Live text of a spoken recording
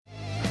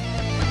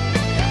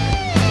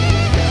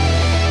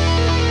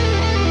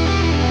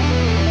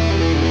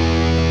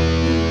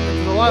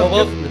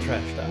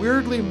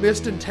weirdly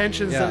missed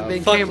intentions that they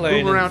fuck came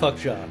Landon, boom around. fuck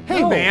John.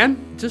 Hey,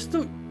 man. Just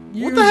What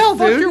the hell,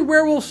 fuck dude? your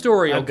werewolf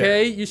story, I'm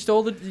okay? dead. You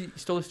stole the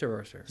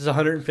Sriracha. This is the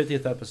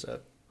 150th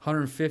episode.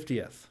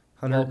 150th.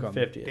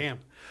 150th. Damn.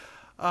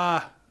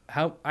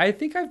 How? I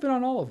think I've been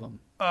on all of them.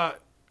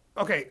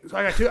 Okay, so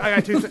I got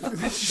two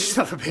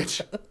son of a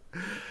bitch.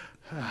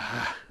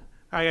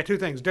 I got two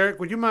things. Derek,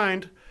 would you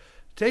mind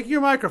taking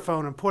your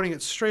microphone and pointing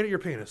it straight at your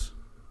penis?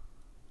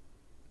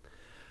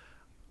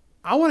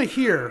 I want to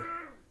hear.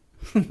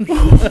 What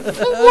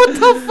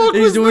the fuck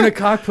He's was doing that? a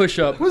cock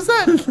push-up. What's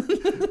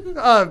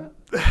that?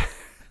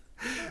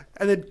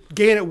 And then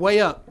gain it way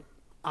up.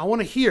 I want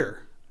to hear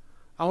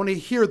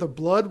the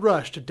blood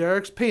rush to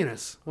Derek's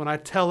penis when I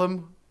tell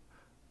him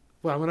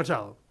what I'm going to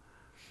tell him.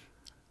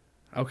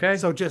 Okay.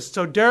 So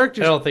Derek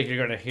just I don't think you're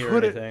going to hear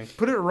anything.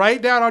 Put it right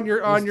down on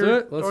your Let's do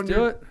it. Let's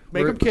do it.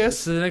 Make him kiss.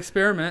 This is an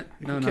experiment.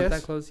 No, not Kiss.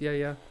 that close.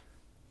 Yeah.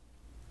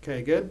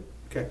 Okay, good.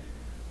 Okay.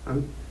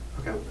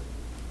 Okay.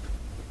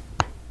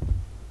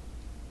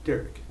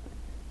 Derek,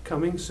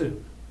 coming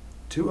soon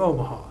to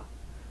Omaha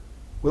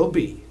will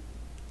be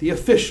the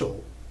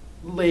official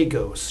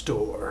Lego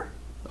store.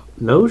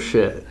 No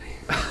shit.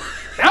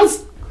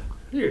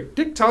 Your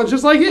dick tongue's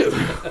just like you.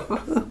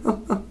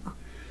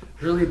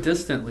 Really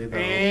distantly, though.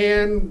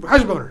 And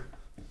how's your boner?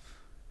 Do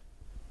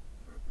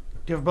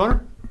you have a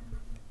boner?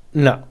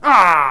 No.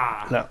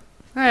 No.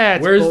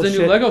 That's Where's bullshit. the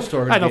new Lego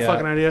store? I had no gonna be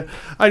fucking at? idea.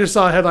 I just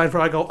saw a headline for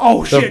it. I go,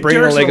 oh They're shit,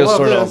 bringing the Derek's Lego gonna love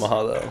store to this.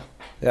 Omaha, though.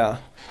 Yeah.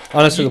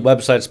 Honestly, the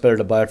website's better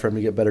to buy from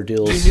to get better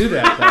deals. You knew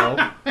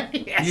that, though.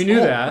 You knew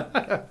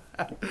that.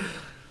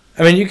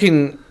 I mean, you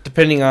can,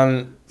 depending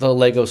on the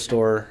Lego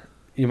store,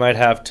 you might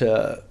have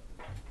to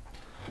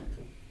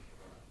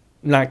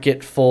not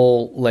get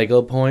full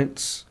Lego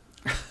points.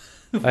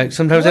 Like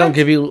sometimes they don't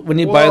give you when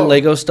you buy Whoa.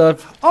 Lego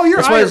stuff. Oh, you're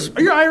That's why Irish.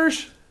 Are you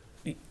Irish?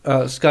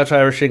 Scotch,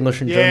 Irish,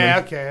 English, and Yeah,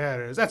 German. okay, that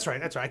is. That's right.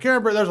 I can't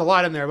remember. There's a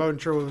lot in there, but I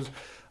wasn't sure it was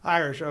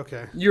Irish.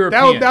 Okay.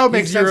 European. That would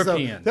make He's sense,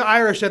 European. though. The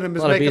Irish in him A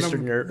is lot of making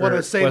Eastern them want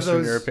to save Western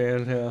those.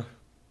 European, yeah.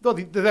 Well,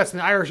 that's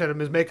the Irish in him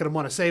is making them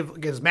want to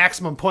save get as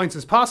maximum points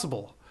as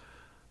possible.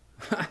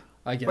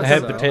 I guess I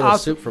had so. potato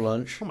Awesome. soup for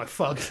lunch. Oh my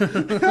fuck.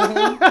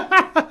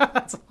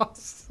 That's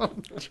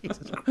awesome.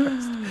 Jesus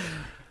Christ.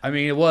 I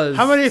mean, it was.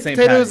 How many St.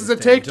 potatoes Patty's does it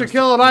Day, take to just-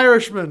 kill an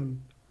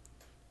Irishman?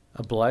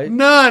 A blight?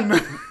 None.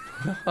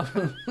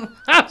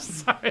 I'm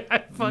sorry. I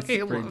That's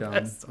fucking pretty love dumb.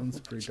 that. That's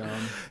pretty dumb.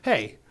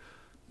 Hey,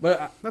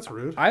 But that's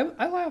rude. I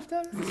laughed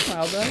at it. I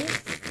smiled at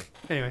it.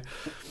 Anyway,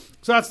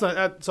 so that's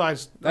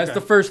the That's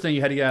the first thing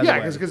you had to get out yeah,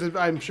 of the way. because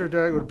I'm sure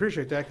Derek would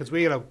appreciate that because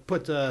we gotta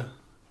put the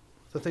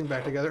thing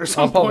back together. At I'll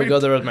some probably point. go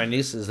there with my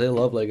nieces. They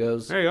love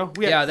Legos. There you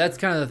go. Yeah, that's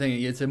kind of the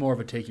thing. It's more of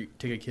a take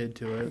a kid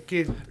to it.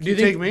 Can Do you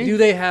they take me? Do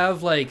they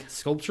have like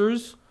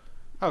sculptures?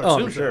 I would Oh,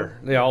 assume I'm so. sure.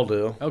 They all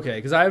do. Okay,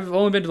 because I've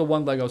only been to the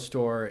one Lego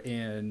store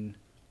in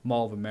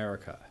Mall of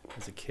America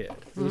as a kid.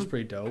 It was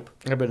pretty dope.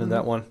 I've been in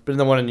that one. Been in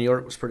the one in New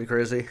York. Was pretty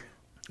crazy.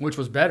 Which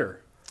was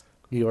better?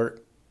 New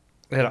York.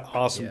 They had an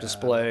awesome Yeah.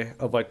 display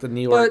of like the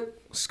New York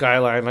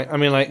skyline.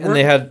 And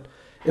they had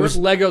It was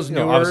Legos you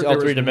know, newer. obviously all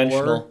there was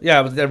 3-dimensional. more.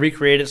 Yeah, but they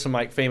recreated some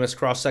like famous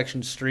cross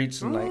section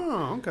streets and like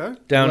Oh, okay.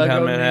 downtown Lego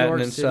New Manhattan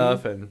York and City.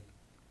 stuff, and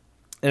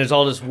it's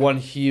all just one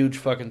huge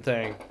fucking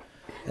thing.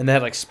 And they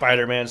had like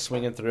Spider-Man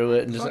swinging through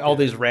it, and just Fuck all yeah.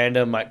 these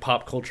random like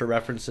pop culture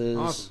references.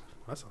 Awesome.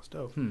 That sounds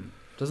dope.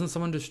 Doesn't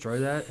someone destroy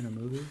that in a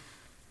movie?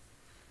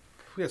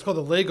 Yeah, it's called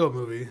the Lego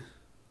Movie.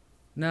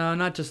 No,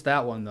 not just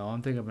that one though.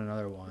 I'm thinking of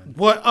another one.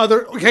 What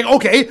other?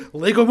 Okay,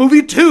 Lego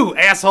Movie 2,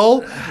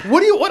 asshole.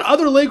 What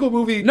other Lego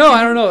movie? No,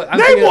 I don't know.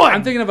 Name one!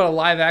 I'm thinking about a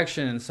live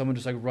action and someone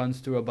just like runs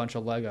through a bunch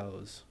of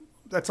Legos.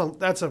 That's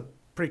a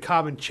pretty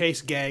common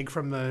chase gag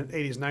from the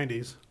 80s,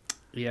 90s.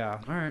 Yeah.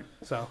 All right.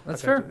 So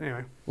That's okay, fair.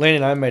 Anyway, Lane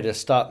and I made a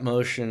stop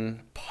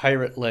motion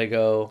pirate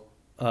Lego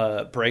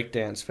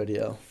breakdance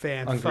video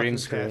on green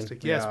screen.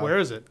 fantastic. Yes, Yeah. where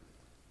is it?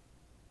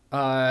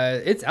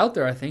 It's out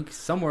there. I think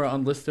somewhere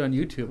unlisted on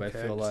YouTube. I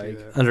Okay, feel can see like.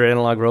 that. Under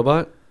Analog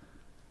Robot.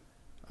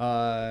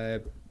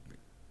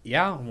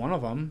 Yeah, one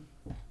of them.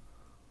 I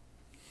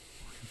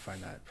can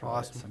find that probably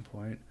Awesome. at some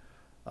point.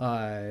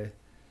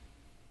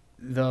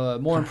 The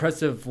more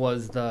impressive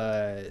was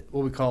the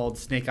what we called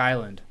Snake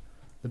Island,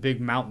 the big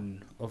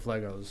mountain of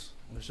Legos.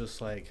 It was just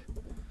like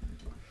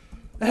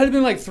it had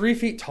been like 3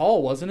 feet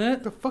tall, wasn't it?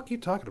 What the fuck are you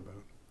talking about?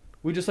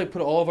 We just like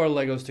put all of our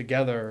Legos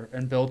together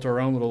and built our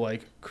own little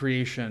like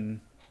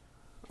creation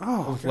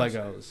Oh, of gosh.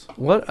 Legos.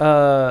 What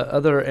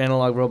other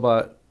Analog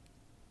Robot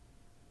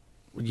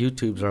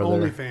YouTubes are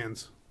there?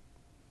 OnlyFans.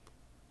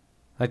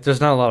 Like, there's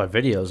not a lot of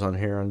videos on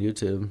here on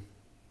YouTube.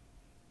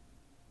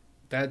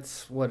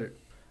 That's what it.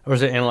 Or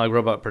is it Analog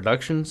Robot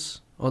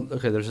Productions? Oh,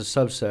 okay, there's a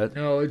subset.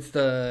 No, it's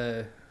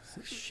the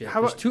shit.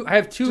 How There's about- two. I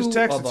have two. Just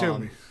text of it to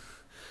them. me.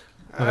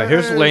 Okay,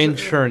 here's Lane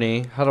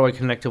Cherney. How do I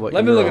connect to what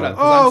Let me you're look it on? up.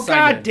 'cause Oh, I'm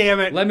cited. God damn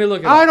it. Let me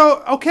look it I up.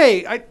 don't.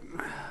 Okay,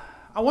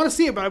 I want to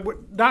see it,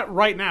 but not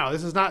right now.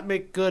 This does not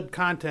make good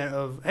content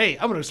of, hey,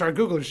 I'm going to start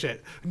Googling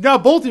shit. Now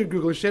both of you are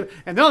Googling shit,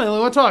 and they're the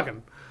only one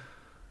talking.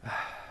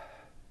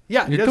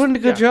 Yeah. You're doing a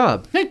good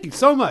job. Thank you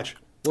so much.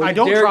 Well, I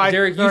don't try.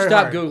 Derek, you very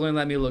stop hard. Googling.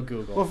 Let me look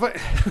Google. Well,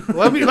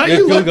 let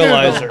you look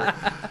Googleizer.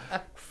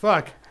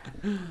 Fuck.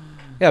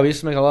 Yeah, we used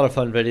to make a lot of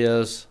fun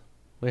videos.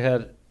 We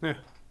had Yeah.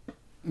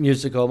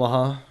 Music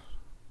Omaha.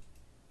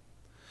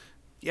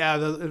 Yeah, I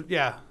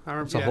remember.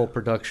 It's a whole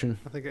production.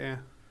 I think, yeah.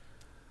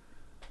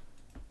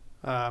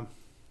 I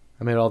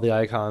made all the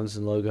icons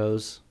and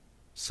logos.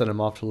 Sent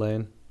them off to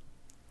Lane.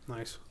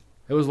 Nice.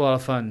 It was a lot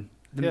of fun.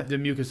 Yeah. The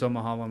Mucus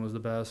Omaha one was the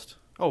best.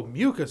 Oh,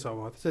 Mucus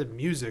Omaha. It said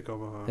Music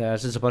Omaha. Yeah,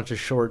 it's just a bunch of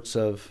shorts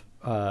of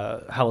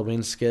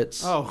Halloween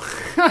skits. Oh.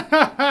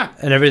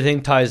 And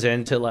everything ties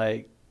into,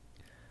 like,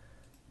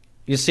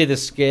 you see the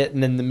skit,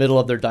 and in the middle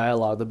of their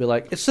dialogue, they'll be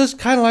like, it's just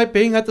kind of like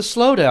being at the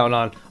Slowdown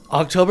on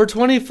October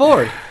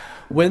 24th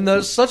when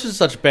the such and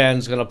such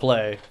band's going to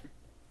play.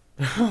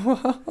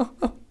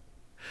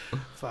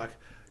 Fuck.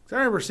 I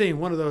remember seeing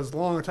one of those a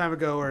long time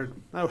ago where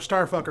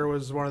Starfucker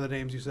was one of the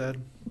names you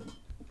said.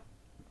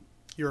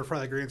 You were in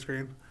front of the green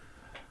screen.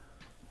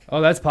 Oh,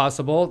 that's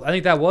possible. I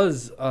think that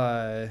was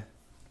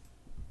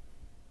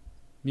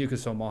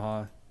Mucus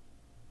Omaha.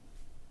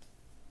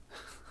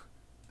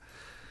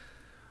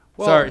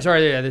 Well,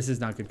 sorry. Yeah, this is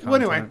not good content.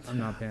 Well, anyway, I'm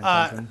not paying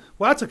attention.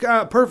 Well, that's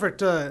a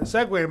perfect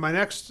segue to my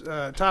next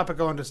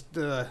topic on just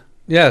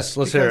Yes,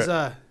 let's hear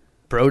it.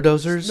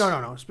 Brodozers?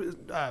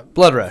 No.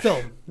 Blood Rush.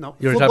 Film. No.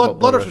 You were talking about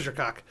Blood Rush was your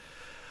cock.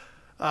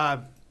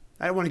 I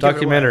don't want to give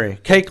documentary.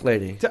 Cake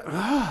Lady.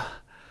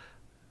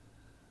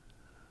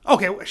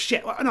 Okay,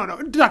 shit.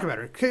 No,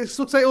 documentary.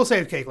 We'll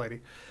say Cake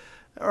Lady,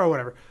 or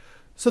whatever.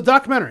 So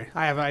documentary.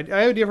 I have an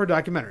idea for a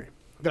documentary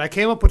that I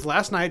came up with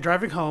last night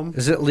driving home.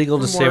 Is it legal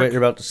to say what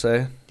you're about to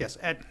say? Yes.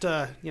 At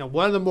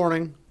 1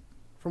 a.m.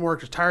 from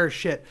work, just tired as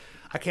shit.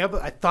 I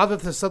thought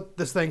that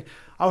this thing.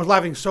 I was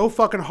laughing so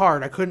fucking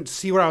hard I couldn't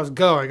see where I was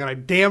going, and I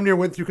damn near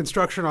went through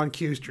construction on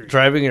Q Street.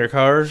 Driving your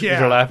car? Yeah.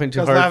 You're laughing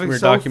too hard from your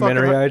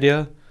documentary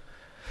idea?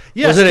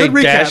 Yes, was it a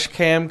recap. dash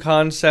cam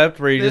concept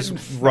where you just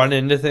run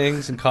into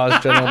things and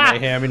cause general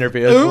mayhem in your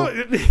vehicle?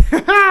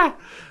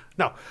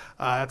 No,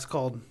 that's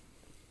called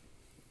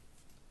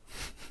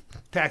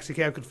Taxi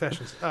Cab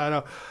Confessions.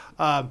 No.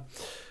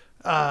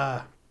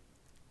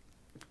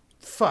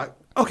 Fuck.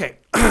 Okay.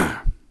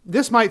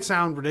 This might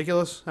sound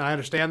ridiculous, and I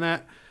understand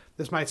that.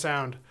 This might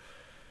sound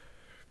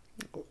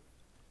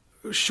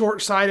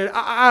short-sighted.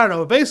 I don't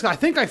know. Basically, I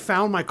think I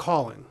found my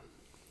calling.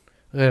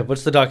 Yeah,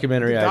 what's the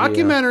documentary idea?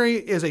 Documentary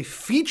is a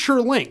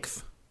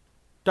feature-length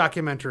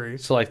documentary.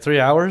 So like 3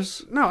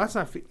 hours? No, that's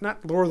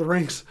not Lord of the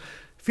Rings.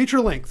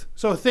 Feature-length.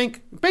 So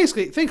think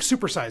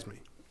Super Size Me.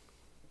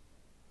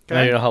 Okay?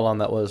 I don't know how long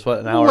that was. What,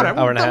 an hour? Whatever.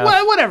 Hour and a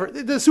half? Whatever.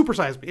 The Super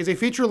Size Me is a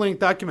feature-length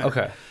documentary.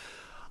 Okay.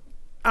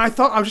 I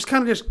thought, I was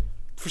just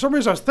for some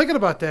reason I was thinking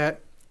about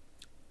that,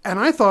 and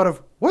I thought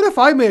of, what if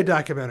I made a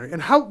documentary,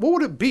 and what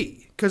would it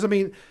be? Because, I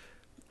mean,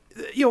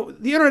 the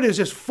internet is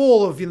just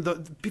full of,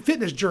 the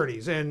fitness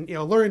journeys and,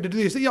 learning to do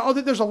these.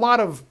 There's a lot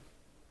of,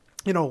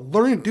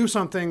 learning to do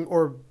something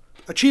or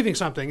achieving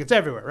something. It's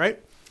everywhere,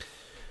 right?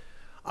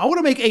 I want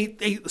to make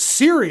a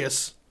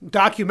serious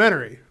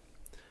documentary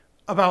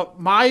about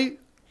my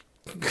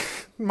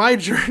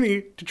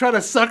journey to try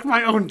to suck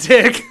my own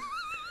dick.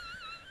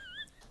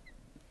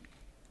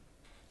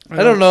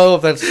 I don't know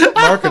if that's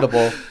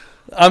marketable.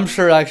 I'm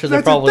sure actually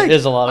there probably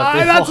is a lot of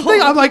people. That's the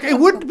thing. I'm like, it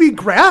wouldn't be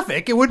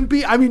graphic. It wouldn't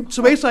be,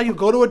 so basically you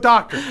go to a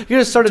doctor. You're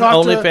going to start an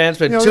OnlyFans,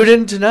 but tune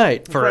in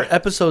tonight for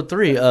episode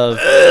 3 of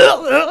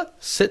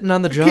Sitting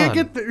on the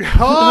John.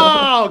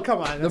 Oh, come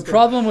on. The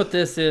problem with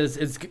this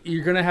is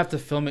you're going to have to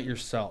film it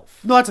yourself.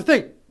 No, that's the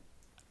thing.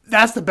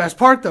 That's the best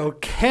part, though.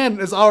 Ken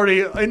is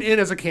already in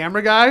as a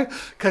camera guy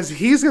because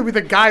he's going to be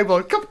the guy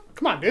going, come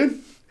on, dude.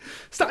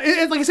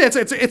 Like I said,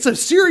 it's a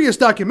serious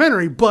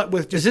documentary, but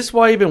with just... Is this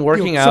why you've been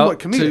working out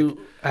to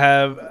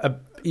have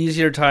an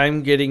easier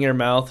time getting your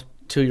mouth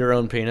to your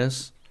own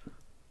penis?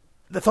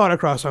 The thought had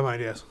crossed my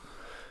mind, yes.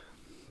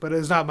 But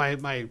it's not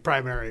my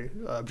primary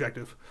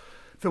objective.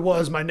 If it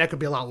was, my neck would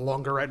be a lot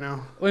longer right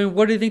now. I mean,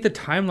 what do you think the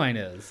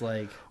timeline is?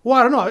 Like, well,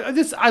 I don't know.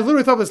 I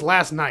literally thought this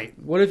last night.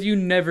 What if you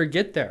never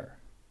get there?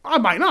 I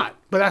might not,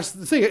 but that's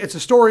the thing. It's a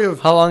story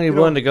of... How long are you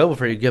willing to go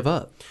before you give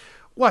up?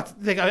 What?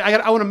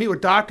 I want to meet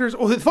with doctors?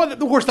 Well,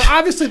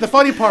 obviously the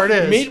funny part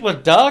is... Meet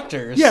with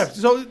doctors? Yeah,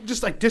 so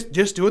just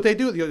do what they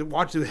do.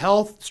 Watch do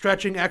health,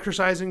 stretching,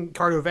 exercising,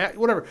 cardiovascular,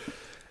 whatever.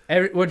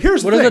 What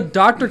is a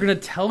doctor going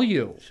to tell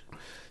you?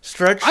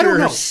 Stretch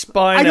your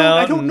spine out.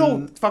 I don't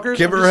know, fuckers.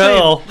 Give her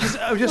hell.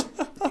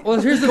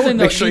 Well, here's the thing,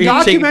 though.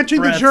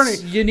 Documenting the journey.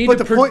 You need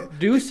to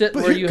produce it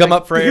where you come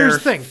up for air.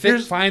 Here's the thing.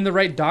 Find the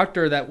right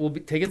doctor that will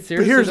take it seriously.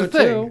 But here's the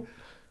thing.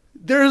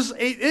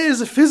 It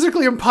is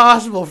physically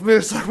impossible for me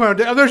to suck my own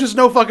dick. There's just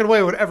no fucking way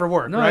it would ever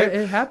work, right?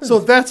 It happens. So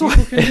that's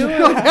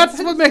that's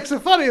what makes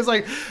it funny. It's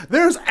like,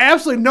 there's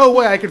absolutely no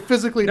way I could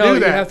physically do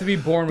that. You have to be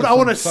born with But I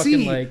want to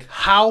see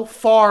how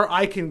far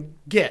I can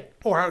get,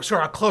 or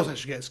how close I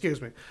should get,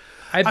 excuse me.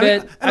 I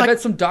bet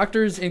some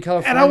doctors in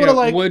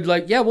California would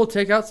we'll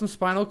take out some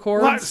spinal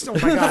cords,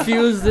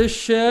 fuse this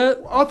shit.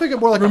 I'll think it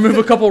more like remove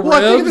a couple ribs.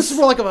 I think this is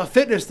more like a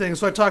fitness thing.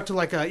 So I talked to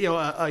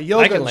a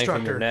yoga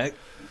instructor. Your neck.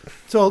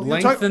 So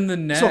Lengthen the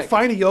neck. So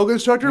find a yoga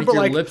instructor, Make but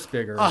your like lips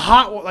bigger. a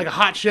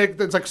hot chick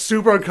that's like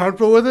super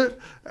uncomfortable with it.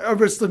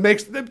 Obviously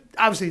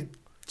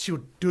she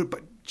would do it,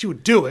 but she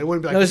would do it. It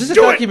wouldn't be like, No, is this a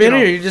 "Do it,"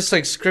 documentary or are you just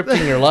like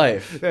scripting your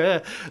life?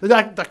 The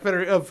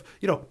documentary of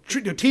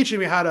teaching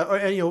me how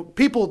to,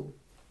 people,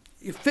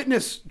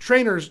 fitness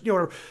trainers,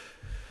 to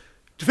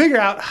figure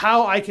out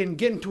how I can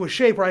get into a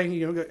shape where I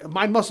can,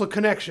 mind muscle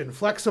connection,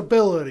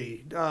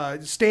 flexibility,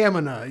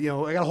 stamina. I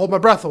gotta hold my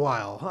breath a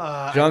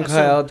while.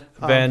 Jean-Claude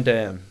Van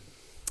Damme.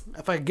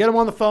 If I could get him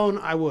on the phone,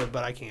 I would,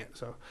 but I can't.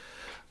 So,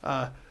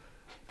 but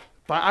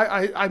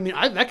I mean,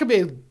 that could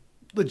be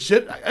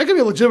legit. That could be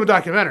a legitimate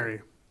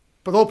documentary.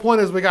 But the whole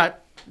point is, we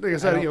got, like I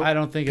said, I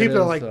don't think people it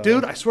is, are like,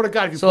 dude, I swear to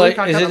God, if you So, play like,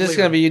 content, is it I'm just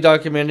leaving. going to be you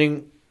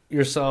documenting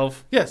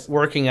yourself Yes.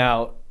 working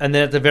out, and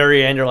then at the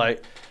very end, you're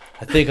like,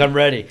 I think I'm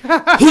ready. I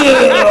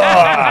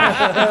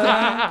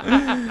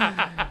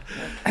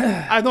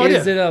have no idea.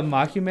 Is it a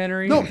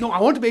mockumentary? No, I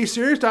want it to be a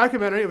serious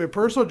documentary of a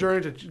personal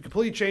journey to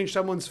completely change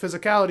someone's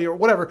physicality or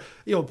whatever,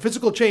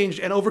 physical change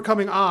and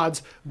overcoming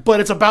odds, but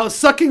it's about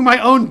sucking my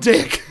own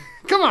dick.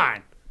 Come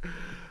on.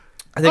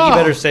 I think you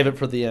better save it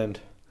for the end.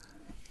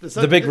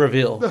 The big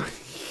reveal.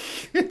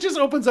 It just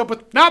opens up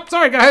with, nope,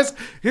 sorry guys,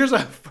 here's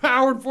an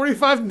hour and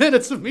 45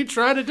 minutes of me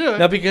trying to do it.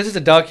 Now, because it's a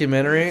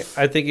documentary,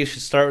 I think you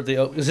should start with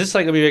is this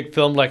like going to be like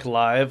filmed like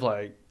live?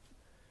 Like,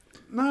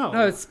 No,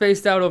 it's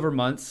spaced out over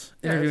months.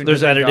 Interviewing there's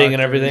different editing and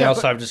doctors. everything Yeah,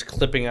 else. but- I'm just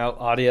clipping out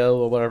audio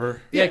or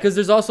whatever. Yeah, because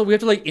there's also, we have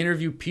to like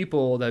interview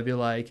people that'd be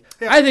like,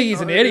 Yeah. I think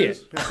he's an There it idiot.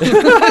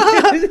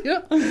 is.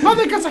 Yeah. I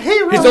think it's a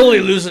hero. He's only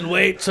losing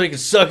weight so he can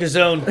suck his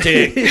own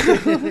dick.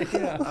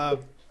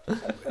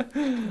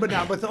 But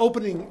the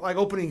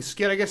opening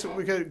skit, I guess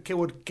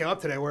would come up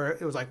today, where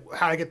it was like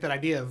how I get that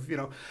idea of,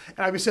 and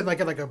I'd be sitting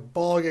like at like a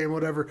ball game, or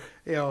whatever,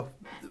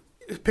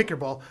 pick your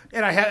ball,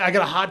 and I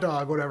got a hot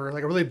dog, whatever,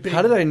 like a really big.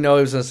 How did I know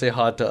he was going to say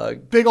hot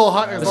dog? Big old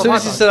hot. As soon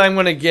as he said I'm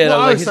going to get, Well,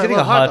 I was like, obviously, he's getting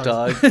I a hot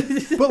love dog.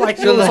 But like,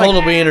 He's going to like,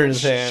 hold a wiener in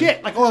his hand.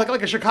 shit, like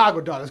a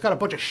Chicago dog. It's got a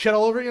bunch of shit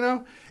all over it,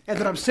 And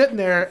then I'm sitting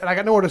there, and I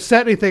got nowhere to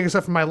set anything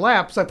except for my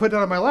lap. So I put it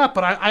on my lap,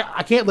 but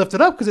I can't lift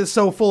it up because it's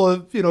so full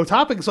of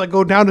toppings. So I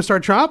go down to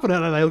start chopping it,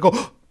 and I go,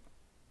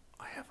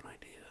 I have an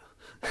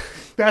idea.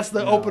 That's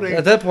the opening.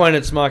 At that point,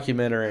 it's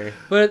mockumentary.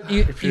 But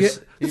This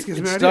gives me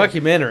an It's idea.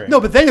 documentary. No,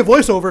 but then the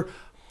voiceover.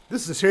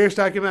 This is a serious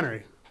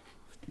documentary.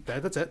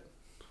 That's it.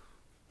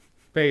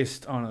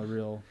 based on a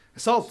real.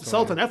 Sell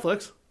to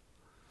Netflix.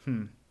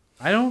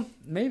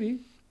 Maybe.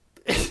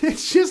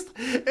 It's just.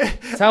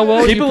 It's how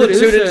well People you would produce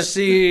tune in to it.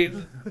 see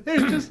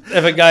There's just.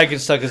 if a guy can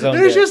suck his own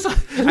There's dick.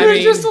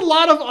 there's just a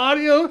lot of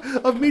audio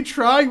of me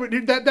trying, but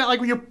that like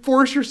when you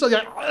force yourself,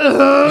 you're like,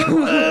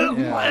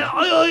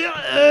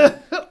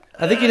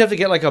 I think you'd have to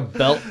get like a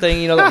belt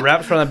thing, that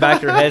wraps around the back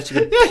of your head so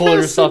you can pull Yeah,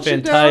 yourself cinch in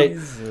it down. tight.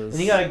 Jesus. And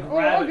you gotta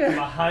grab it from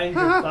behind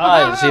your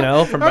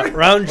thighs, from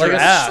around Like your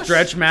a ass.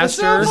 stretch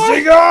master.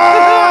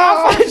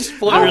 Just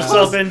pull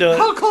yourself into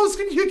How it. close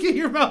can you get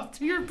your mouth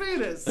to your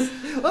penis?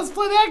 Let's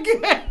play that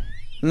game.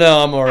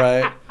 No, I'm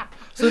alright.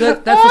 So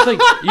that's the thing.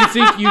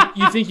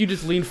 You think you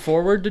just lean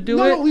forward to do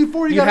No, it? don't lean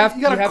forward. You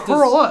gotta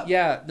curl up.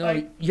 Yeah, no,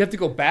 Like- you have to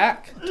go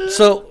back.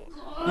 So,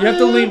 You have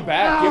to lean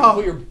back. You have to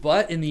put your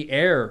butt in the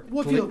air.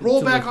 Well, if to you li- roll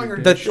to back lift on your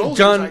your dick. shoulders,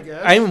 John, I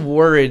guess. I'm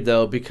worried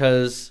though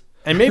because,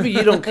 and maybe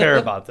you don't care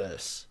about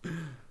this.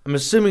 I'm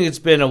assuming it's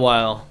been a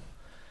while.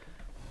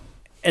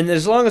 And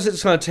as long as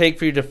it's going to take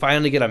for you to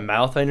finally get a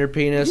mouth on your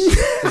penis,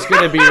 it's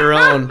going to be your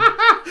own.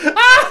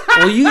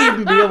 Will you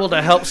even be able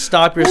to help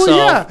stop yourself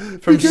yeah,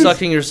 from because-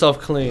 sucking yourself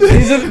clean?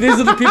 These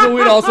are the people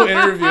we'd also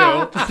interview.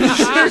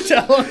 You're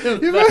telling them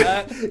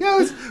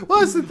that.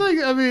 Well, it's the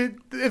thing. I mean,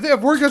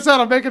 if word gets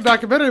out, I'm making a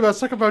documentary about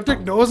sucking my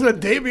dick. No one's gonna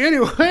date me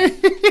anyway.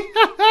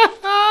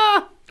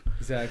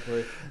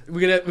 Exactly. We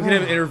could have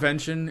an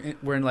intervention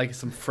wherein like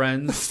some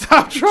friends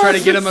Stop trying try to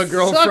get him a suck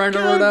girlfriend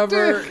or your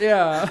whatever. dick.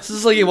 Yeah. This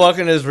is like you walk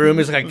into his room,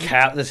 he's like a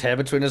cat with his head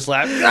between his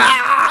lap.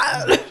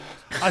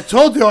 I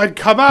told you I'd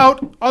come out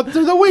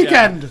through the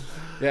weekend.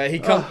 Yeah, he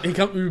come.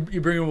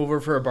 You bring him over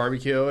for a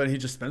barbecue, and he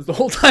just spends the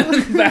whole time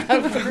in the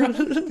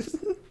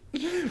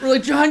bathroom. We're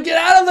like, John, get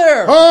out of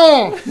there!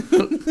 Oh,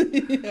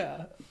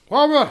 Yeah.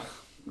 Mama.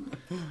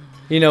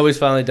 He's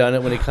finally done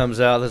it when he comes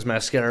out, there's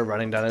mascara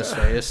running down his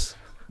face.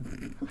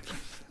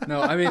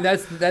 No, I mean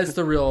that's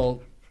the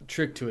real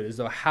trick to it. Is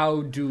though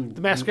how do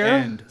The mascara? you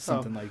end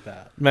something like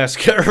that?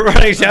 Mascara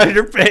running down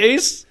your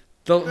face?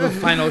 The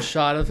final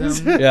shot of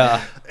him.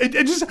 Yeah.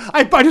 It just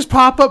I just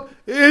pop up.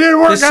 It didn't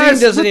work, The scene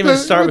guys. doesn't even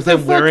start with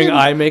him wearing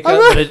eye makeup,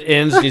 but it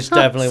ends and he's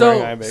definitely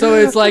wearing eye makeup. So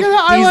it's like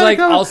Yeah, I he's like like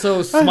him.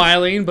 also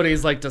smiling, but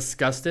he's like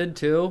disgusted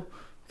too.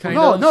 Kind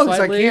of No, because I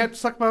slightly. can't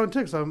suck my own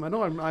dick. So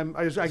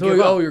I So give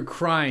up. you're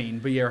crying,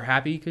 but you're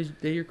happy because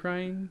you're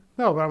crying.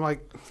 No, but I'm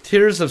like,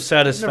 Tears of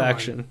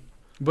satisfaction.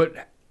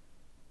 But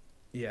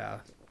yeah,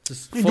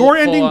 just in full, your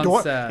ending,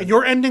 full-on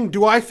sad.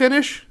 do I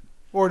finish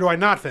or do I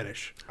not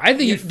finish? I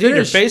think you Dude, your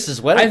finish. face is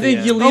wet. I at the think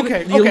end. you leave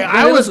Okay, it. You,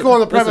 I was going on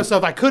the premise listen,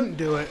 of I couldn't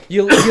do it,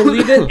 you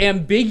leave it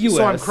ambiguous.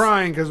 so I'm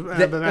crying because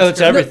Oh,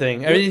 it's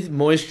everything. Everything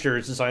moisture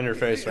is just on your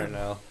face right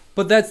now.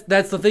 But that's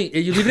the thing.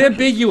 You leave it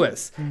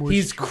ambiguous.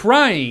 He's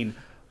crying,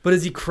 but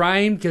is he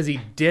crying because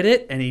he did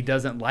it and he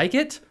doesn't like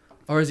it?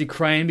 Or is he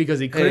crying because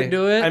he couldn't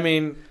do it? I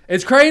mean,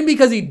 it's crying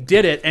because he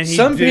did it and he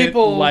didn't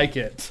like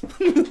it.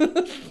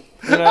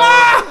 You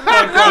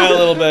cry a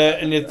little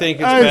bit and you think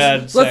it's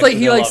bad. So it's like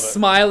he like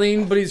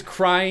smiling, but he's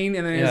crying,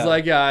 and then he's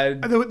like, "Yeah,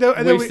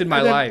 I wasted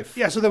my life."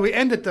 Yeah, so then we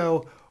end it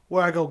though,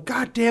 where I go,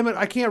 "God damn it,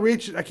 I can't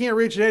reach it. I can't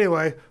reach it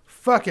anyway.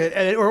 Fuck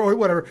it," or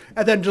whatever.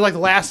 And then just like the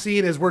last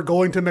scene is we're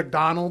going to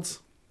McDonald's.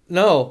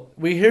 No,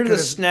 we hear the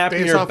snap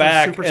in your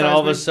back, and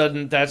all of a Me.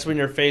 sudden, that's when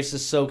your face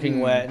is soaking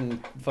wet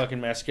and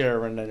fucking mascara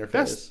running down your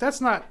face.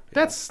 That's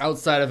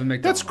outside of a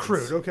McDonald's. That's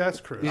crude. Okay,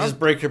 that's crude. You just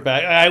break your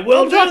back. I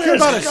will do talking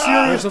this. about a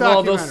serious First of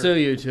all, they'll documentary.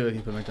 sue you too if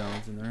you put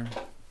McDonald's in there.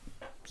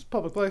 It's a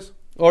public place.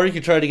 Or you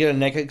could try to get a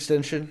neck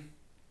extension.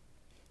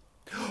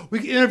 We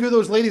can interview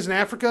those ladies in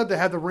Africa that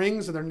have the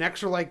rings and their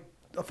necks are like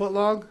a foot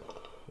long.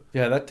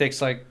 Yeah, that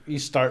takes you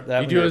start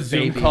that. You do a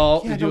Zoom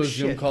call. Yeah, you do a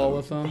Zoom call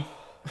with them.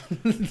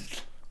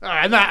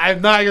 I'm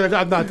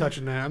not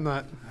touching that. I'm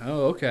not.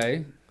 Oh,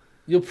 okay.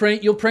 You'll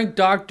prank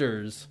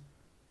doctors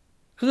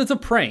because it's a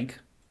prank.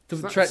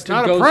 It's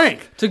not a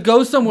prank. To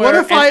go somewhere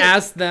and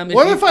ask them.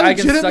 What if I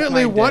can suck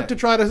legitimately my want dick? to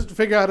try to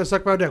figure out how to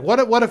suck my dick?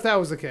 What if that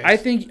was the case? I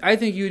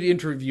think you'd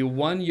interview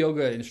one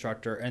yoga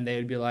instructor and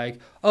they'd be like,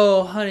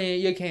 "Oh, honey,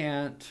 you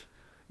can't.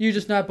 You're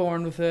just not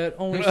born with it.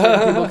 Only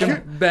certain people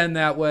can bend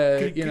that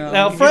way." You know.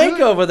 Now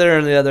Frank over there,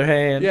 on the other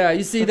hand. Yeah,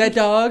 you see that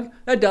dog?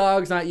 That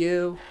dog's not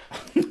you.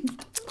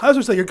 I was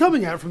just like, you're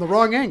coming at it from the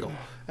wrong angle,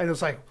 and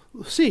it's like,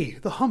 see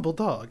the humble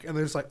dog, and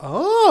they're just like,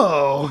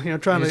 oh,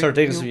 trying You to start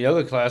taking some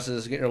yoga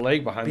classes, get your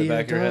leg behind the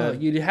back of your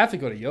head. You'd have to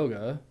go to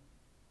yoga.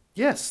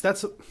 Yes,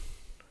 that's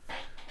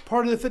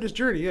part of the fitness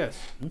journey. Yes.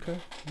 Okay.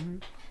 Mm-hmm.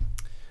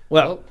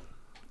 Well,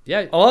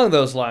 yeah. Along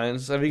those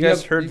lines, have you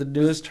guys heard the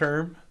newest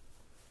term?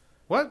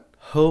 What?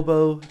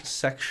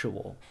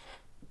 Hobosexual.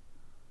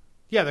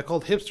 Yeah, they're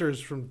called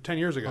hipsters from 10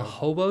 years ago. A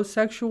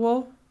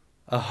hobosexual?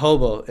 A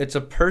hobo. It's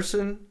a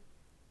person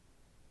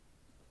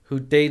who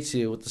dates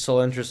you with the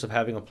sole interest of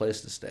having a place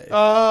to stay.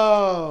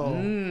 Oh,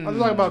 I'm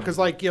talking about because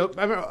I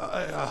remember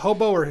a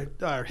hobo or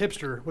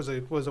hipster was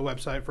a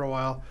website for a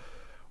while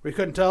where you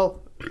couldn't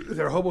tell if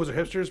they were hobos or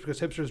hipsters because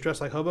hipsters dress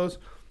like hobos.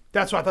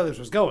 That's where I thought this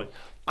was going.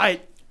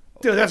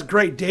 Dude, that's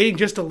great dating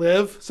just to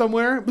live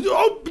somewhere.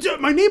 Oh,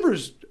 my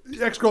neighbor's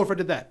ex-girlfriend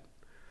did that.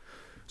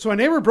 So my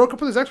neighbor broke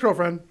up with his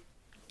ex-girlfriend.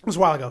 It was a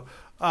while ago.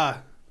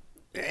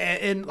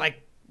 In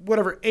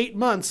 8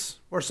 months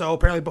or so,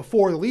 apparently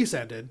before the lease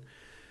ended.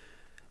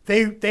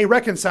 They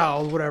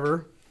reconciled,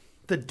 whatever.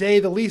 The day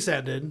the lease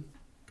ended,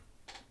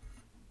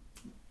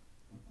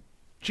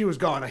 she was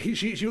gone.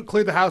 She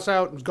cleared the house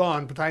out and was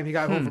gone by the time he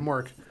got home from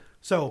work.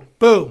 So,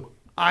 boom.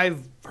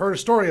 I've heard a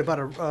story about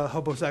a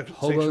homosexual.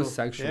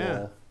 Hobosexual.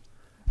 Yeah.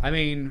 I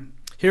mean,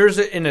 here's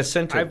it in a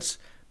sentence.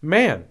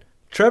 Man,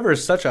 Trevor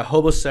is such a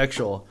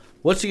homosexual.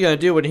 What's he going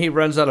to do when he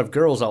runs out of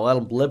girls? I'll let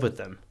him live with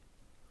them.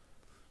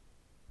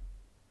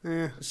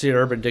 See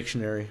your Urban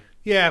Dictionary.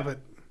 Yeah, but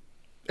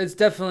it's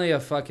definitely a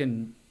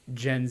fucking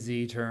Gen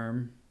Z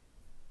term.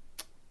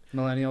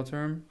 Millennial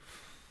term.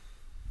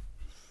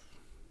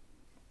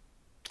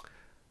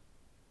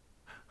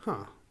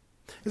 Huh.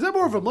 Is that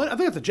more of a... I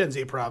think it's a Gen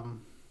Z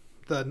problem.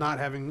 The not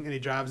having any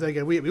jobs.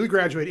 Again, we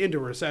graduate into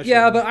a recession.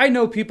 Yeah, but I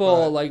know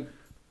people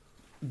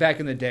back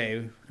in the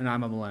day, and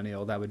I'm a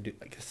millennial, that would do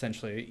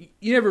essentially.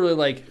 You never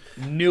really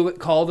knew it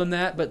called them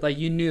that, but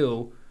you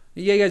knew.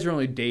 Yeah, you guys were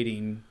only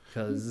dating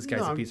because this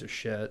guy's a piece of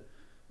shit.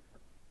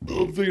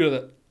 I'll figure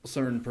that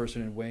certain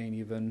person in Wayne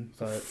even,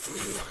 but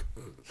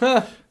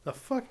the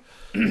fuck.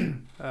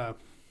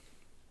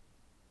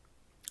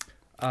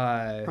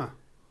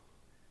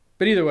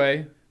 But either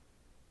way,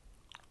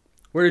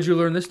 where did you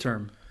learn this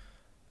term?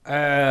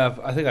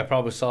 I think I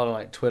probably saw it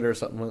on Twitter or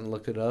something. Went and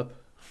looked it up.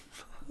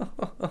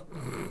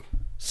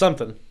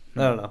 Something. I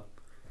don't know.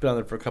 Been on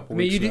there for a couple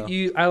weeks now.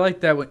 I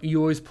like that when you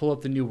always pull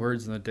up the new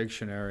words in the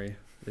dictionary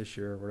this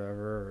year or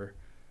whatever, or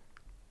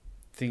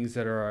things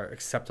that are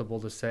acceptable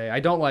to say. I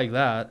don't like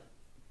that.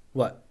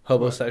 What?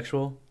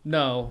 Hobosexual?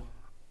 No.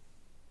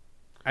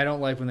 I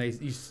don't like when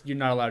you're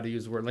not allowed to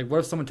use the word. What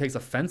if someone takes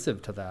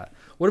offensive to that?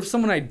 What if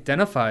someone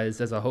identifies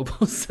as a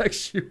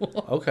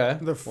hobosexual? Okay.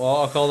 Well,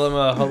 I'll call them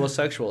a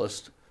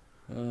homosexualist.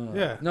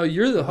 Yeah. No,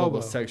 you're the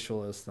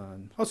hobosexualist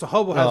then. Oh, so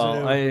hobo has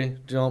No, I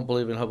don't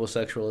believe in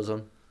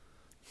homosexualism.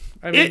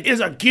 I mean, it is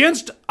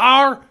against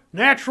our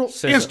natural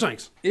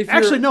instincts.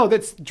 Actually, no,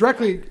 that's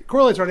directly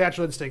correlates our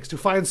natural instincts to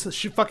find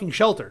fucking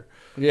shelter.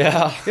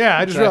 Yeah. Yeah,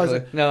 I just realized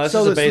it. No, this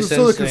is a base So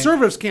the instinct.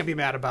 conservatives can't be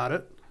mad about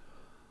it.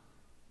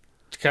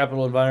 It's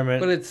capital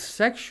environment. but it's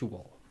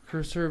sexual.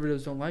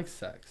 Conservatives don't like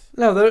sex.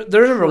 No,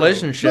 they're in a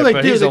relationship, No, they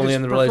but do. he's They only just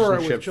in the prefer it with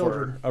relationship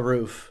children. for a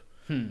roof.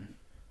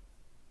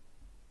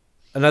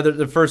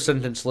 The first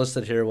sentence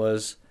listed here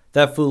was,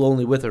 that fool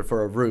only with her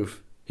for a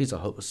roof. He's a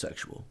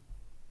homosexual.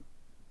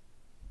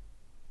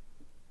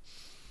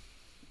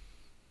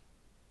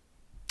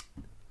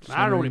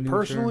 I don't know him new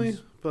personally,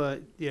 terms.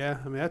 but yeah,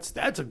 I mean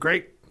that's a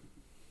great.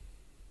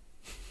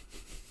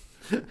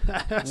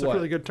 That's a What?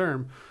 really good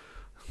term.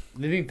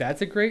 You think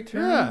that's a great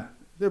term?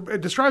 Yeah,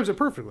 it describes it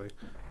perfectly.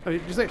 I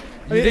mean, just like,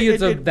 You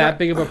think it's that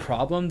big of a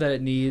problem that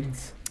it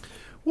needs?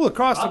 Well, the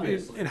cost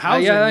in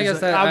housing. Yeah, I guess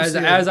is that obviously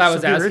as a I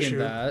was severe asking issue.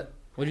 that.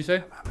 What'd you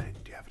say? How many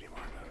do you have any more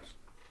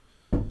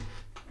of those?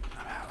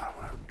 I don't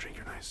want to drink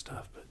your nice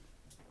stuff, but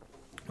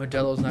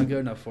Modelo's not good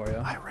enough for you.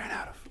 I ran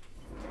out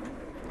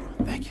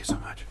of. Thank you so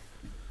much.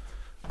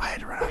 I had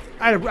to run out.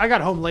 I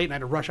got home late and I had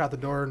to rush out the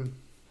door and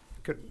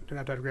didn't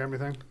have time to grab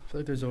anything. I feel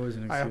like there's always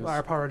an excuse. I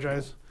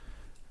apologize.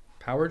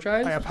 Power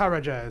drive? I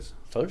apologize.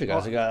 Told you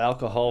guys I got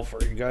alcohol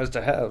for you guys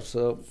to have.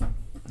 So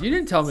You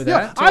didn't tell me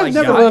Yeah, that. till I've I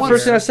never got well, the once- here.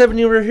 first thing I said when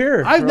you were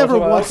here. I've we're never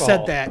also about once said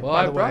alcohol. that. Well,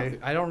 by the way,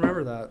 I don't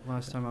remember that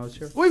last time I was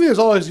here. what do you mean? There's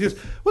always just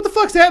what the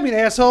fuck's that mean,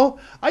 asshole?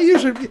 I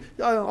usually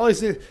always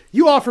say,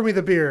 you offer me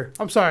the beer.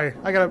 I'm sorry.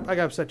 I got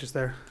upset just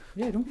there.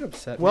 Yeah, don't get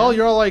upset. Well, man.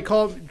 you're all like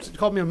called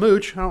me a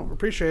mooch. I don't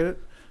appreciate it.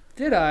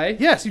 Did I?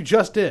 Yes, you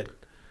just did.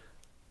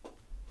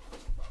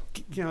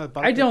 You know,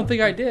 I don't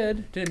think I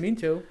did. Didn't mean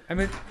to. I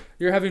mean,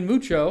 you're having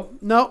mucho.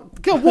 No.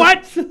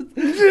 What?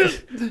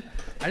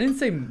 I didn't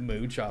say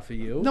mooch off of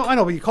you. No, I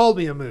know, but you called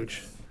me a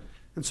mooch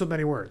in so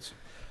many words.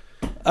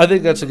 I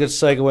think that's a good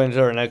segue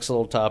into our next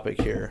little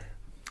topic here.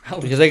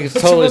 Because I can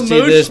What's totally with see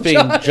mooch, this being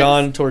Josh?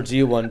 John towards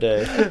you one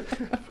day.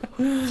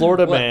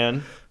 Florida What?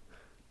 man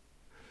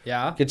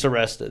Yeah. gets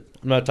arrested.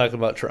 I'm not talking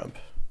about Trump.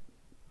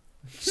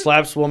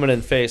 Slaps woman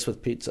in face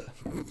with pizza.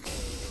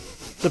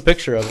 It's a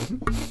picture of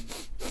him.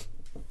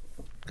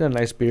 Got a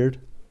nice beard.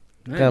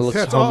 Nice. Kinda looks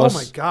That's, homeless. oh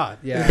my god.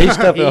 Yeah. He's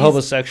definitely a He's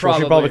homosexual.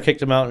 She probably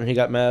kicked him out and he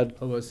got mad.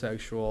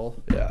 Hobosexual.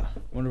 Yeah.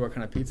 Wonder what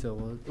kind of pizza it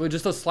was. Wait,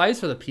 just a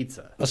slice or the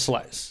pizza? A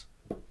slice.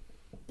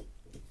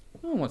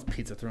 No one wants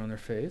pizza thrown in their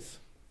face.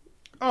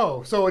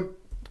 Oh, so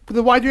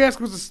then why'd you ask?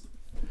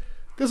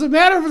 Does it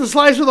matter if it's a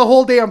slice or the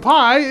whole damn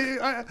pie?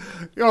 You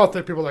don't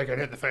think people like get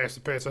hit in the face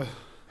with pizza?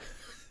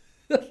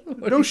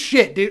 No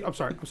shit, dude. I'm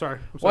sorry.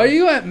 Why are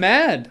you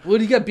mad?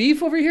 What, you got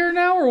beef over here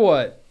now or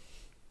what?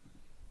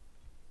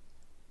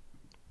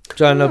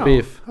 John, no No,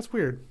 beef. That's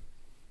weird.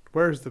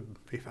 Where's the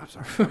beef? I'm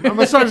sorry.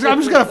 I'm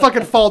just gonna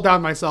fucking fall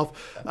down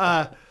myself.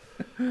 What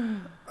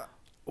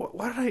did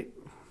I?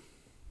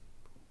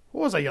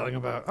 What was I yelling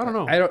about? I don't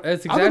know. It's I've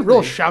exactly. been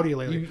real shouty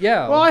lately.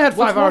 Yeah. Well, I had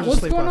 5 hours of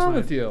sleep What's going last on night.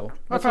 with you?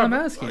 That's what I'm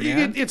asking.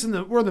 Man. It's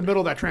we're in the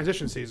middle of that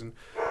transition season.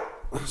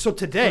 So But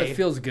today it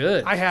feels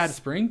good. I had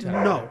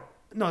springtime. No,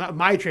 not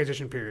my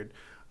transition period.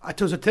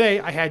 So today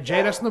I had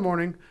JS in the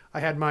morning. I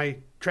had my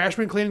trash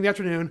bin cleaning in the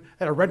afternoon.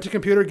 Had a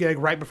rent-a-computer gig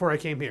right before I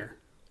came here.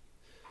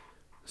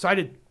 So I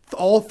did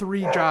all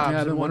 3 jobs Yeah, I've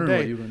in been one wondering day.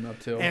 what you've been up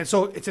to. And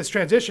so it's this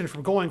transition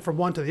from going from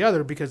one to the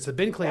other because the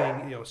bin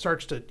cleaning,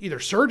 starts to either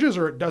surges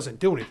or it doesn't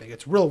do anything.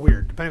 It's real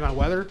weird depending on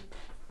weather.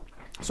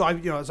 So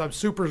I'm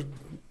super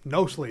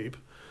no sleep.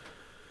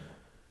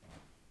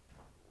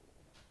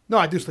 No,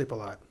 I do sleep a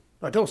lot.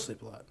 I don't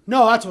sleep a lot.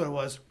 No, that's what it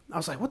was. I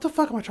was like, what the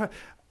fuck am I trying?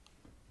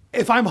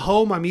 If I'm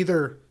home, I'm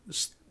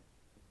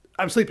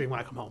sleeping when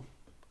I come home.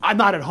 I'm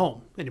not at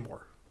home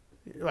anymore.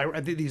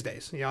 Like these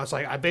days, it's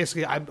like I'm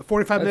 45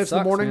 That minutes in the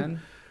sucks, morning.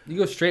 man. You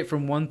go straight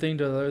from one thing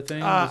to the other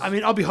thing.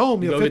 I'll be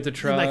home. go get the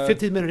in like truck.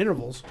 15-minute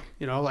intervals.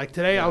 Like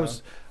today, Yeah.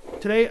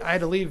 I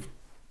had to leave,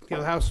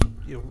 the house,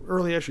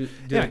 early-ish. Did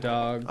Yeah. a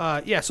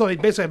dog. So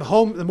basically, I'm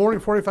home in the morning,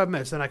 45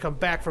 minutes. Then I come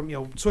back from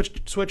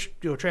switch.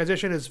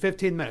 Transition is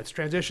 15 minutes.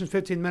 Transition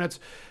 15 minutes.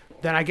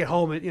 Then I get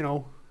home at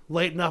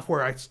late enough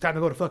where it's time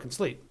to go to fucking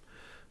sleep.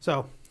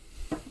 So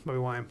maybe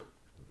why I'm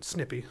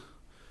snippy.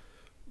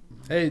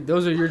 Hey,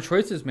 those are your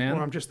choices, man.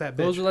 Or I'm just that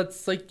bitch.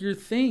 That's like your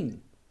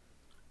thing.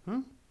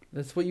 Huh?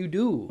 That's what you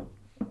do.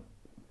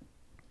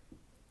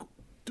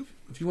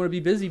 If you want to be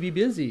busy, be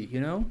busy.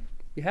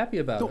 Be happy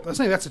about No, it. I'm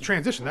saying that's a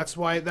transition. That's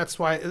why it's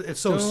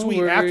so Don't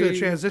sweet after the worry.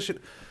 transition.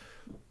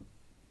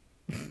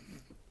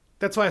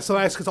 That's why it's so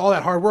nice because all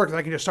that hard work, and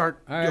I can just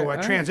start. All right, all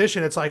right.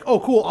 Transition. It's like, oh,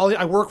 cool.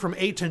 I work from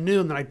 8 to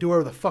noon, then I do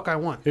whatever the fuck I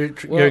want. You're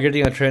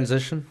getting a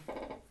transition?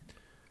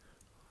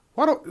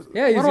 Why don't?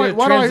 Yeah, he's why going do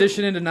to I-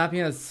 transition into not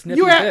being a snippy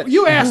You bitch.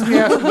 you asked me.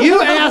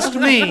 You asked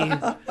me,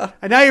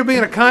 and now you're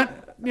being a cunt.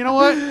 You know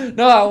what?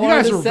 No, I wanted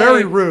guys to are say,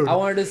 very rude. I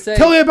wanted to say,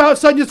 Tell me about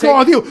something that's going on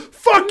with you.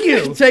 Fuck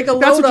you. take a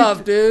That's load what you-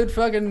 off, dude.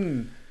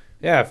 Fucking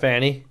Yeah,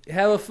 Fanny.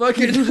 have a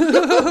fucking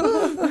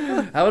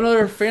have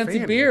another fancy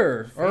Fanny.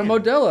 beer or a Fanny.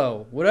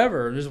 Modelo,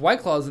 whatever. There's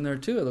White Claws in there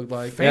too. It looked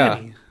like.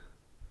 Fanny.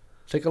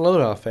 Take a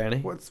load off, Fanny.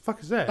 What the fuck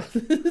is that?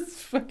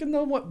 It's fucking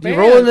the what? You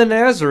roll in the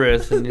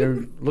Nazareth and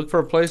you look for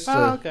a place to.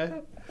 Oh, okay.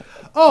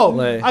 Oh,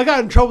 Lay. I got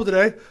in trouble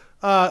today.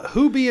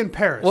 Who be in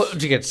Paris? What,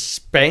 did you get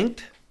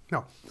spanked?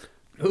 No.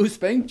 Who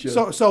spanked you?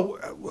 So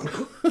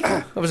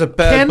I was a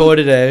bad boy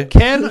today.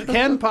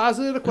 Ken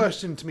posited a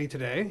question to me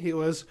today. He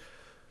was,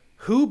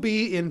 who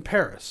be in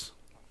Paris?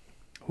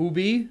 Who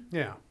be?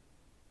 Yeah.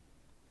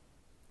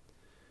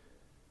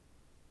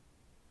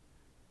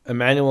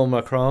 Emmanuel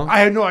Macron. I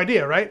had no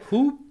idea, right?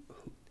 Who?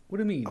 What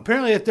do you mean?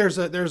 Apparently, if there's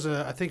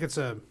a, I think it's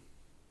I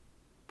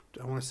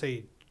want to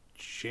say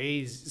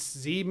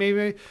Jay-Z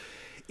maybe.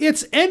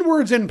 It's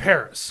N-words in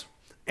Paris.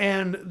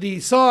 And the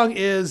song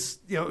is,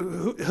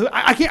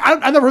 I can't,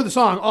 I've never heard the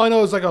song. All I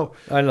know is I know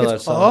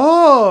that song.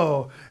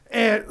 Oh,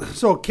 And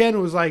so Ken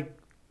was like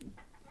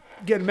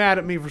getting mad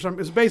at me for some.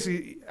 It's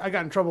basically I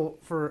got in trouble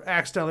for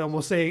accidentally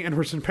almost saying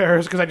Inverse in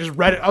Paris because I just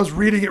read it. I was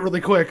reading it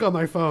really quick on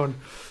my phone.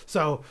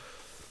 So,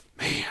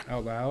 man,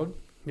 Out loud.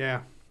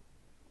 yeah.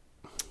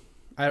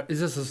 Is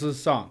this a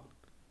song?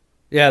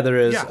 Yeah, there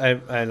is. Yeah.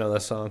 I know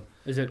that song.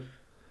 Is it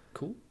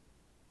cool?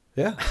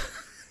 Yeah.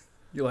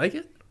 You like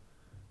it?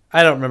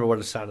 I don't remember what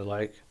it sounded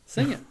like.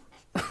 Sing it.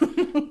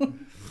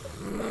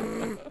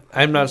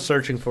 I'm not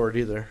searching for it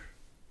either.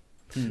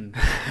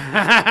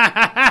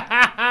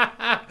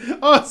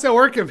 Oh, it's a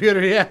work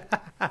computer, yeah.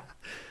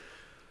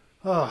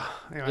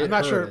 Oh, anyway, It I'm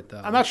not heard sure. it,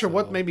 though, I'm not sure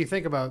what so- made me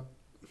think about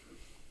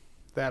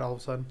that all of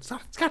a sudden.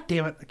 God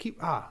damn it!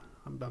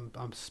 I'm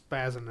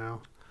spazzing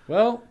now.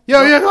 Well, You've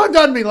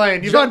undone me,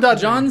 Lane. You've undone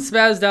John me.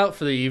 spazzed out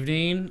for the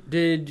evening.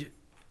 Did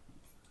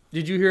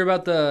you hear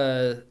about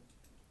the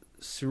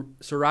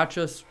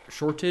Sriracha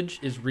shortage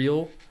is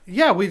real?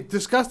 Yeah, we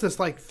discussed this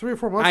like 3 or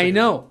 4 months ago. I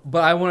know,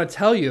 but I want to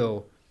tell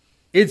you,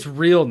 it's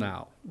real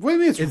now. What do you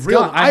mean it's It's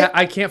real? gone.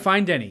 I can't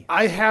find any.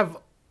 I've had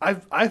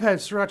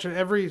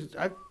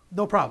sriracha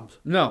no problems.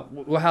 No.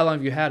 Well, how long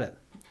have you had it?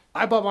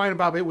 I bought mine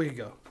about 8 weeks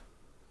ago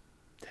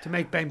to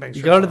make bang bang.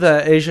 You go to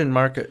the Asian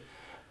market.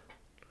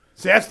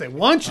 See, that's they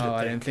want you Oh, to I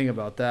think. didn't think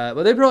about that.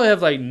 But they probably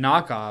have like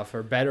knockoff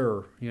or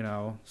better,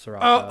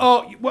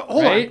 Sriracha. Well,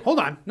 Right? hold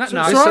on. Not So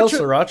knock- They sell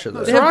sriracha,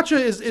 though. Sriracha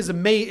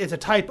is a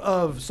type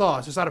of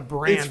sauce. It's not a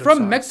brand. It's of from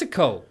sauce.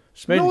 Mexico.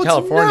 It's made no, in it's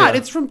California. not.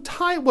 It's from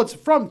It's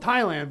from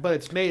Thailand, but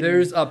it's made.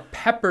 There's a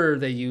pepper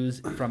they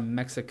use from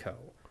Mexico,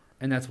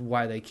 and that's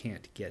why they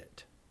can't get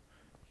it.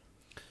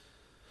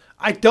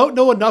 I don't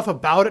know enough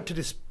about it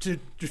to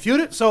refute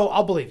it, so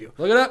I'll believe you.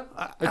 Look it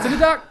up. It's in the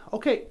doc.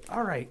 Okay,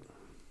 all right.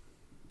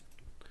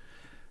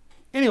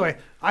 Anyway,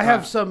 I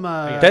have some.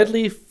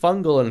 Deadly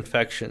fungal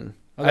infection.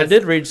 Oh, I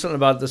did read something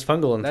about this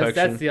fungal infection.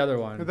 That's the other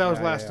one. that was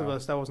Yeah, Last yeah, of yeah.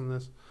 Us. That wasn't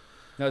this.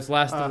 No, it's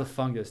Last of the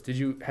Fungus.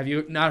 Have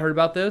you not heard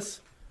about this?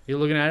 Are you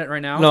looking at it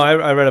right now? No,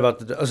 I read about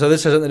so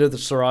this has nothing to do with the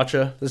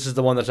sriracha. This is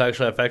the one that's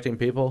actually affecting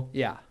people.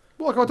 Yeah.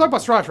 Well, look, we're talking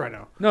about sriracha right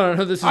now. No.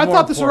 This is I more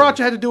thought the important.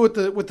 sriracha had to do with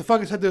the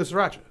fungus had to do with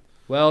sriracha.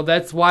 Well,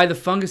 that's why the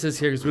fungus is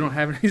here because we don't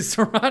have any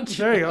sriracha.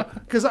 There you go.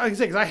 Because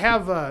I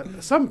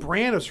have some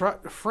brand of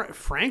sriracha,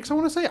 Frank's. I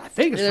want to say. I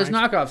think it's There's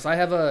Frank's. knockoffs. I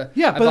have a.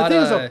 Yeah, I but the bought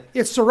thing is, a- though,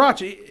 it's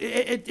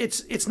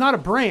sriracha. It's not a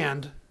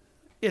brand.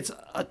 It's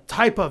a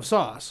type of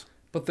sauce.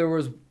 But there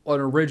was an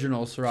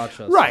original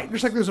sriracha. Right. sauce.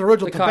 Just like there's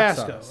original The cock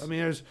Tabasco. sauce. I mean,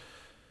 there's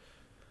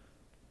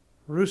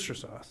rooster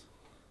sauce.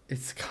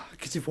 It's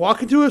Because if you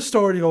walk into a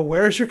store and you go,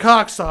 "Where's your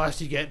cock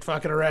sauce?" you get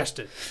fucking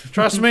arrested.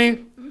 Trust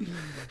me.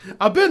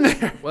 I've been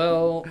there.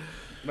 well,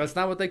 that's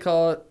not what they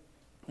call it.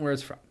 Where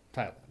it's from,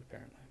 Thailand,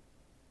 apparently.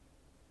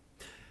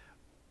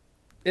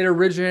 It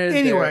originated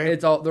Anyway. there.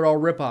 They're all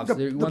ripoffs.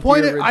 The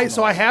point is,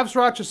 I have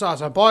sriracha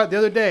sauce. I bought it the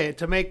other day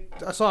to make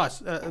a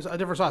sauce, a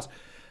different sauce,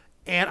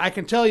 and I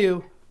can tell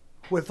you,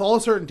 with all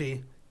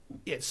certainty,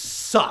 it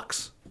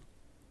sucks.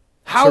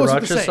 How is it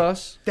the Sriracha same?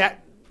 sauce?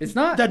 It's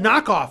not. The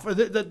knockoff,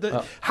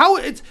 or how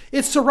it's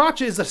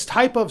sriracha is this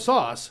type of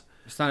sauce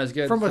It's not as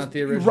good. from It's a not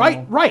the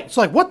original. right. It's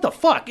like what the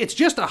fuck? It's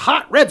just a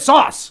hot red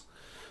sauce.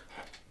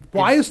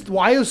 Why is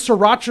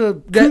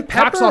sriracha That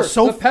cock pepper, sauce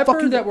so the pepper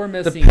fucking? that we're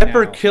The missing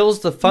pepper now.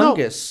 kills the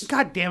fungus. No,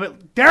 God damn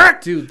it,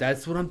 Derek! Dude,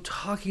 that's what I'm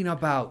talking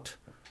about.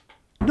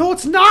 No,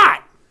 it's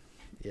not.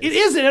 It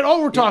isn't at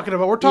all. We're talking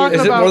about. We're talking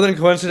Is it about. more than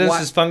coincidence? What?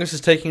 This fungus is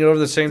taking over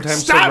the same time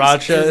Stop!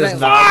 sriracha Is is that-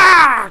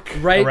 not.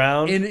 Fuck! Right?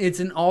 Around? And it's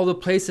in all the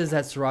places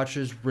that sriracha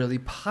is really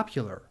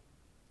popular.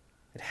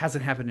 It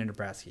hasn't happened in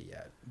Nebraska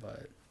yet,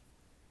 but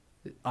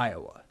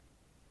Iowa.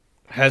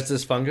 Has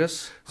this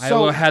fungus?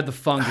 Iowa had the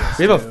fungus.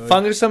 We have a dude.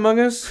 fungus among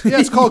us. Yeah,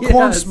 it's called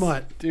corn Yes,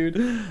 smut.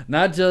 dude.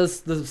 Not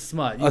just the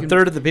smut. You A can-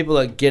 third of the people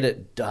that get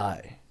it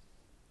die.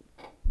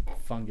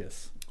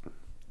 fungus.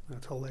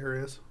 That's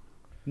hilarious.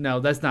 No,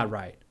 that's not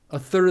right. A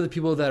third of the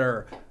people that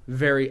are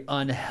very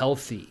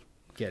unhealthy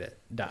get it.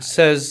 Die.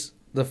 Says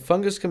the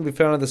fungus can be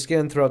found on the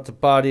skin throughout the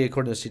body.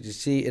 According to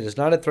CDC, it is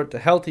not a threat to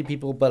healthy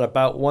people, but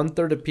about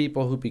 1/3 of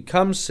people who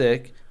become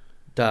sick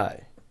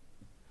die.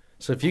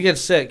 So if you get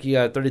sick, you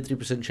got a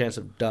 33% chance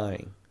of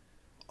dying.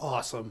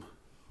 Awesome.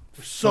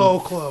 We're so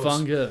close.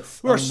 Fungus.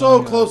 We're Oh so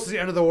my close God. to the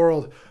end of the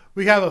world.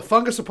 We have a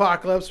fungus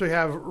apocalypse. We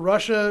have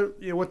Russia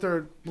with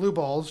their blue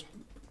balls,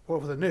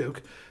 with a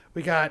nuke.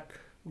 We got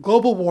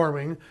global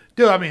warming.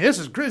 Dude, I mean, this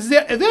is crazy.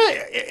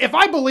 If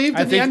I believed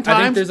in the end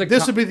times,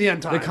 this would be the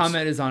end times. The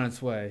comment is on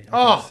its way.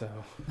 Oh. So.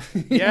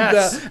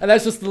 Yes. And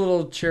that's just the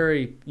little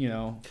cherry,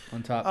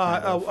 on top.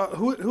 kind of.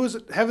 Who is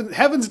it?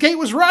 Heaven's Gate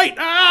was right.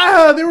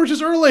 They were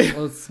just early.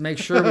 Let's make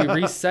sure we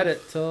reset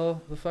it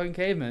till the fucking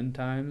caveman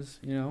times,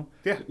 Yeah.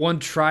 One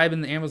tribe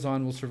in the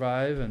Amazon will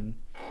survive, and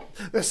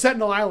The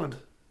Sentinel Island.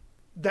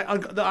 oh yeah,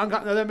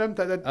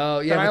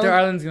 that but their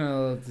island's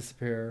gonna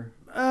disappear.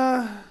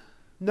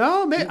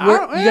 No, maybe. You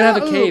gotta have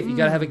a cave. You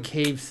gotta have a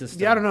cave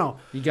system. Yeah, I don't know.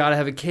 You gotta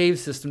have a cave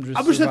system to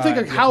I'm just survive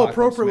thinking the how apocalypse,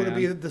 appropriate would it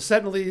be man. that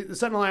the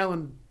Sentinel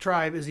Island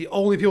tribe is the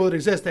only people that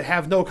exist that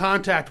have no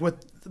contact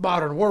with the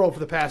modern world for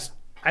the past.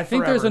 I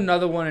think forever. there's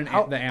another one in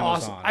How the Amazon.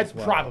 awesome. as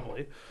well.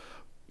 Probably.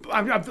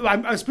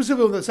 I'm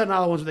specifically with the Staten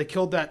Island ones where they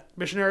killed that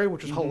missionary,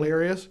 which is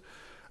hilarious.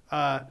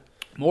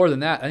 More than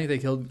that, I think they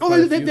killed. Oh,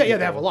 quite a they few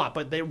have a people. lot,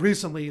 but they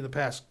recently, in the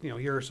past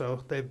year or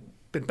so, they've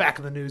been back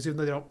in the news, even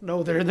though they don't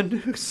know they're in the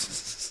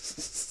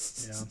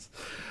news.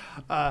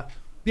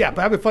 Yeah. But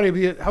how would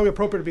be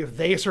appropriate to be if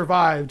they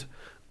survived,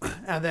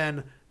 and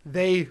then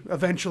they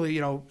eventually,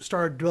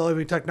 started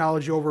developing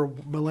technology over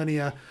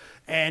millennia,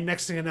 and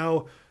next thing you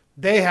know,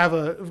 they have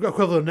a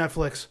equivalent of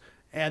Netflix,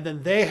 and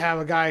then they have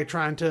a guy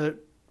trying to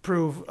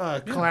prove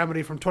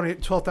calamity from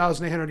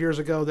 12,800 years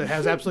ago that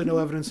has absolutely no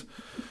evidence.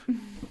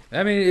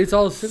 I mean, it's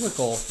all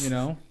cyclical,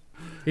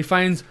 He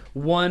finds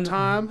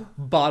one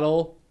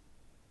bottle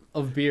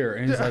of beer,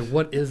 and he's like,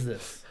 "What is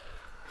this?"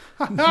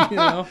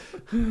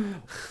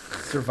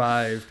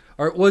 Survived.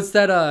 Or what's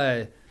that?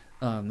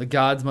 The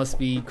gods must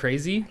be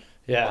crazy.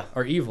 Yeah.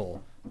 Or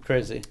evil.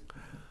 Crazy.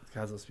 The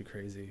gods must be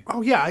crazy.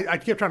 Oh yeah, I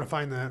kept trying to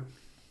find that.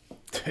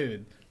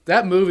 Dude,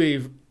 that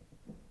movie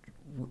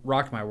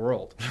rocked my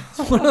world.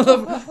 It's one of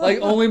the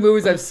only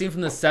movies I've seen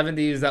from the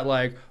 70s that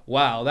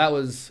wow, that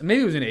was,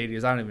 maybe it was in the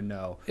 80s, I don't even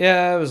know.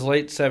 Yeah, it was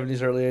late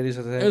 70s, early 80s,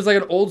 I think. It was like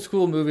an old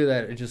school movie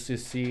that you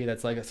see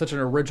that's like such an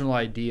original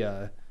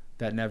idea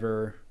that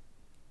never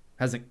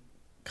hasn't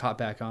caught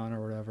back on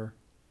or whatever.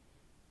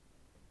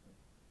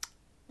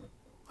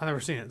 I've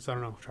never seen it, so I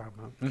don't know what you're talking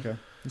about. Okay,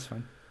 that's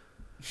fine.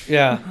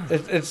 Yeah,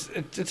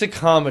 it's a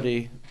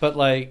comedy, but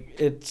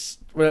it's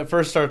when it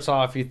first starts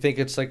off, you think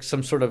it's like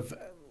some sort of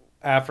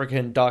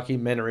African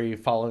documentary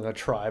following a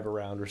tribe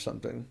around or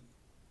something.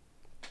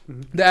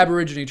 The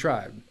Aborigine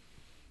tribe.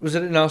 Was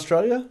it in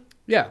Australia?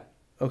 Yeah,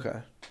 Okay.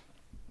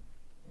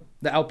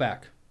 the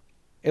Outback.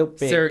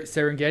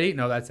 Serengeti?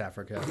 No, that's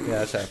Africa. Yeah,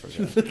 that's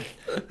Africa.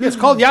 Yeah, it's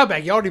called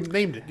Yowback. You already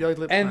named it.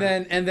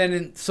 And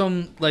then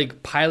some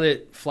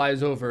pilot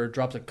flies over,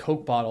 drops a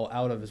Coke bottle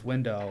out of his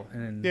window,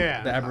 and the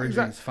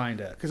Aborigines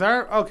find it.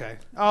 Okay.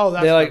 Oh,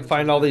 that's they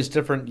find all these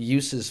different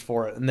uses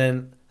for it, and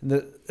then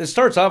it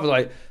starts off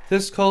with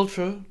this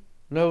culture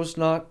knows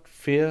not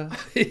fear,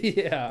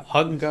 yeah,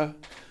 hunger.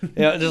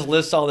 Yeah, it just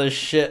lists all this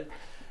shit,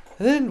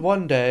 and then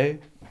one day.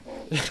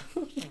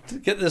 To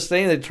get this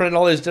thing, they turn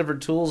all these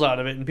different tools out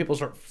of it, and people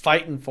start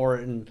fighting for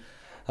it, and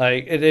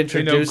it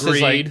introduces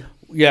greed.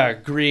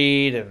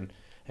 Greed and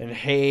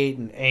hate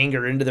and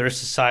anger into their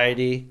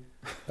society.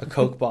 A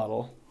Coke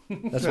bottle.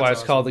 That's why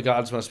it's called The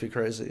Gods Must Be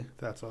Crazy.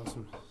 That's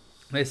awesome.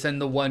 They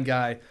send the one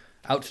guy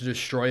out to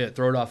destroy it,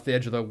 throw it off the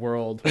edge of the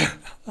world,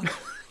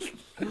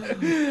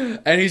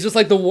 and he's just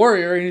like the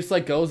warrior, and he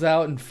just goes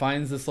out and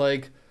finds this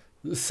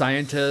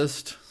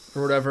scientist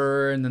or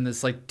whatever, and then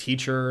this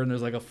teacher, and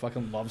there's a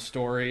fucking love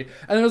story,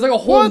 and there's a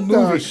whole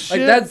movie.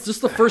 That's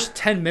just the first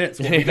 10 minutes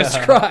will be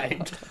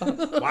described.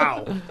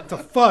 Wow. What the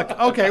fuck?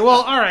 Okay, well,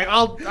 all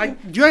right.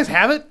 Do you guys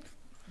have it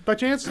by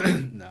chance?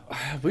 No.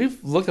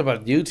 We've looked up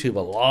on YouTube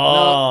a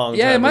long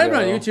Yeah, time it might have ago.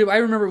 been on YouTube. I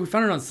remember we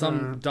found it on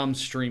some dumb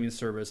streaming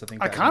service, I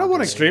think. I kind of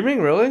want to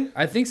Streaming, really?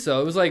 I think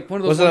so. It was one of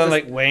those Was it ones on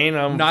that's Wayne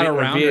on not on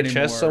around VHS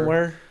anymore.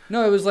 somewhere?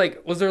 No, it was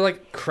was there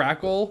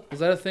Crackle?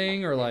 Was that a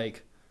thing? Or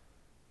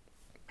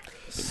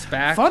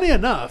SPAC? Funny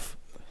enough,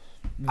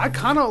 I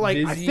kind of I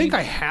Vizzy? think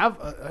I have.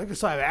 I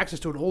guess I have access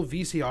to an old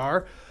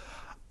VCR.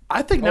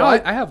 I think now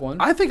I have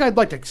one. I think I'd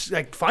like to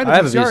find a I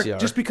have a VCR, VCR.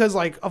 just because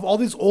of all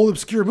these old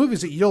obscure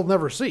movies that you'll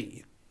never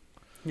see.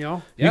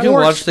 You Yeah. can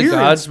Your watch The experience-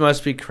 Gods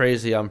Must Be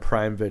Crazy on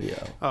Prime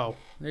Video. Oh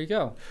There you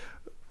go.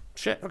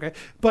 shit. Okay,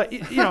 but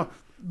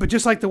but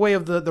just like the way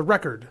of the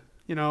record,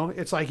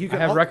 it's you I can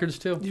have records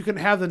too. You can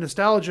have the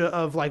nostalgia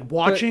of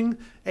watching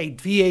a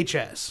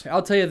VHS.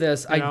 I'll tell you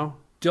this. I know?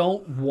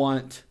 don't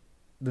want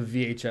the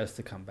VHS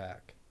to come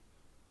back.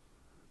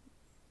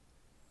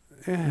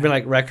 You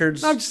mean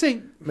records I'm just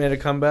saying. made a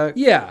comeback?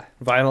 Yeah.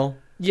 Vinyl?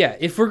 Yeah.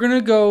 If we're going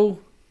to go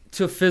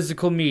to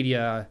physical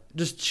media,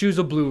 just choose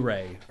a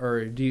Blu-ray or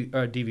a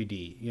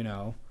DVD,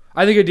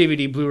 I think a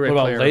DVD Blu-ray What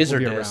about player will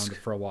be Laserdisc? around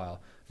for a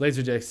while.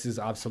 Laserdisc is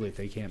obsolete.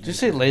 They can't. Did you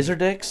say laser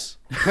dicks?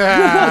 Does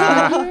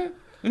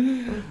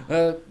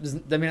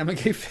that mean I'm a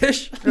gay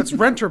fish? It's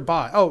rent or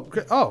buy. Oh,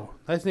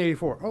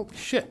 1984. Oh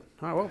shit.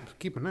 Oh well,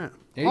 keeping that.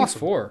 Awesome.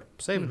 84.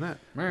 Saving that.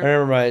 I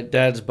remember my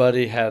dad's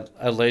buddy had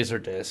a laser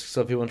disc,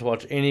 so if you wanted to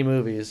watch any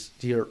movies,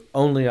 your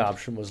only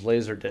option was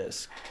laser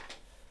disc.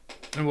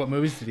 And what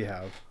movies did you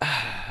have?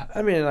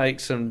 I mean,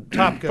 some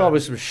Top Gun. probably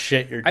some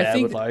shit your dad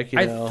would like.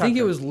 I think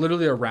it was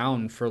literally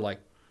around for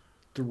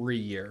 3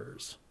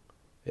 years.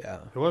 Yeah.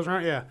 It was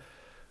right. Yeah.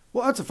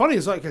 Well, that's funny.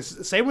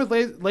 It's same with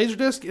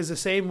Laserdisc is the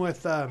same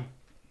with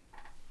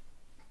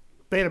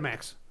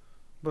Betamax,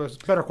 but it's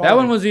better quality. That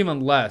one was even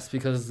less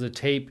because the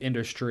tape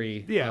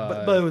industry. Yeah,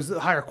 but it was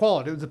higher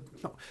quality.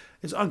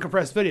 It's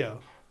uncompressed video.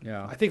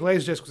 Yeah. I think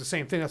Laserdisc was the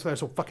same thing. That's why they're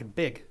so fucking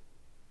big.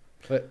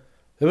 But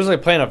It was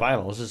like playing a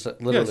vinyl. It was just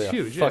literally it's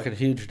huge, a fucking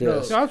huge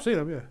disc. No, I've seen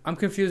them. Yeah. I'm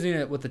confusing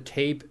it with the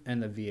tape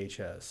and the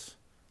VHS.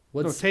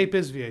 No, tape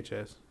is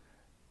VHS.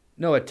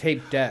 No, a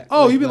tape deck.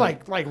 Oh, you mean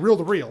like reel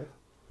to reel?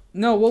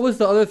 No, what was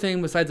the other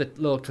thing besides a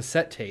little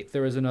cassette tape?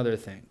 There was another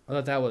thing. I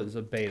thought that was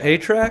a beta.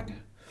 8-track?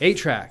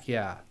 8-track,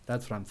 yeah,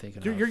 that's what I'm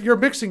thinking of. You're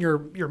mixing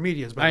your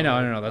medias. I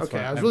know. That's okay.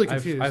 what I was really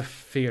confused. I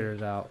figured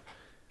it out.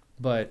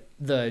 But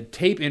the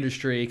tape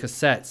industry,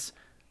 cassettes,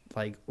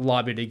 like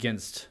lobbied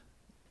against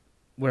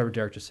whatever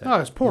Derek just said. Oh,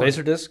 it's porn.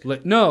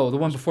 Laserdisc? No, the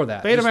one before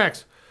that.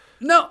 BetaMax.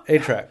 No.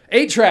 8-track.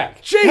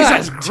 8-track.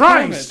 Jesus God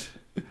Christ.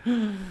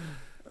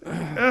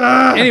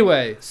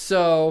 Anyway,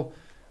 so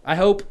I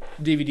hope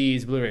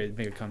DVDs, Blu-rays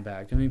make a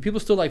comeback. I mean, people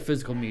still like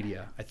physical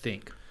media, I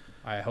think.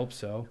 I hope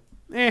so.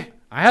 I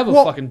have a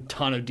fucking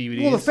ton of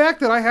DVDs. Well, the fact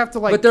that I have to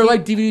like... But they're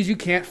like DVDs you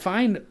can't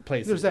find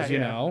places, There's that, you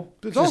know?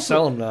 There's Just also,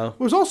 sell them now.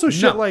 There's also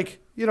shit like,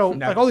 No.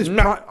 like all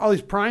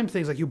these Prime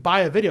things, like you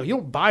buy a video. You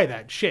don't buy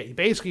that shit.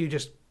 Basically, you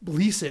just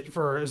lease it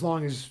for as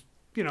long as,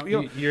 you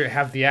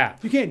have the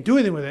app. you can't do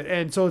anything with it.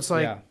 And so it's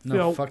like,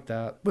 fuck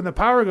that. when the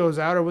power goes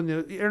out or when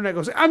the internet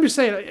goes, I'm just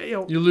saying,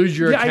 You lose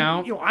your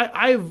account.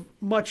 I've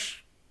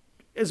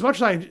as much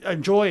as I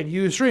enjoy and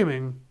use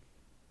streaming,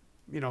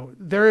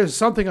 there is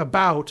something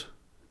about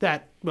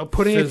that,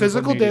 putting a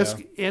physical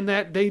disc in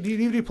that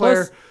DVD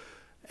player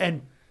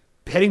and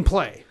hitting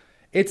play.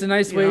 It's a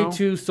nice way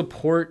to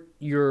support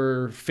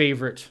your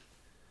favorite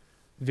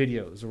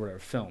videos or whatever,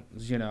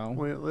 films,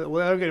 Well,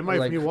 I don't get money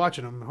from you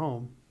watching them at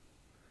home.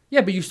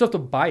 Yeah, but you still have to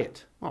buy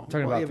it. Oh,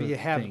 talking about but you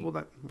have. thing. Okay.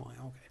 I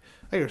get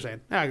what you're saying.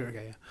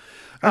 Okay, yeah.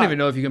 I don't even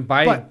know if you can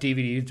buy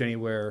DVDs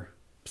anywhere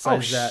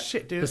besides that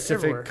shit, dude,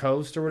 Pacific everywhere.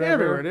 Coast or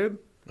whatever. Everywhere, dude.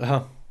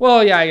 Oh.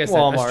 Well, yeah, I guess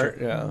that's Walmart,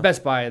 true. yeah.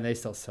 Best Buy, and they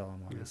still sell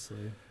them,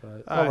 obviously.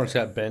 But Walmart's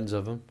got bins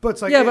of them. But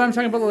it's like, but I'm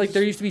talking about like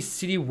there used to be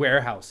CD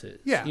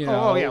warehouses. Yeah. With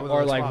or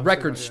those like spots,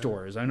 record yeah.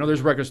 stores. I know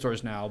there's record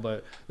stores now,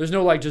 but there's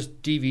no like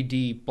just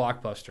DVD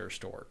Blockbuster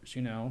stores.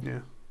 Yeah.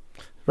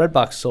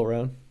 Redbox still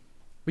around.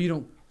 But you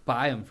don't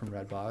buy them from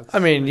Redbox. I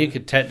mean, you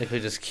could technically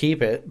just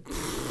keep it,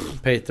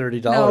 pay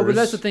 $30. No, but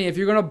that's the thing. If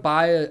you're gonna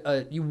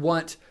buy you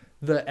want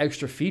the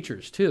extra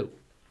features too.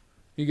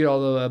 You get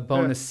all the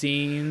bonus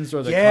scenes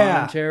or the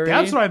commentary.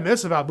 That's what I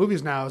miss about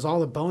movies now is all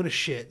the bonus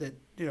shit that,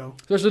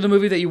 Especially the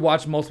movie that you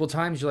watch multiple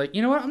times. You're like,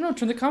 you know what? I'm going to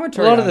turn the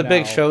commentary on. A lot on of the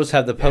big now. shows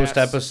have the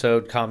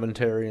post-episode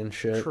commentary and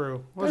shit.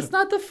 True. That's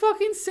not the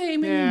fucking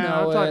same. Yeah,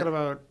 I'm talking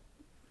about...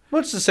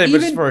 Well, it's the same,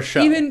 but it's for a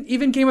show.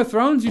 Even Game of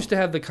Thrones used to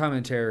have the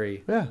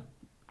commentary. Yeah.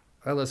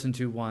 I listened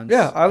to once.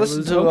 Yeah, I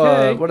listened to...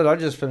 okay. What did I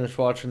just finish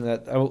watching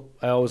that?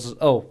 I always...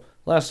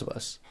 Last of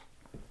Us.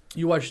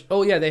 You watched...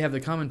 Oh, yeah, they have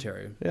the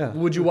commentary. Yeah.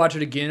 Would you watch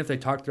it again if they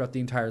talked throughout the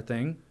entire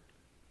thing?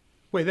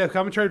 Wait, they have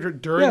commentary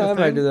during the Yeah, I thing?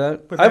 might do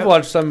that. But I've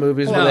watched some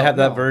movies where they have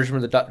that no. version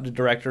where the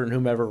director and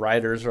whomever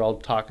writers are all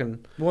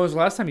talking. When was the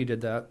last time you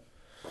did that?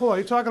 Hold on,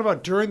 are you talking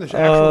about during the actual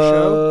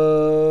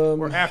show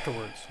or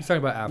afterwards? He's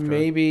talking about after.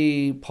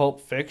 Maybe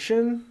Pulp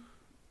Fiction?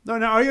 No,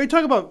 are you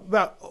talking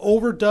about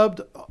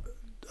overdubbed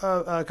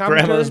commentary?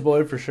 Grandma's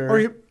Boy for sure.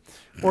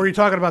 Or are you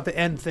talking about the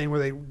end thing where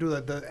they do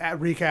the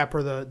recap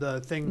or the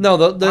thing? No,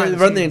 they behind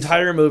run the scenes?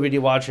 entire movie to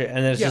watch it,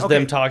 and it's just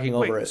them talking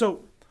over it.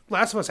 So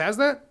Last of Us has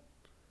that?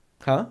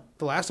 Huh?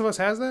 The Last of Us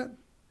has that?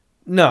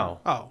 No.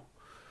 Oh.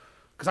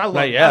 Because I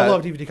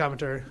love DVD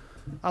commentary.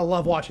 I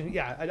love watching.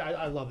 Yeah,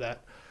 I love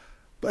that.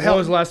 But What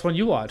was the last one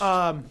you watched?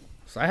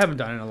 So I haven't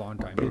done it in a long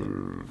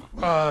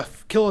time.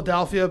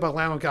 Philadelphia by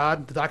Lamb of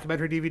God, the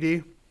documentary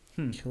DVD.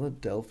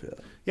 Philadelphia.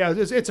 Yeah,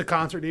 it's a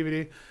concert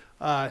DVD.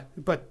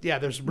 But yeah,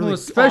 there's really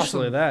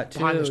especially awesome that too.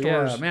 behind the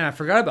stores. Yeah, man, I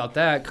forgot about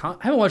that. I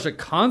haven't watched a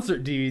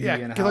concert DVD Yeah,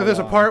 in because how there's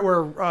a long. part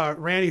where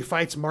Randy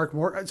fights Mark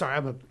Moore. Sorry,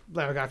 I'm a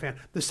Lamb of God fan.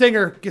 The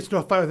singer gets into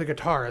a fight with the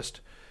guitarist,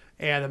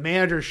 and the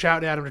manager's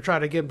shouting at him to try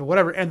to get him to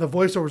whatever, and the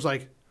voiceover's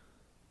like,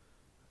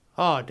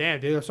 "Oh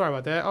damn, dude, I'm sorry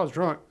about that. I was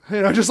drunk."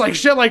 Just like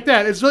shit like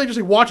that. It's really just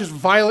like watches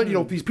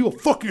violent. These people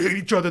fucking hate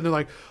each other, and they're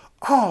like,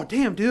 "Oh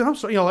damn, dude, I'm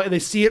sorry." And they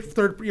see it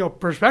third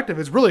perspective.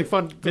 It's really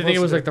fun. Do you think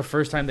it was like the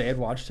first time they had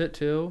watched it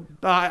too?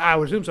 I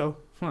would assume so.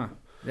 Huh.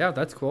 Yeah,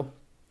 that's cool.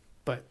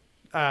 But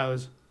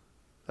that's.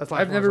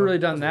 I've never really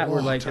done that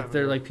where like if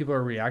they're like people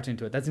are reacting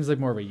to it. That seems like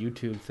more of a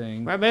YouTube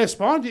thing. That may have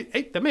spawned.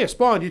 That may have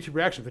spawned YouTube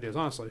reaction videos.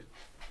 Honestly,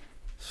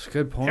 That's a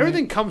good point.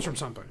 everything comes from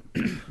something.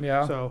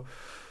 Yeah. So,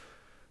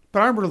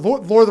 but I remember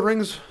Lord of the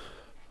Rings.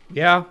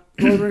 Yeah.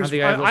 Lord of the Rings. I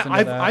think I've listened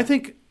to that. I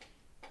think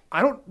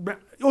I don't.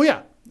 Oh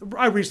yeah,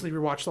 I recently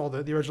rewatched all the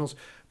originals.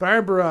 But I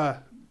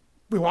remember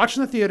we watched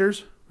in the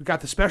theaters. We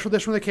got the special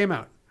edition when they came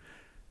out.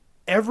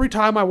 Every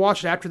time I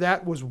watched it after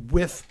that was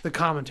with the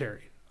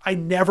commentary. I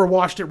never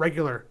watched it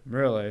regular.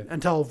 Really?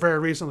 Until very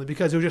recently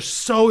because it was just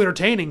so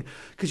entertaining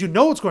because you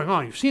know what's going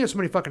on. You've seen it so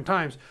many fucking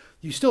times.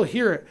 You still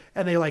hear it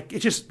and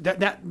it's just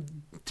that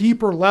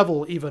deeper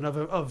level even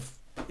of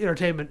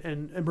entertainment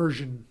and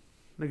immersion.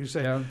 Like you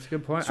say. Yeah, that's a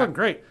good point. It's fucking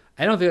great.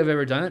 I don't think I've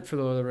ever done it for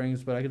the Lord of the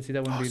Rings, but I can see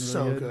that one being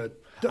so really good.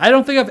 I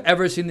don't think I've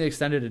ever seen the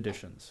extended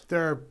editions.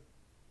 They're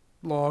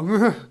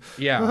long.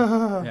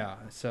 Yeah. Yeah.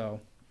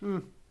 So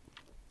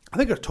I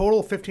think a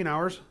total of 15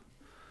 hours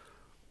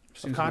of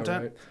seems about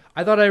content. right.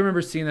 I thought I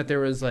remember seeing that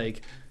there was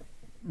like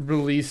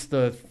release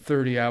the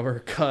 30-hour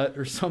cut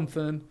or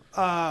something.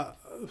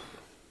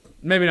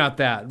 Maybe not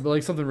that, but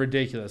like something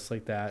ridiculous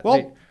like that.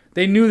 Well,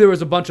 they knew there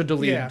was a bunch of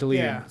deleted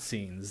yeah.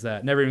 scenes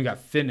that never even got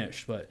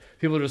finished, but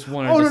people just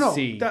wanted to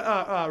see.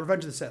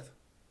 Revenge of the Sith.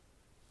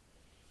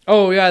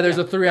 Oh yeah, there's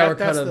a 3-hour cut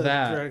that's of the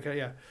that. 3-hour cut,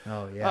 yeah.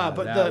 Oh yeah,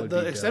 But that would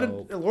the be extended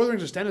dope. Lord of the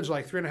Rings extended is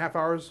like 3.5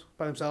 hours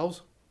by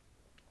themselves.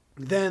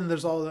 Then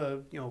there's all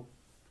the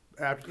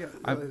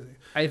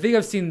I think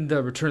I've seen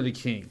the Return of the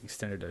King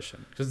extended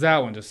edition because that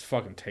one just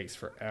fucking takes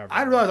forever. I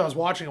didn't realize I was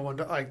watching it one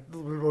day, like the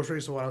most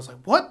recent one. I was like,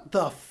 "What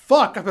the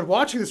fuck?" I've been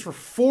watching this for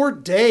 4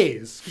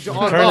 days.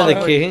 Return of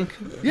the King.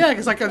 Yeah,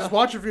 because like I just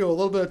watch it for a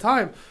little bit of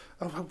time.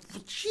 I'm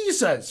like,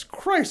 Jesus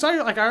Christ!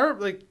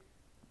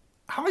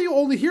 How are you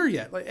only here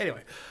yet? Like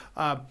anyway,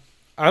 I'm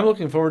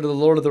looking forward to the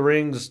Lord of the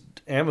Rings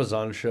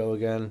Amazon show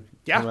again.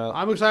 yeah,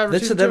 I'm excited for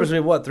This season said that was 2.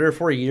 maybe what 3 or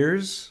 4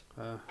 years.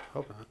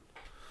 Hope not.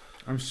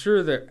 I'm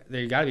sure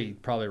they got to be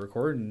probably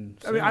recording.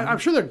 I mean, I'm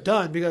sure they're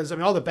done because I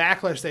mean all the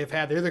backlash they've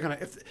had. They're either gonna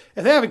if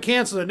they haven't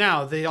canceled it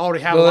now, they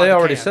already have. Well, they a lot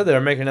already to can. said they were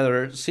making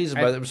another season,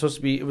 but it was supposed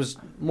to be. It was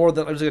more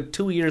than. It was like a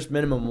 2 years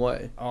minimum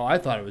way. Oh, I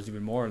thought it was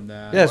even more than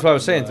that. Yeah, that's what I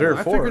was saying. 3 or 4.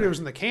 I figured it was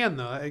in the can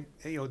though.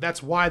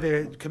 That's why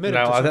they committed.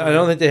 No, to I something.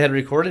 don't think they had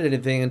recorded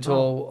anything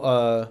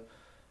until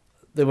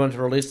they went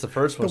to release the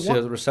first one. The See one-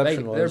 how the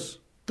reception like, was.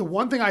 The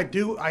one thing I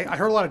do, I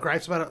heard a lot of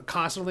gripes about it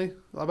constantly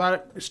about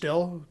it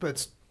still, but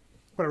it's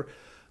whatever.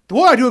 The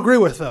one I do agree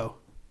with though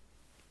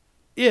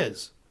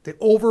is they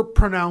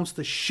overpronounce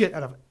the shit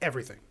out of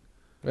everything.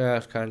 Yeah,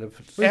 it's kind of.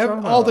 What are you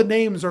talking All the about?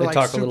 names are They like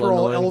talk a little super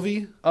all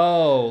annoying. LV.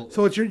 Oh,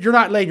 So it's you're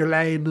not laying your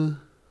lane.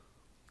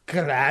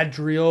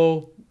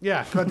 Galadriel,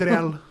 Yeah,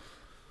 Galadriel.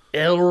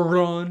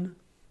 Elrond,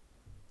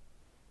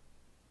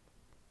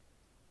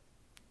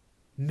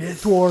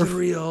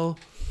 Mithril.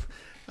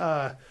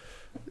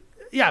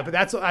 Yeah, but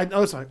that's I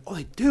noticed like, oh,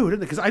 they do,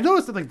 didn't they? Because I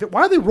noticed that like,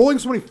 why are they rolling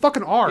so many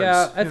fucking R's?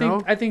 yeah.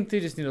 you I think they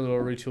just need a little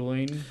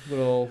retooling,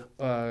 little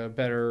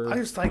better. know? I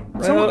just like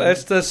Well,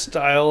 it's the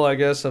style, I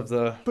guess, of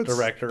the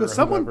director But or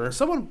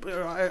someone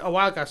whoever. a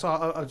while ago I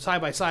saw a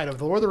side by side of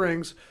the Lord of the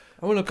Rings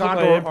I want to put Gondor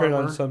my imprint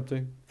armor. on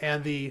something.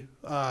 and the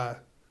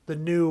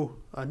new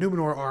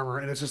Numenor armor,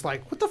 and it's just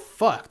like, what the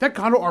fuck? That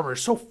Gondor armor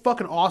is so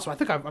fucking awesome. I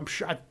think I'm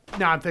sure.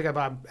 Now I'm thinking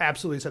about. I've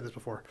absolutely said this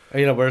before. Are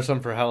you gonna wear some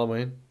for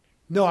Halloween?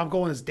 No, I'm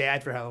going as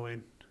Dad for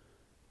Halloween.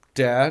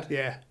 Dad?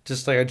 Yeah,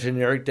 Just like a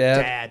generic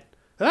dad? Dad.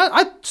 And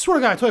I swear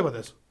to God, I told you about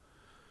this.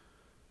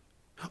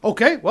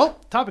 Okay, well,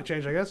 topic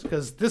change, I guess,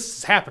 because this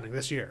is happening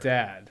this year.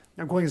 Dad.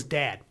 I'm going as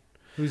Dad.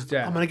 Who's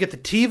dad? I'm gonna get the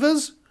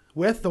Tivas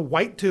with the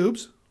white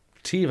tubes.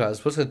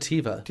 Tivas. What's a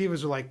Tiva?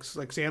 Tivas are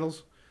like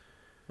sandals,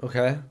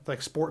 Okay.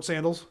 like sport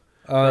sandals.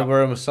 Wear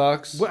them with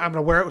socks? I'm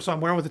gonna wear it, so I'm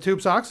wearing with the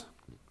tube socks.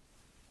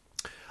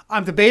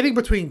 I'm debating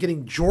between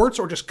getting jorts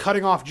or just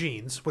cutting off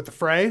jeans with the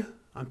fray.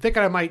 I'm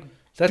thinking I might.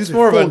 That's do the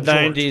more of a full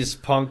jort.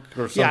 90s punk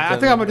or something. Yeah, I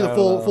think I'm gonna do the I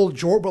full don't know. full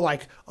jort, but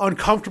like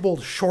uncomfortable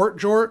short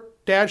jort,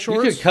 dad You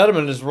shorts. could cut them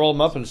and just roll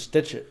them up and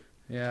stitch it.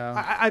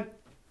 yeah.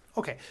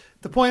 Okay.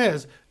 The point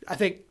is, I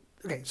think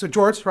so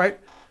jorts, right?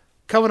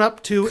 Coming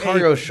up to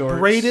Cargo a shorts.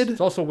 braided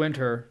It's also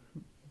winter.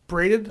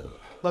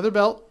 leather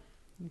belt,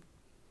 of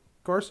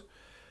course.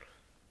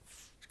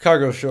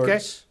 Cargo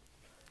shorts.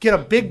 Get a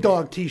Big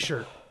Dog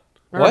T-shirt.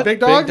 Remember What? Big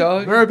Dog? Big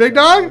Dog? Remember Big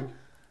Dog?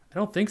 I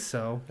don't think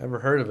so. Never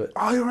heard of it.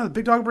 Oh, you remember the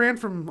Big Dog brand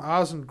from? I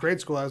was in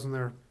grade school. I was in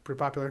there, pretty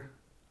popular.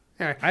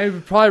 Anyway, I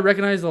would probably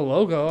recognize the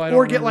logo. I don't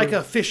or get like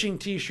remember. a fishing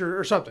T-shirt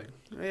or something.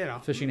 You know,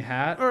 fishing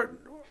hat. or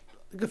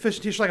a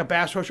fishing T-shirt like a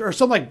Bass Pro Shirt or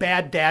some like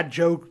bad dad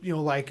joke. You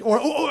know, like or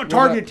a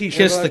targeted T-shirt.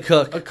 Kiss the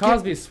cook. A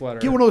Cosby sweater.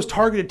 Get one of those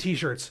targeted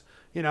T-shirts.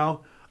 You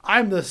know,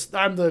 I'm the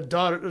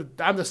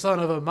son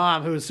of a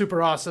mom who is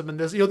super awesome, and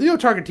this. You know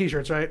targeted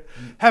T-shirts, right?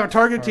 Have a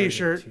targeted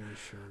T-shirt.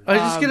 I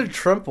just get a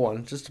Trump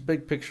one. Just a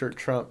big picture of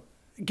Trump.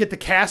 Get the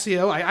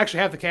Casio. I actually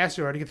have the Casio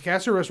already. Get the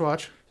Casio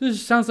wristwatch.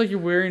 This sounds like you're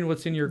wearing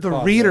what's in your The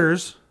closet.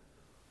 Readers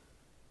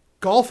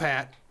golf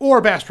hat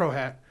or Bass Pro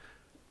hat.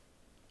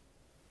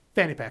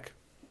 Fanny pack.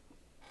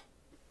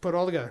 Put it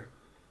all together.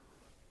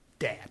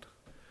 Dad.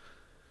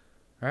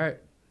 All right.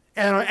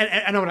 And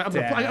I'm gonna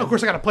Dad. of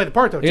course I got to play the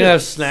part though. You Too. gonna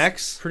have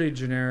snacks? Pretty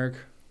generic.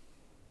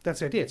 That's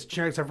the idea. It's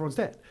generic. Everyone's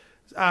dead.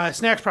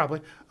 Snacks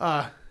probably.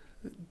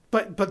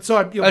 But so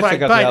I'd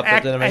check out the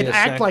outfit, then I might I'd get a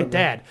act snack like from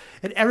there. Dad,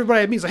 and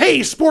everybody at me is like,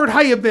 "Hey, sport,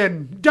 how you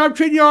been? Job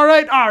treating you all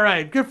right? All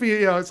right, good for you."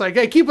 You know, it's like,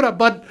 "Hey, keep it up,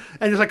 bud,"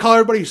 and just like call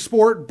everybody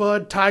sport,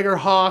 bud, tiger,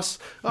 hoss,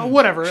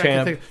 whatever. I can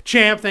Champ. think-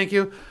 Champ, thank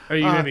you. Are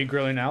you gonna be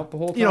grilling out the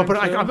whole time? You know, but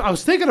too? I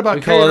was thinking about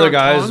We call carrying other around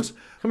guys. tongs.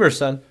 Come here,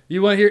 son.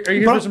 You want here? Are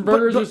you here for some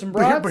burgers or some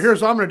brats? But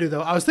here's what I'm going to do,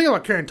 though. I was thinking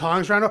about carrying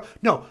tongs around.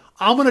 No,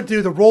 I'm going to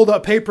do the rolled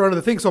up paper under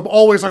the thing, so I'm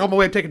always like on my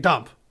way to take a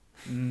dump.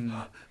 You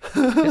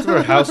have to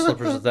wear house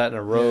slippers with that in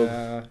a robe.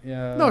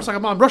 Yeah. No, it's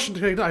like I'm rushing to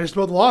take a dump. I just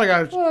told a lot of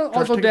guys. Well, just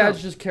also take a dump.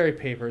 dads just carry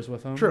papers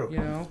with them. True. You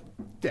know.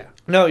 Yeah.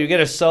 No, you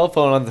get a cell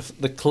phone on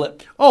the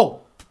clip.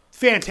 Oh,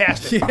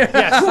 fantastic.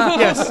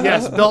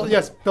 Yes.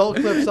 Belt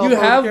clip. Cell You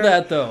phone have carry.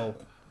 that though.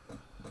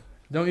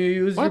 Don't you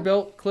use your What?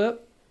 belt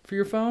clip for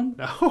your phone?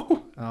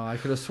 No. Oh, I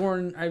could have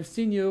sworn I've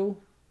seen you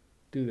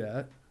do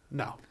that.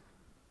 No.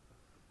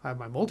 I have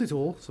my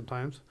multi-tool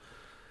sometimes.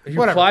 Your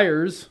Whatever.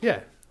 pliers.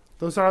 Yeah.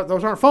 Those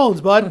aren't phones,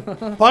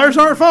 bud. Pliers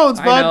aren't phones,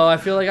 bud. I know. I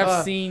feel like I've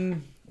Uh,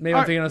 seen. Maybe all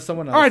I'm right. thinking of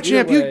someone else. All right,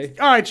 champ. Either way.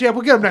 All right, champ.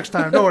 We'll get them next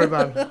time. Don't worry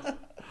about it.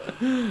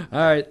 All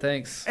right.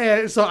 Thanks.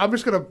 And so I'm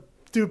just gonna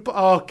Dude,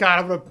 oh God,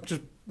 I'm going to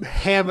just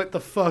ham it the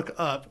fuck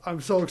up. I'm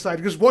so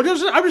excited. Because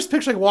I'm just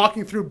picturing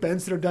walking through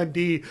Benson or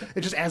Dundee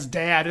and just as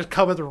dad, just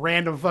come with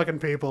random fucking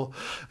people.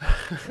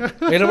 You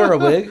gonna wear a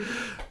wig?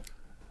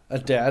 A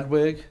dad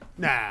wig?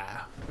 Nah,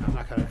 I'm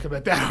not going to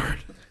commit that hard.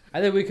 I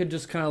think we could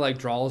just kind of like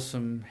draw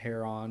some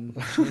hair on.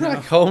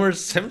 Like Homer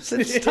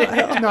Simpson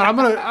style? No, I'm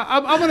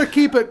gonna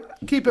keep it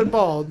bald.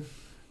 Bald?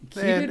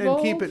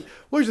 Keep it.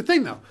 Well, here's the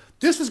thing though.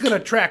 This is gonna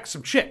attract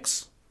some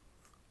chicks.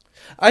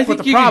 I think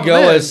the you could problem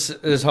go is-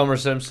 as Homer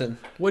Simpson.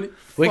 What?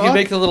 We Fuck. can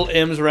make the little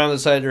M's around the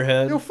side of your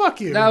head. Yo, fuck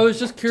you. Now, I was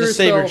just curious.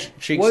 save your though,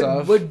 cheeks what,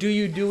 off. What do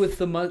you do with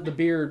the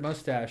beard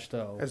mustache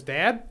though? As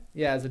dad,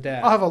 Yeah, as a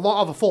dad. I'll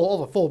have a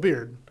full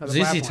beard. As a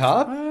ZZ black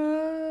Top?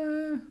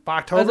 one. By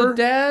As October, a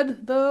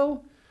dad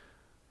though.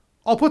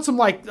 I'll put some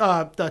like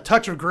the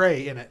touch of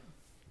gray in it.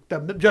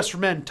 The just for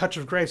men touch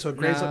of gray, so it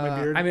grays up my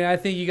beard. I mean, I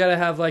think you gotta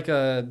have like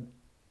I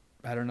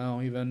don't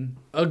know, even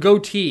a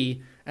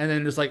goatee, and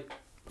then just like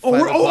one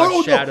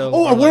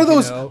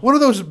of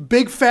those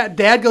big fat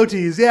dad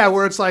goatees, yeah,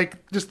 where it's like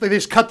just they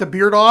just cut the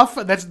beard off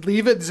and that's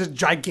leave it. It's a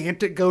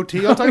gigantic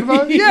goatee. I'm talking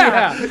about,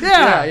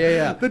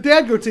 yeah. The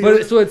dad goatee.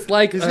 But so it's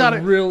like he's got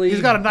a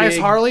nice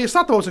big, Harley. It's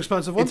not the most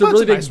expensive one. It's a but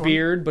really big nice one.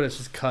 beard, but it's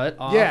just cut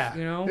off. Yeah,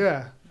 you know.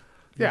 Yeah.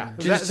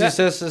 Just use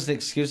this as an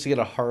excuse to get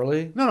a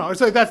Harley? No.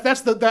 It's like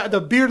that's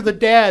the beard of the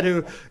dad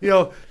who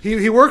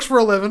he works for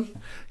a living.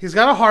 He's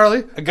got a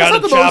Harley. I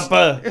got a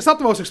chopper. It's not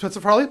the most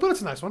expensive Harley, but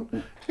it's a nice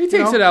one. He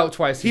takes it out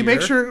twice a year. He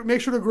makes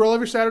sure to grill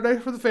every Saturday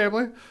for the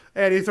family,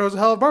 and he throws a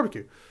hell of a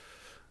barbecue.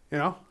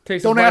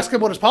 Don't ask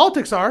him what his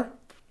politics are,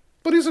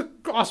 but he's an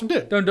awesome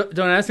dude. Don't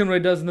ask him what he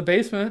does in the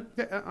basement.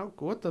 Yeah,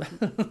 what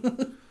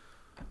the?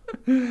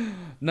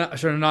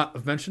 Should I not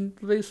have mentioned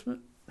the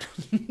basement?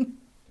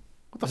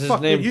 What the Is his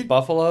fuck? name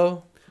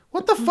Buffalo?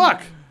 What the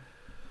fuck?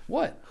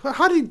 What?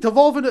 How did he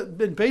devolve into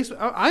basement?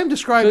 I'm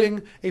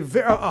describing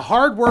a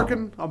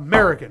hard-working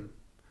American.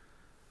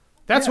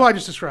 That's what I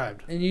just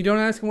described. And you don't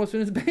ask him what's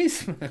in his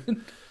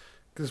basement.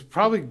 Because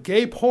probably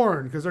gay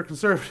porn, because they're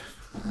conservative.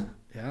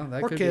 Yeah,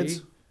 that Or could kids.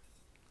 be.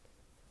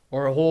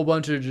 Or a whole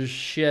bunch of just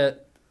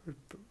shit.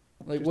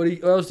 Like, what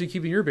else do you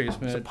keep in your It's a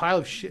basement? pile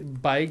of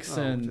shit. Bikes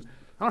Oh, and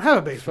I don't have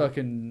a basement.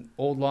 fucking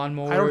old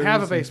lawnmowers. I don't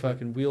have a and basement.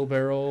 fucking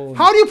wheelbarrow. and-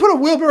 How do you put a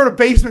wheelbarrow in a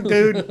basement,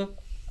 dude?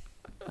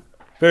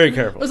 Very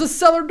careful. There's a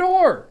cellar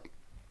door.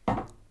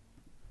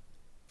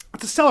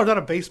 It's a cellar, not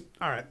a basement.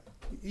 All right.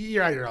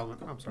 You're out of your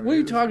element. I'm sorry. What are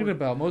you talking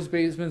about? Most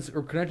basements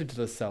are connected to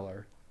the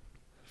cellar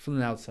from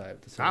the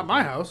outside. The cellar Not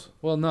my door. house.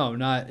 Well, no,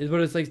 not. But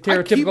it's like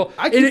I keep stereotypical.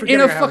 forgetting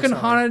In I a have a fucking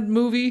cellar. haunted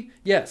movie,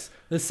 yes,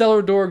 the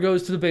cellar door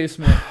goes to the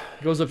basement,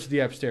 goes up to the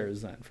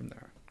upstairs. Then from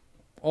there,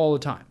 all the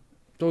time.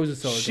 It's always a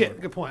cellar Shit, door.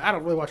 good point. I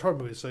don't really watch horror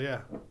movies, so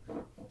yeah.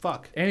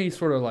 Fuck. Any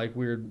sort of like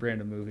weird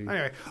random movie.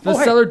 Anyway. The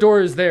hey, cellar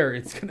door is there.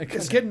 It's gonna.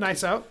 it's getting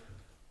nice out.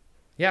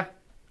 Yeah.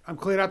 I'm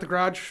cleaning out the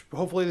garage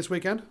hopefully this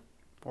weekend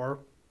or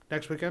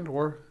next weekend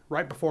or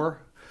right before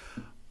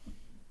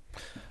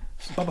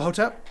Bubba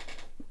Hotep.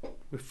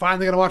 We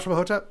finally going to watch Bubba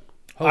Hotep.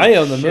 I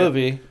own the shit.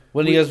 movie.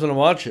 When do you guys want to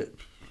watch it?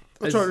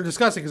 That's what we're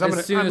discussing because I'm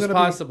as soon going as to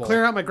possible. be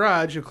clearing out my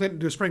garage and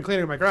do a spring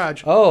cleaning of my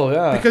garage Oh,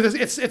 yeah. because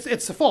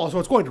it's the fall, so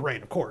it's going to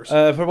rain, of course.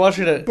 If we're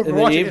watching it But in we're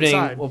the watching it evening,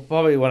 inside. we'll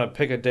probably want to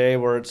pick a day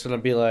where it's going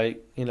to be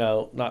like,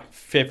 not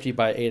 50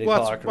 by 8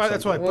 well, o'clock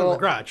that's why I or put something. it in the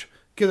garage.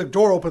 Get the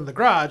door open in the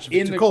garage. If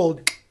it's too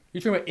cold.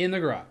 You're talking about in the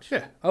garage.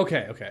 Yeah.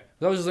 Okay.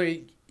 That was just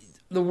like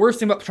the worst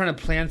thing about trying to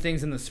plan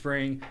things in the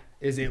spring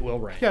is it will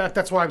rain. Yeah,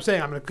 that's why I'm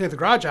saying I'm going to clean the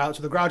garage out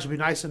so the garage will be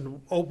nice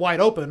and wide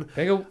open.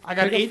 I got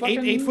an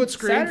 8-foot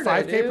screen, Saturday,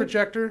 5K dude.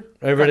 projector.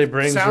 Everybody got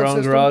brings sound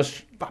their own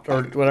system. garage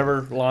or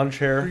whatever, lawn Bring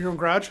chair, your own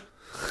garage.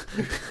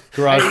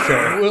 garage I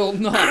chair. will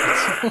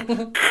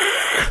not.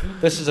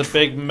 This is a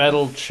big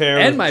metal chair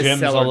And with my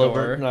gems cellar all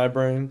over door. it, and I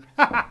bring.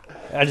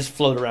 I just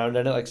float around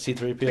in it like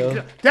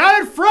C-3PO.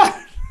 Down in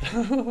front!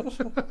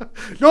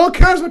 No one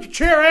cares about your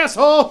chair,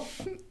 asshole!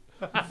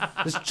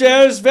 This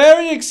chair is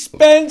very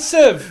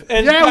expensive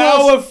and Yeah,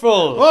 well,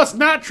 powerful. Well, it's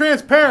not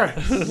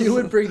transparent. You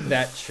would bring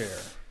that chair.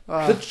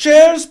 The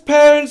chair's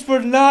parents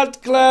were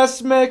not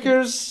glass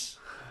makers.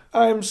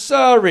 I'm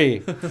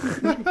sorry.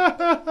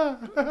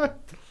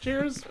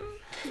 Cheers.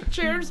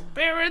 Cheers,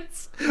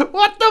 parents.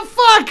 What the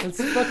fuck?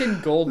 It's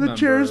fucking gold The member.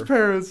 chair's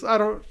parents.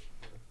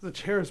 The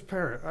chair's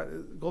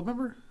parent. Gold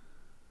member?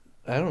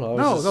 I don't know.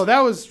 No, that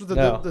was the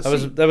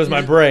that was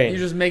my brain. You're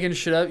just making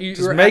shit up. You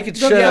Just were making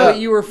shit up.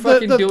 You were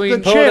fucking doing. the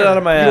Pulling chair, it out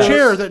of my the ass.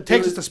 chair that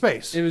takes us to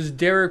space. It was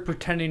Derek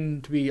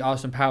pretending to be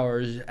Austin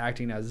Powers,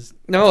 acting as.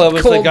 No, that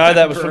was the Gold guy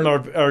that was from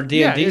member. our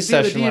D&D Yeah, the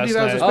session D&D last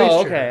that was a night. space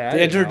Oh, chair. okay. I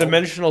The didn't know.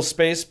 interdimensional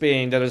space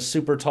being that is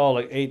super tall,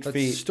 like 8 But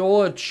feet.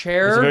 stole a He's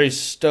chair. a very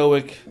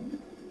stoic,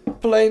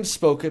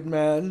 plain-spoken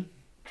man.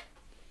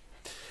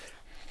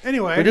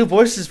 Anyway. We do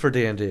voices for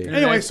D&D. And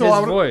Anyway, that's so his I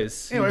would-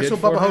 voice. Anyway, You so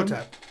did for Bubba him?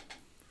 Hotep.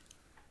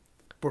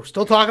 We're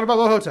still talking about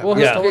Bubba Hotep. Well,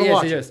 We're yeah. still gonna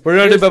watch it. yes. We're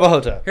going to do Here's- Bubba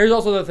Hotep. Here's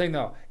also the thing,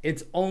 though.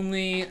 It's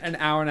only an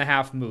hour and a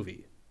half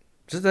movie.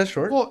 Is that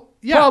short? Well,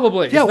 yeah.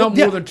 Probably. It's Yeah, not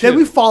more than Then two.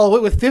 we follow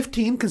it with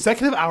 15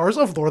 consecutive hours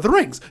of Lord of the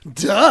Rings.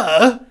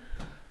 Duh.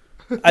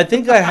 I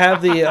think I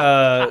have the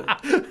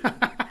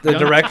the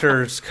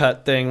director's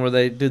cut thing where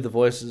they do the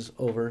voices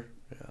over.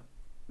 Yeah.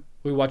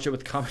 We watch it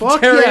with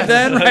commentary yes.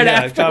 then, right Yeah,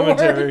 afterwards.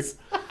 commentary.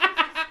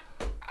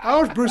 I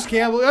was Bruce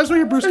Campbell. I was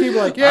when Bruce Campbell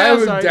like, yeah, I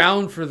was sorry.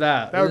 down for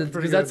that. That would be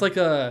pretty Because that's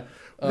good.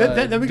 like a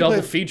Then we can double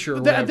play- feature. Or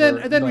And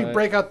whatever, then we but-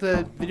 break out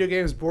the video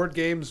games, board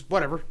games,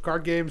 whatever,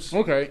 card games.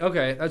 Okay,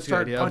 that's a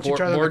Start good idea. punch each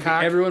other in the Board,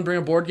 cock. everyone bring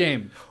a board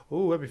game.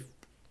 Ooh, that'd be.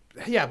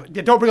 Yeah, but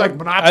don't bring like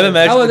Monopoly. I'd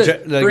imagine How about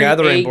the bring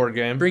Gathering a- board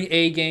game. Bring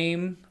a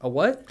game. A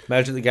what?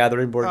 Magic the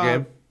Gathering board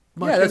game.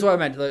 Yeah, that's what I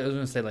meant. I was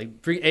going to say,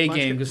 like, bring a Munchkin-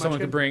 game because someone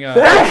could bring a...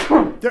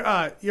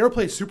 You ever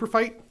play Super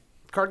Fight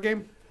card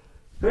game?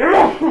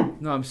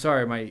 No, I'm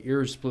sorry. My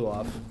ears blew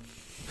off.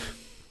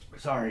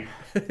 Sorry.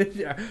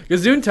 Yeah.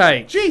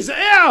 Gesundheit. Jeez,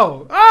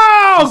 ew!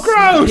 Oh,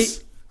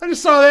 gross! I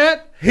just saw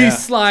that. He Yeah.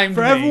 slimed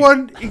For me.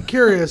 everyone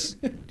curious,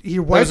 he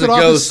wiped was it a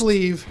off his ghost.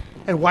 sleeve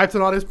and wiped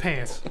it on his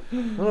pants.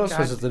 What else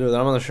was to do with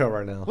that? I'm on the show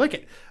right now. Lick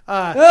it.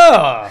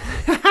 Ah,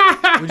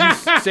 Would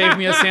you save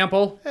me a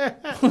sample?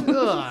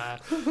 Ugh.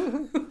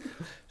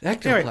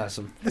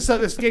 ectoplasm.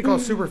 This game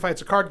called Super Fight.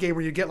 It's a card game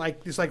where you get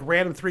like these like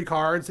random 3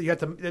 cards that you have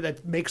to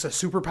that makes a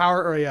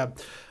superpower or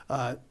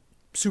a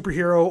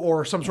superhero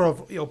or some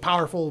sort of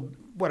powerful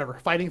whatever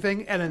fighting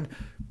thing, and then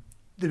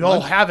they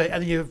all have it,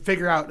 and then you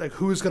figure out like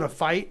who's gonna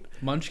fight.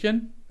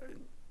 Munchkin?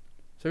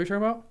 Is that what you're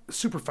talking about?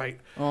 Super Fight.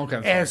 Oh, okay.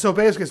 I'm And so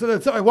basically,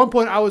 at one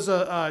point I was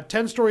a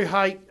 10-story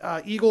height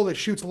eagle that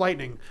shoots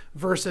lightning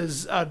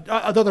versus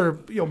another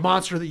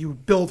monster that you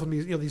build from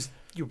these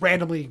you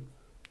randomly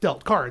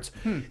dealt cards.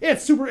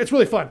 It's it's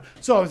really fun.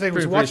 So I was thinking,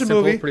 pretty, we watch a pretty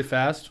simple, movie. pretty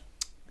fast.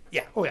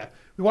 Yeah. Oh yeah.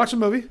 We watch a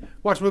movie.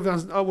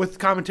 On, with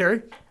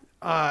commentary.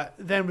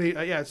 Then we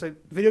it's like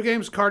video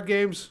games, card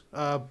games,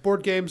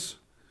 board games,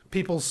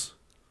 people's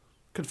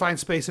confined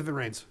space if it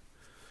rains,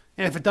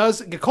 and if it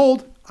does get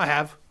cold, I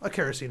have a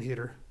kerosene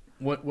heater.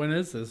 When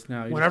is this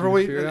now? You Whenever just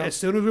we, need to figure it out? as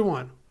soon as we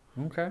want.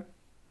 Okay.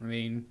 I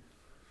mean,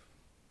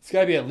 it's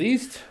got to be at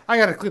least I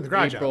gotta clean the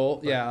garage April.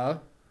 out. Yeah.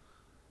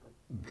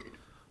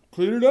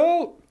 Clean it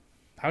out.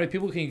 How many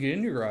people can you get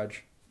in your garage?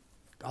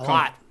 A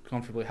lot.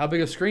 Comfortably. How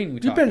big a screen we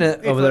You've talking?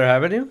 been over there,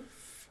 haven't you?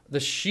 The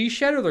she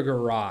shed or the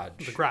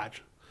garage? The garage.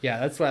 Yeah,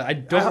 that's what I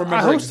don't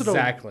remember hosted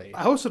exactly.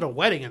 I hosted a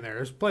wedding in there.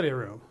 There's plenty of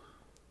room.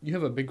 You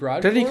have a big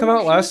garage? Didn't he for come it?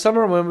 out last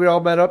summer when we all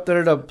met up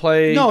there to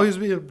play? No, he was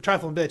being a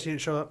trifling bitch. He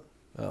didn't show up.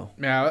 Oh.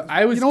 Yeah,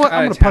 I was. You know what?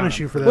 I'm going gonna punish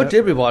you for that. What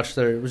did we watch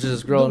there? Was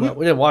just grilling? No,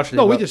 We didn't watch it.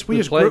 No, we but just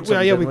played grilled. something,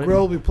 We didn't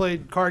grilled. We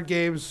played card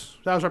games.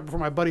 That was right before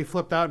my buddy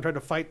flipped out and tried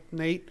to fight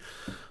Nate.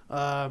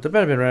 That might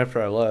have been right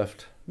after I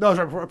left. No,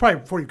 it was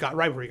right before you got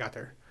right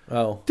there.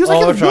 Oh, It was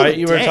like in the that's middle of right. the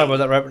You were day. talking about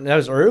that right. That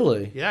was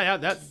early. Yeah,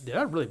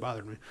 that really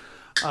bothered me.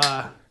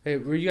 Hey,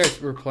 were you guys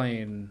were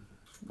playing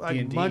Like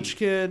D&D?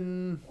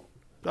 Munchkin,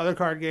 other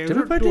card games. Did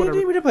we play whatever.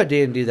 D&D? We didn't play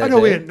D&D that I know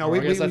day. we didn't. No, Or we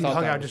I guess I thought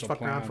hung that out was just the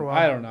fucking around plan. for a while.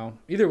 I don't know.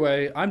 Either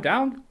way, I'm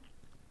down.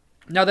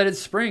 Now that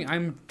it's spring,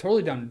 I'm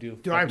totally down to do.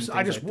 Dude, fucking things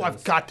like I've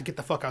this. got to get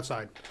the fuck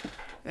outside.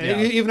 And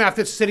Yeah. even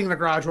after it's sitting in the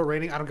garage while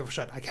raining, I don't give a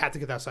shit. I have to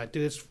get outside.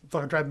 Dude, it's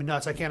fucking driving me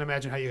nuts. I can't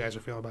imagine how you guys are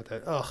feeling about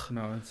that. Ugh.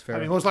 No, it's fair. I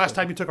mean, when was the last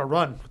time you took a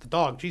run with the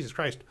dog? Jesus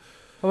Christ.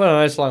 I went on a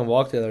nice long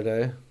walk the other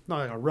day. Not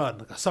like a run,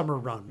 like a summer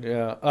run.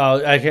 Yeah.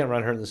 Oh, I can't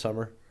run her in the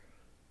summer.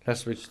 It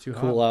has to be too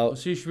cool hot. out.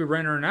 So you should be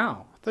running her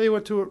now. I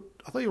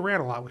thought you ran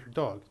a lot with your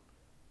dog.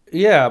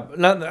 Yeah, but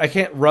not. I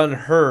can't run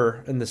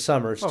her in the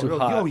summer. It's too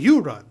hot. Oh,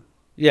 you run.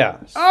 Yeah.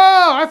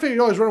 Oh, I figured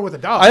you always run with a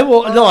dog. I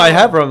will. No, I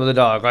have run with a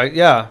dog. Like,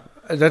 yeah,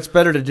 that's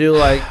better to do.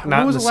 Like, not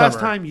When was in the the last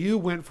summer. time you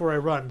went for a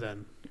run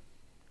then?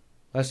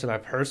 Last time I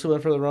personally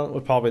went for the run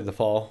was probably the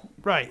fall.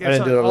 Right. I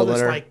didn't do it over all the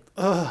this winter. like,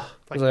 ugh.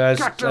 I was like, I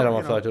goddamn, don't you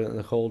want to feel know. like doing it in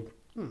the cold.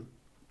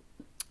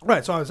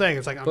 Right. So I was saying,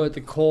 it's like, But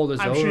the cold is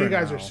I'm over sure you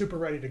guys now. are super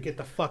ready to get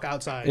the fuck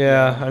outside.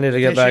 Yeah, I need to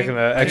get back Fishing.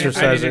 into I need- I need to I need to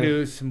exercising.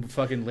 do some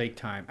fucking lake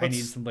time. I Let's-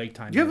 need some lake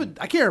time. Do you have man.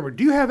 I can't remember.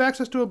 Do you have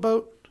access to a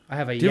boat? I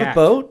have a Do you have yak. a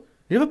boat?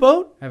 You have a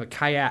boat? I have a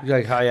kayak. You got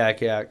a kayak,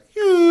 yak.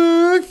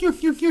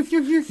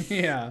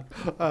 Yeah.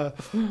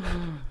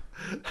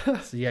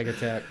 It's a yak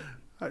attack.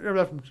 I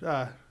remember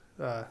that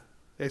from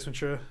Ace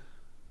Ventura.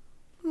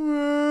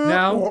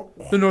 Now,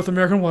 the North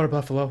American water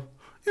buffalo.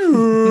 That's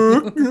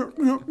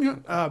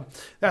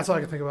all I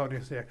can think about when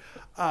you say.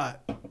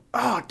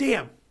 Oh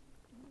damn! It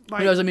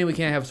doesn't mean we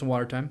can't have some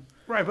water time.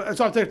 Right, but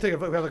so I'm thinking if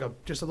we have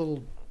like just a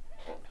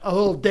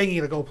little dinghy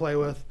to go play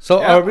with. So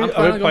Yeah, are we I'm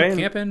planning on going playing?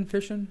 camping,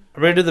 fishing.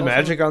 Are we gonna do the Also-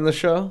 magic on the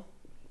show?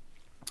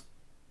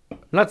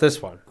 Not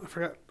this one. I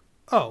forgot.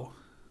 Oh,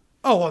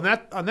 on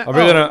that. Are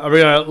Are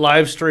we gonna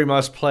live stream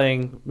us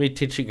playing me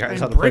teaching guys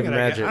how to play bring it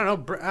magic? again.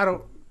 I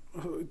don't.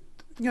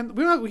 We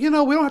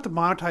don't have to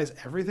monetize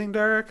everything,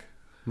 Derek.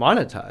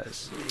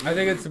 Monetize. I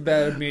think it's a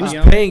bad Who's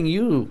medium. paying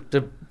you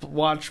to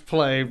watch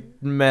play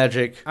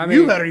magic? I mean,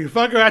 You better, you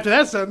fucker, after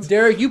that sentence.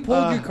 Derek, you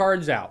pulled your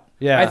cards out.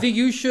 Yeah. I think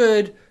you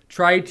should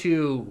try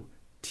to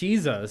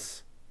tease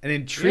us and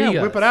intrigue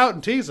us. Whip it out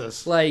and tease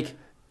us. Like,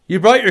 You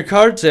brought your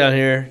cards down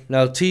here.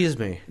 Now tease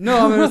me.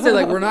 no, I'm going to say,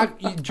 like, we're not,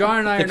 John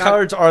and I The are not,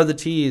 cards are the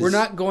tease. we're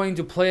not going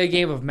to play a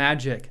game of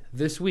magic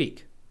this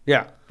week.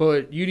 Yeah.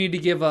 But you need to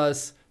give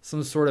us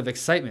some sort of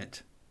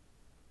excitement.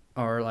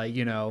 Or, like,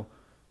 you know,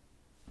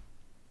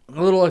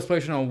 a little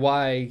explanation on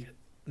why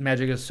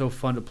Magic is so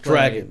fun to play.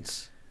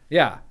 Dragons.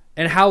 Yeah,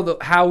 and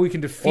how we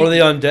can defeat Or the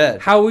undead.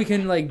 How we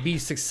can like be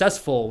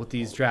successful with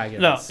these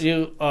dragons.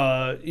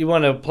 No, you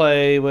want to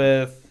play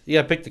with. You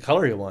gotta pick the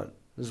color you want.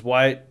 There's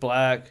white,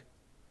 black,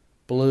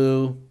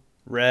 blue,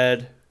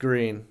 red,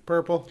 green.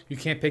 Purple. You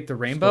can't pick the Still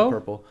rainbow.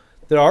 purple.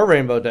 There are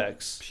rainbow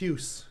decks.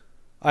 Puce.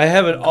 I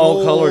have an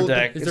all color Gold.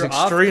 deck. Is It's there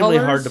off extremely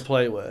hard colors? to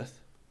play with.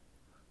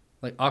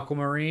 Like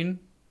aquamarine,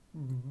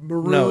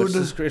 Maroon. No,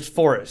 it's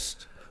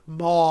forest.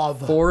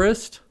 Mauve.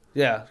 forest.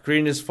 Yeah,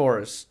 green is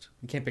forest.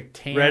 You can't pick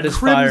tan. Red is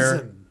fire.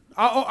 Crimson.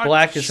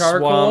 Black is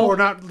charcoal. Oh, we're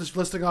swamp. not just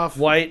listing off.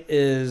 White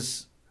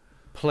is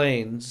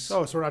plains.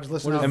 Oh, so we're not just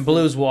listing off And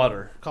blue's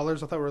water.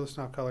 colors. I thought we were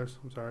listing off colors.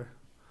 I'm sorry.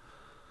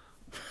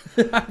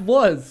 I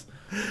was.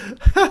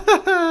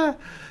 Is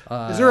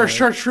there a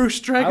chartreuse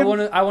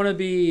dragon? I want to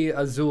be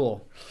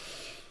Azul.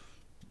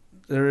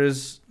 There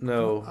is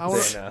no I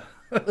wanna- Dana.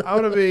 I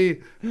want to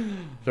be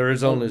There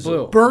is only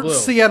blue. burnt Blue.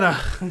 sienna.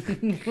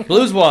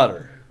 Blue's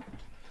water.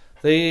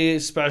 They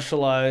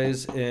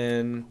specialize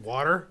in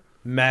Water.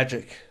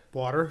 magic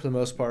Water. for the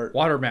most part.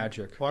 Water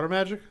magic. Water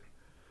magic.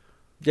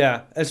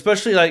 Yeah,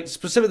 especially like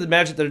specifically the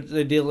magic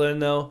they deal in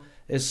though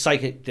is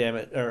psychic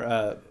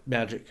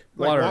magic.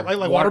 Water. Like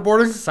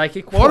waterboarding.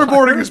 Psychic.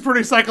 Waterboarding is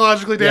pretty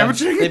psychologically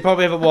damaging. Yeah, they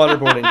probably have a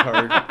waterboarding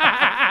card.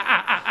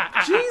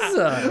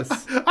 Jesus.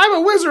 I'm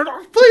a wizard.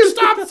 Please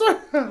stop, sir.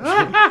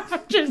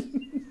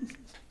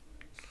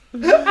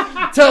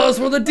 Tell us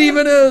where the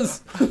demon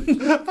is.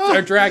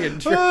 Our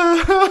dragon.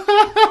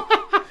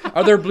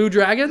 Are there blue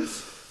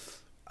dragons?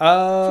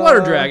 Water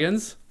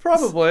dragons.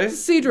 Probably.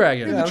 Sea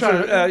dragons. Yeah, I'm Trying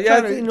sure, to- yeah,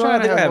 trying to- I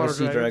trying to think I have have a water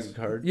sea dragons. dragon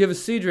card. You have a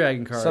sea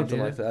dragon card. Something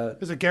dude. like that.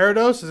 Is it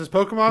Gyarados? Is this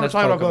Pokemon? That's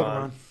We're talking Pokemon.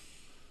 about Pokemon.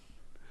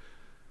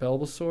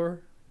 Bulbasaur.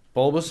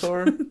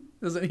 Bulbasaur?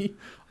 Isn't he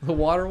the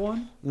water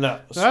one? No,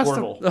 That's the-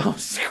 Squirtle. Oh,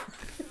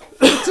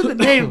 What's in the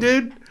name,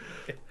 dude?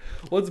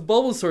 what's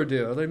Bulbasaur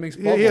do? I think he makes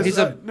bubbles. He has, He's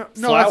a no,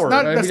 flower. That's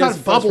He not does- that's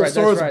Bubble. right,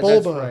 So that's it's right,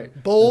 Bulba. that's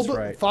right, Bulb. that's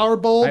right. Flower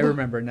bulb. I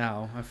remember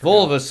now. I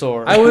forgot.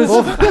 Bulbasaur. I was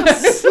You're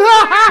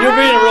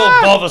being a real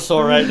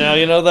Bulbasaur right now,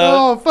 you know that?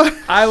 Oh, fuck.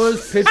 I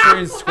was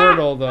picturing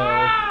Squirtle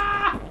though.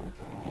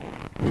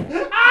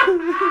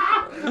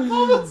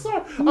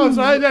 Oh,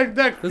 sorry.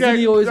 Doesn't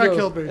he always that go-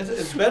 killed me.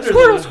 It's better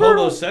Squirtle, than Squirtle.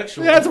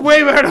 homosexual. Yeah, it's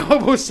way better than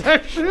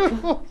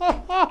homosexual.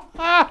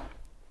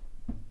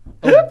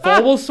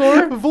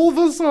 Bulbasaur?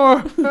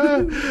 Vulvasaur.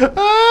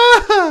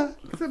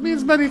 It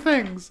means many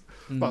things.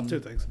 Well, two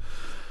things.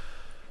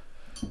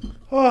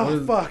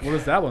 Oh, fuck. What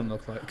does that one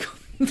look like?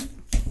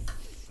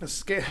 A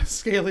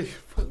scaly.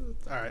 All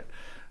right.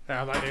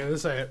 I'm not going to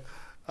say it.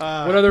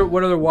 What other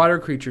water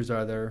creatures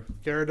are there?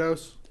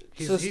 Gyarados.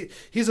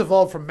 He's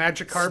evolved from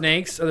Magikarp.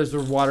 Snakes? Oh, there's the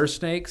water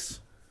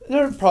snakes.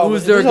 There probably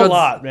Is there there's a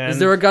lot, man. Is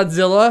there a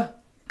Godzilla?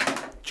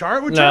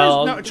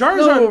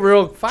 Charizard.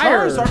 real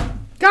Fire. Charizard.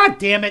 God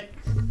damn it.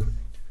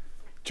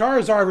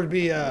 Charizard would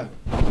be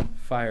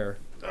Fire.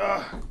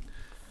 A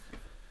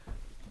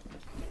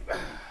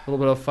little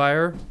bit of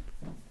fire.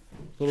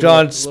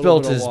 John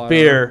spilt his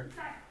beer.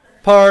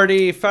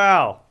 Party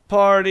foul.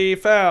 Party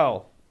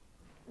foul.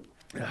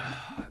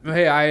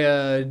 Hey,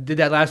 I did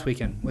that last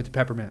weekend with the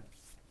peppermint.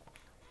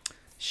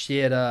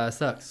 Shit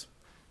sucks.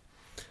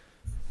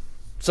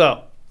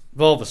 So,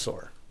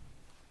 Bulbasaur.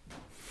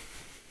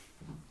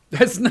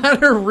 That's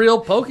not a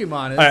real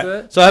Pokemon, is All right,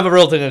 it? so I have a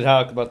real thing to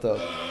talk about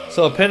though.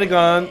 So the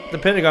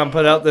Pentagon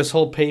put out this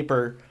whole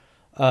paper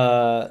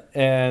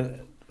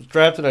and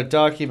drafted a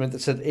document that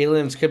said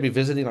aliens could be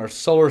visiting our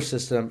solar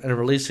system and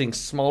releasing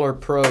smaller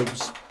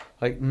probes,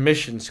 like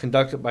missions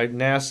conducted by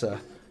NASA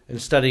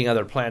and studying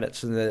other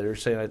planets. And they're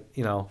saying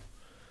that,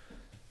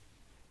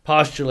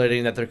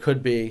 postulating that there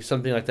could be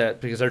something like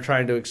that because they're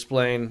trying to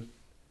explain,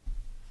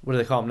 what do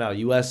they call them now?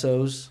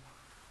 USOs?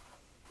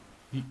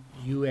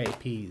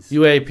 UAPs.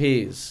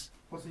 UAPs.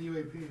 What's a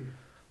UAP?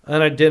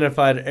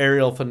 Unidentified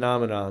aerial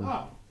phenomenon.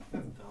 Oh,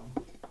 that's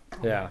dumb.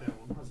 Yeah.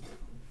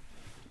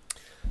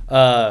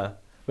 But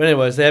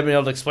anyways, they haven't been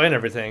able to explain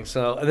everything.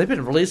 So, and they've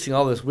been releasing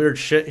all this weird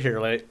shit here,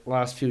 like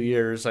last few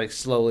years, like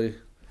slowly.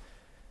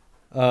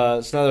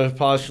 So now they're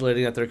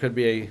postulating that there could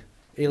be a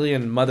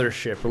alien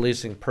mothership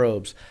releasing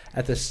probes.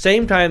 At the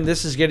same time,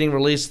 this is getting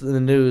released in the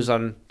news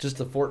on just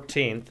the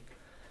 14th.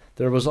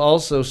 There was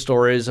also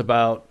stories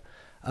about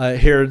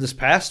here this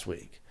past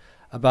week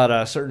about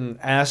a certain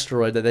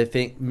asteroid that they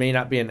think may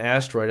not be an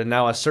asteroid, and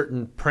now a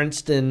certain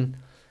Princeton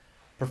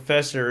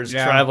professor is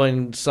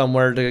traveling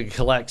somewhere to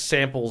collect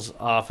samples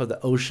off of the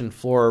ocean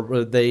floor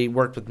where they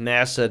worked with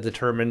NASA,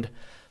 determined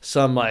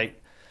some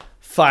like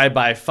 5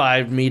 by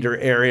 5 meter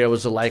area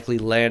was a likely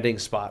landing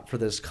spot for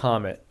this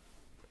comet.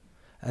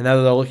 And now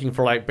they're looking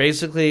for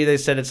basically they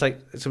said it's going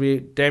to be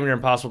damn near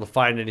impossible to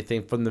find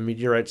anything from the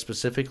meteorite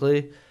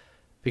specifically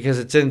because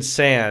it's in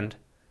sand.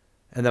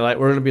 And they're like,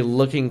 we're going to be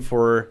looking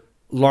for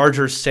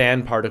larger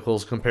sand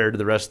particles compared to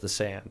the rest of the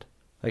sand.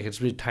 It's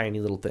really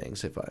tiny little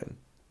things they find.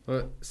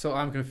 So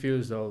I'm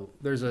confused though.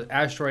 There's an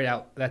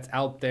asteroid that's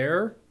out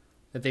there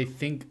that they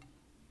think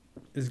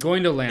is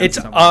going to land. It's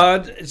somewhere.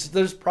 odd.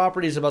 There's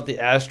properties about the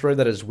asteroid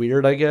that is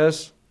weird, I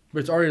guess. But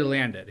it's already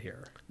landed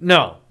here.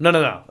 No.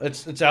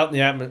 It's out in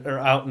the atmosphere, or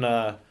out in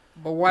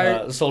But why?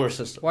 the solar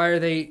system. Why are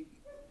they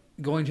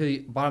going to the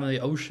bottom of the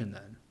ocean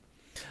then?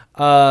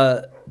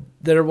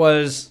 There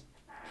was,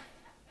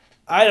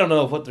 I don't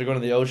know if what they're going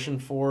to the ocean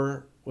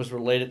for was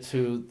related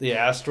to the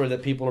asteroid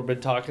that people have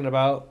been talking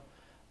about,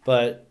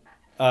 but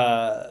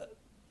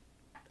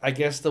I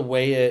guess the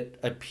way it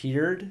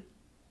appeared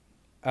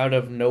out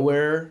of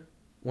nowhere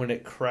when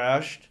it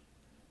crashed,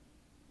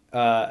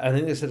 I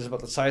think they said it's about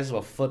the size of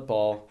a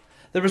football.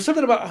 There was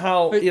something about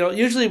how,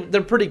 usually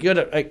they're pretty good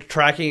at like,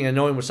 tracking and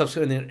knowing what stuff's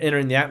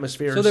entering the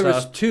atmosphere So and there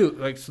stuff.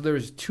 there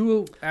was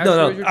two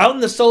asteroids? No. Out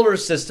in the solar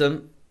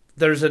system,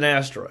 there's an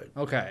asteroid.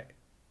 Okay.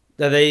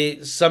 That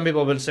some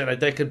people have been saying like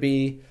that could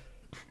be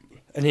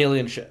an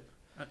alien ship.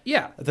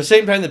 Yeah. At the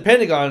same time, the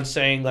Pentagon's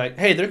saying like,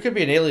 hey, there could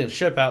be an alien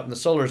ship out in the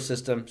solar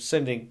system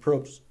sending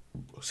probes.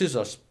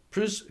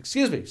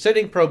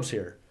 Sending probes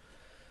here.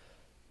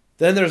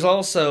 Then there's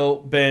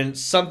also been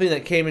something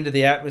that came into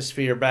the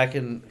atmosphere back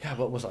in,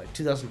 what was it, like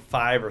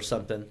 2005 or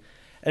something,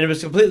 and it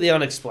was completely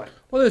unexplained.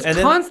 Well, there's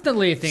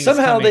constantly things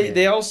somehow coming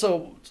they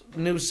also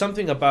knew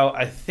something about,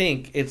 I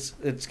think, its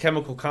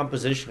chemical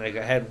composition. Like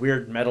it had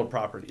weird metal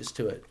properties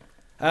to it.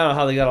 I don't know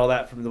how they got all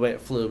that from the way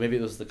it flew. Maybe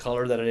it was the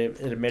color that it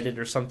emitted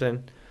or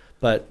something.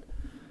 But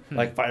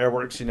like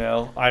fireworks,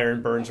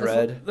 iron burns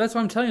red. That's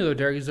what I'm telling you, though,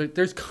 Derek. Is like,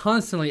 there's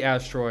constantly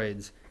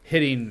asteroids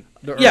hitting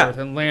the Earth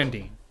and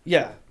landing.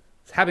 Yeah.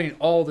 It's happening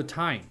all the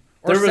time.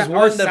 There was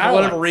one that, for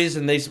whatever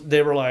reason,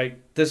 they were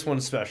like, this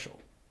one's special.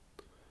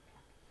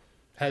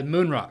 Had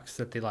moon rocks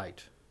that they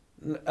liked.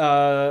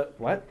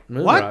 What?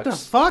 Moon What rocks? the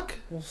fuck?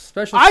 Well,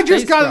 special I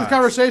just space got in rocks. this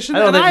conversation. I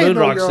don't and think moon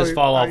know rocks you're just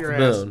fall off your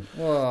the ass. moon.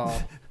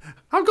 Well,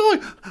 I'm going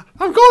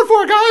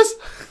for it, guys.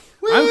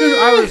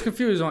 I was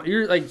confused.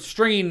 You're like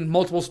stringing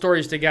multiple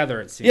stories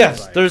together. It seems.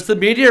 Yes, like. there's the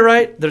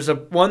meteorite. There's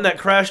one that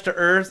crashed to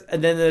Earth,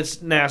 and then it's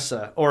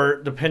NASA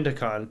or the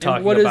Pentagon talking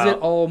And what about. does it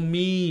all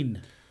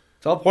mean?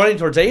 It's all pointing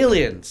towards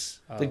aliens.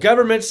 The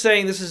government's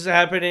saying this is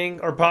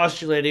happening or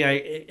postulating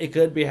it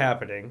could be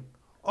happening.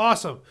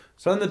 Awesome.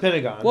 So in the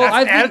Pentagon. Well,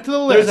 That's added to the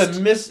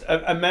list. There's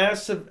a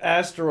massive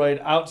asteroid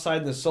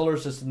outside the solar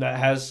system that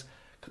has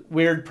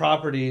weird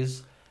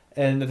properties,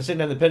 and at the same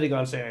time the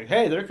Pentagon's saying,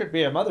 hey, there could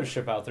be a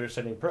mothership out there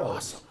sending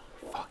probes. Awesome.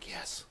 Fuck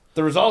yes.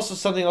 There was also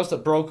something else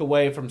that broke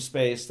away from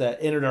space that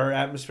entered our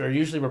atmosphere.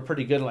 Usually we're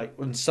pretty good like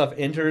when stuff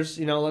enters,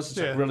 unless it's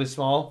like really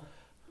small.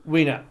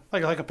 We know.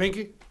 Like a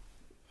pinky?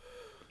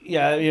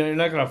 Yeah, you're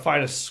not going to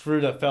find a screw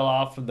that fell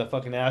off from the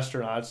fucking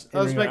astronauts. I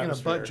was entering our making a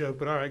atmosphere. butt joke,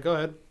 but all right, go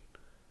ahead.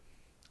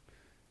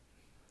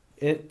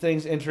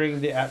 Things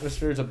entering the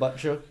atmosphere is a butt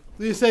joke?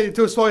 You say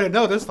to a story to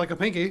notice, like a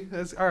pinky.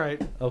 That's all right.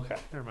 Okay.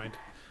 Never mind.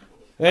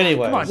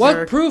 Anyway. Come on. What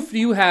Derek. proof do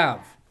you have?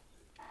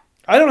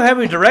 I don't have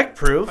any direct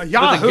proof, but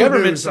Yahoo the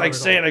government's News like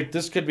article. saying like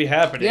this could be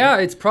happening. Yeah,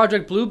 it's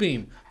Project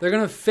Bluebeam. They're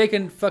gonna fake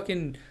a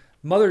fucking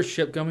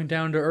mothership coming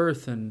down to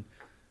Earth, and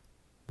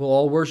we'll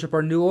all worship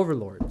our new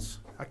overlords.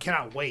 I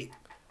cannot wait.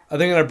 Are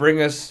they going to bring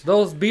us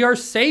They'll be our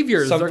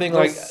saviors. something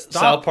They'll like stop.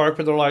 South Park,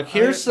 but they're like,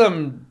 here's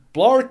some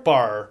Blark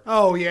Bar.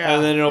 Oh yeah.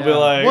 And then it'll be Yeah.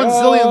 like, 1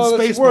 zillion oh,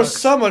 space it's worth bucks.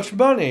 so much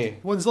money.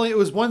 1 zillion. It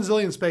was 1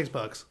 zillion space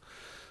bucks.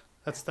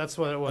 That's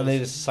what it was. And they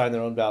just assign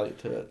their own value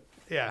to it.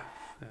 Yeah.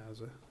 Yeah. It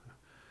was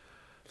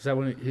Is that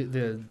when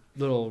the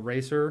little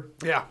racer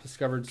yeah.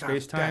 discovered God,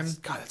 space time?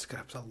 That's a good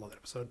episode. I love that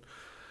episode.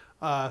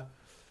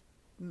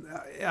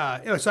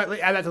 So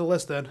add that to the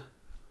list then.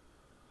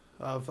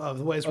 Of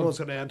the way this world's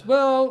going to end.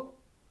 Well,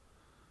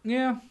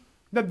 yeah.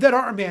 That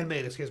aren't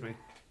man-made, excuse me.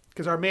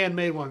 Because our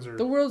man-made ones are...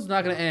 The world's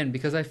not going to end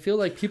because I feel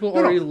like people No,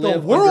 already the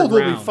live world will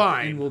be underground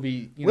fine. and we'll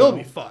be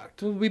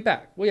fucked. We'll be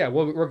back. Well, yeah,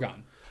 we're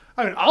gone.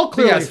 I mean,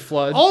 Big ass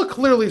flood. I'll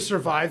clearly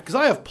survive because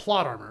I have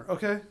plot armor,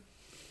 okay?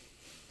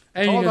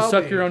 And all you can about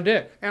suck me. your own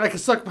dick. And I can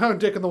suck my own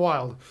dick in the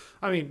wild.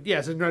 I mean,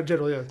 yes, not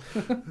generally.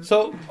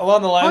 So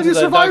along the How'd lines you of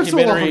that survive so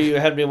documentary long? you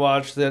had me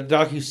watch, the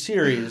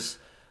docu-series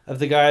of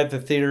the guy at the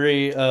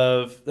theory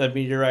of the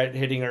meteorite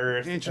hitting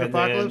Earth Ancient and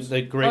apocalypse? then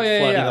the great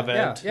flooding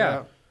event.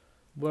 Yeah.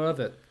 What of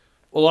it?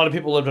 Well, a lot of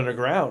people lived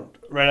underground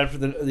right after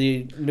the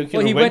nuclear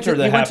Well, he went winter to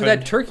that happened.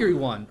 that Turkey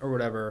one or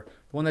whatever.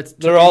 The one that's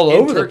They're all in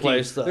over the Turkey.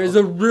 place, though. There's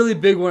a really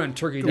big one in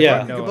Turkey. that Yeah,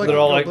 I know Göbekli- of. they're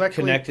all like Göbekli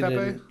connected Tepe?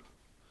 in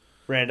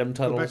random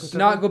tunnels. Göbekli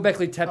Not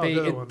Göbekli Oh, the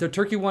other Tepe. one. The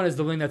Turkey one is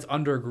the one that's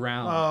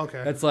underground. Oh,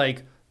 okay. That's like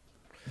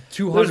There's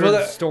 200 one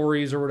that-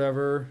 stories or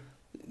whatever.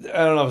 I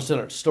don't know if it's in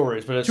our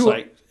stories, but it's Two-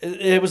 like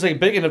it was like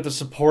big enough to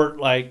support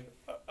like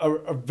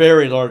a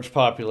very large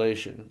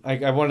population.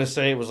 I want to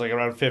say it was like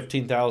around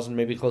 15,000,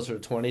 maybe closer to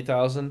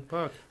 20,000.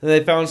 Fuck. And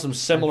they found some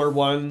similar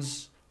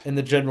ones in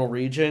the general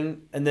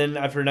region, and then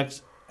after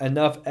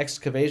enough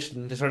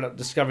excavation, they started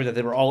discovering that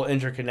they were all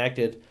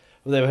interconnected.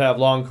 Where they would have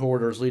long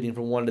corridors leading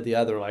from one to the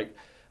other, like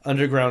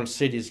underground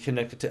cities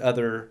connected to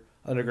other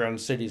underground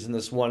cities, and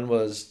this one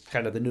was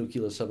kind of the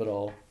nucleus of it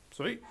all.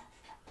 Sweet.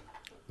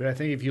 But I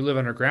think if you live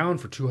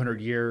underground for 200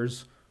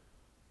 years,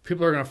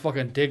 people are gonna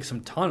fucking dig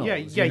some tunnels. Yeah,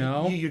 You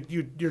know?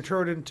 you're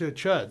turned into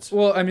chuds.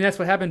 Well, I mean that's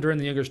what happened during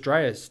the Youngest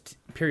Dryas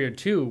period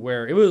too,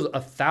 where it was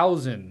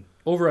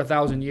over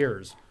 1,000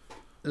 years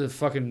the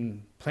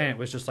fucking planet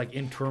was just like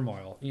in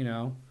turmoil, you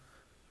know?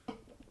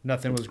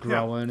 Nothing was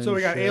growing. Yeah. So and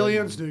we got shit.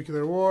 aliens,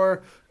 nuclear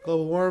war,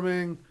 global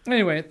warming.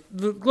 Anyway,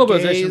 the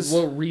globalization Gays.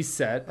 will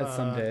reset at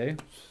some day,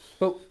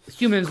 but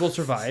humans will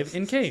survive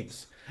in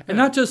caves. And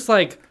not just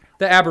like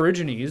the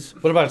Aborigines.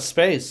 What about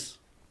space?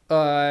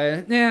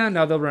 No,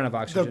 they'll run out of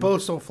oxygen. The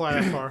boats don't fly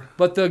that far.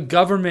 But the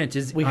government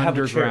is We have a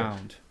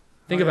underground.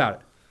 Think Oh, yeah. about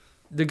it.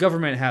 The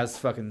government has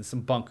fucking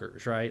some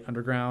bunkers, right?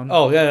 Underground.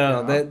 Oh,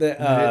 yeah,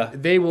 no.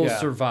 They will yeah.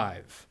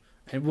 survive.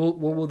 And what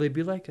will they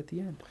be like at the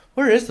end?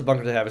 Where is the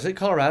bunker they have? Is it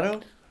Colorado?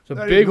 It's a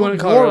Not big even one in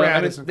more Colorado.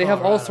 rabbits in They have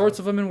all Colorado. sorts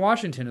of them in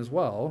Washington as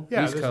well.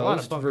 Yeah, East there's a lot of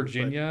Coast, bunkers,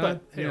 Virginia,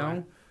 but you anyway.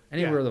 know,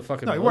 anywhere the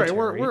fucking No, military.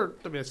 we're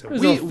I mean, There's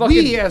we, no fucking-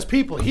 we as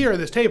people here at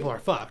this table are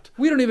fucked.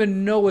 We don't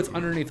even know what's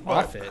underneath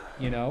off it.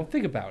 You know,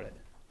 think about it.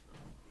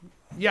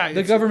 Yeah,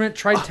 The government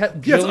tried yeah, it's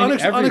drilling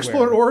everywhere.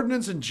 unexploded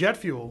ordnance and jet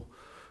fuel.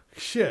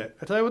 Shit,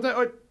 I tell you what that.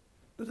 Did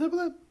I tell you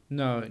about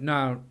that?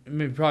 No, I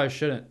mean, probably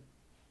shouldn't.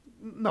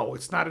 No,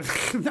 it's not.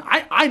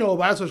 I know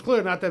about it, so it's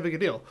clearly not that big a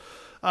deal.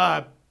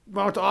 I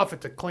went to off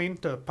it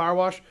to power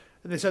wash,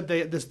 and they said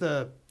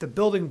the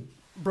building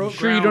broke.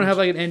 Sure, you don't have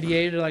like an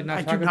NDA to like not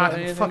I talk do about not have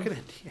a anything. fucking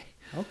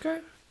NDA. Okay.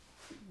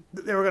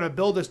 They were going to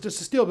build this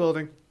just a steel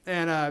building,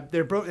 and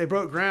they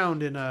broke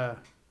ground in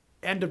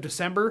end of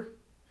December,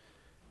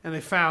 and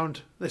they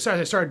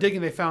started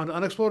digging. They found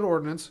unexploded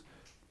ordnance,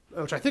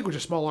 which I think was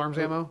just small arms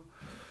ammo,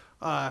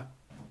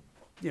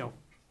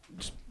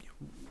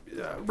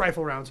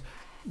 rifle rounds,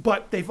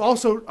 but they've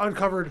also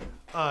uncovered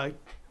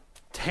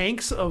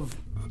tanks of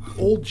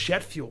old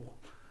jet fuel.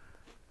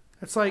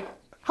 It's like,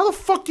 how the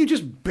fuck do you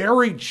just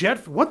bury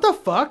jet? What the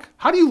fuck?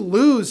 How do you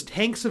lose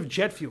tanks of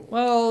jet fuel?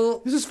 Well,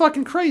 This is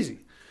fucking crazy.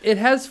 it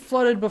has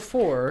flooded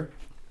before.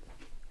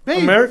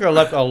 Maybe. America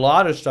left a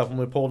lot of stuff when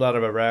we pulled out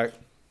of Iraq.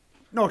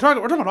 No, we're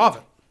talking about off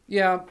it.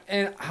 Yeah,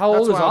 and how That's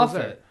old is why I was off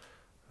there. it?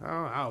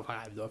 I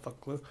have no fucking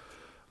clue.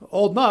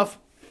 Old enough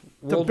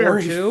to World War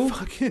bury II?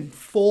 fucking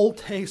full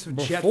tanks of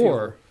jet fuel.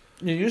 Before.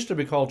 It used to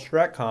be called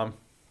Stratcom.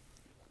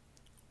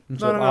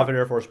 Instead No. of Offutt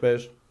Air Force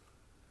Base.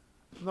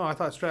 No, I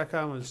thought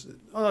Stratcom was.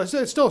 Oh, no,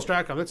 it's still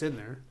Stratcom. It's in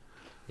there.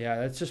 Yeah,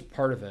 that's just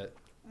part of it.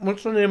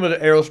 What's the name of the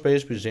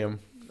Aerospace Museum?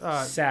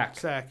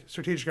 SAC.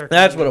 Strategic Air.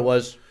 That's what it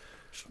was.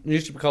 It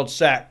used to be called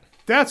SAC.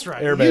 That's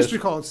right. Air It used to base.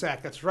 be called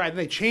SAC. That's right. And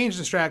they changed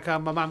the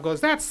Stratcom. My mom goes,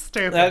 "That's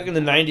stupid." Back in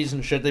the 90s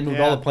and shit, they moved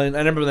Yeah. all the planes. I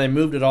remember when they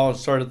moved it all and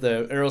started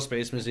the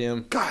Aerospace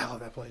Museum. God, I love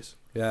that place.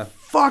 Yeah.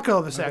 Fuck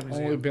all the SAC I've only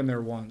museum. been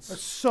there once.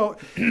 So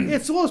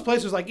it's one of those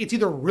places like it's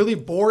either really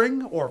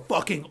boring or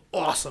fucking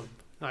awesome.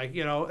 Like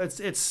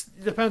it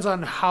depends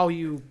on how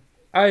you.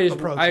 I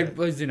approach it.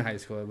 was in high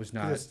school. It was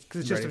not 'Cause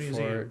it's just ready a for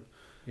museum. it.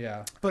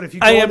 Yeah, But if you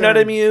go I in am there not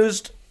and-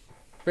 amused.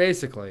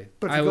 basically.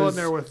 But if I you go in was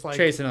there with, like,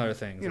 chasing other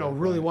things,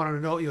 really want to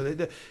know,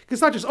 because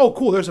it's not just, oh,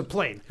 cool, there's a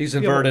plane. He's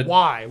You know, inverted.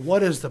 why?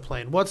 What is the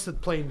plane? What's the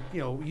plane,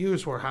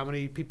 used for? How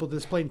many people does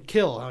this plane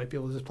kill? How many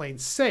people does this plane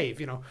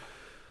save?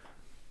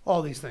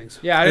 All these things.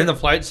 Yeah, I In the didn't,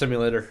 flight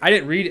simulator. I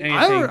didn't read anything.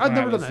 I've when never I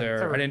done was that,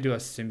 there. ever. I didn't do a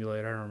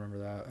simulator. I don't remember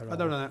that at all. I've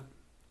never done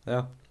that.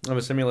 Yeah. I have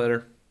a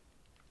simulator.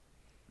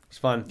 It's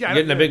fun. Yeah, you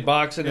get in a yeah. big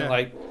box and Yeah. it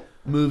like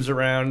moves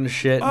around and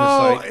shit. And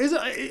Oh, it's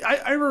like, is it?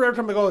 I remember every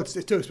time I go, it's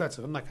too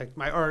expensive. I'm like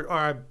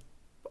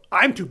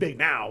I'm too big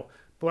now.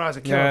 But when I was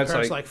a kid, Yeah, my it's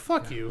parents like- were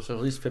like, fuck you. so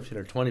at least 15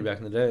 or 20 back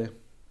in the day.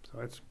 So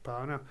it's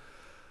probably now.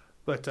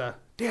 But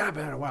damn, I've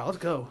been in a while. Let's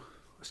go.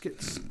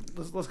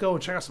 Let's go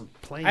and check out some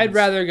planes. I'd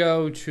rather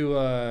go to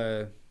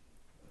a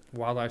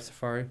wildlife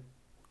safari.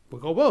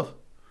 We'll go both.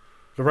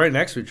 They're right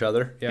next to each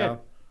other. Yeah.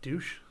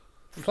 Douche.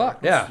 Fuck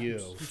Yeah. you.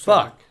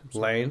 Fuck.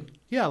 Lane.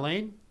 Yeah,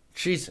 Lane.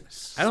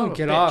 Jesus. I Son don't of a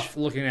get bitch. off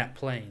looking at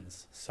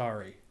planes.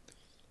 Sorry.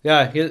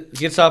 Yeah, he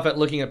gets off at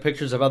looking at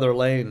pictures of other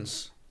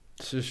lanes.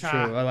 It's just Ah.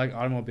 true. I like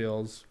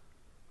automobiles.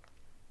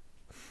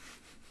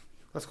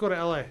 Let's go to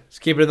L.A. Let's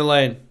keep it in the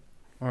lane.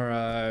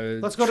 Or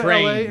Let's go to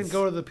trains. L.A. and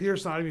go to the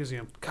Peterson Auto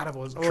Museum. God, I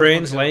was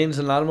Trains, lanes,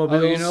 and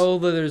automobiles. Oh, you know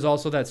that there's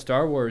also that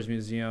Star Wars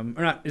museum.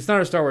 Or not, it's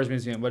not a Star Wars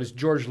museum, but it's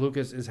George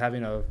Lucas is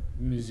having a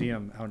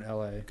museum out in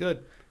LA.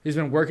 Good. He's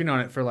been working on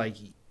it for like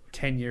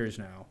 10 years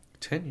now.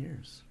 10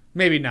 years.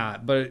 Maybe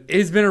not, but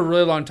it's been a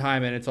really long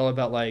time, and it's all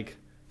about like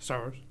Star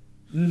Wars.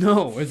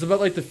 no, it's about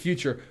like the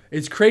future.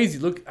 It's crazy.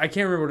 Look, I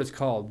can't remember what it's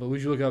called, but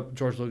would you look up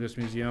George Lucas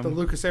Museum? The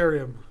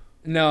Lucasarium.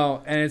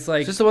 No, and it's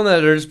like Is this the one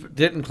that they're just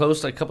getting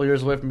close, like a couple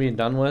years away from being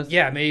done with?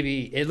 yeah,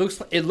 maybe it looks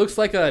like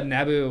a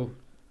Naboo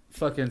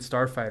fucking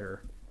starfighter,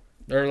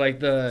 or like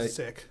the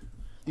Sick.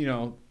 the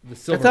I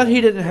silver. thought he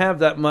one. didn't have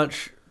that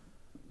much.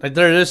 Like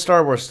there is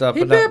Star Wars stuff,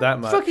 He but not paid that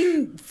much.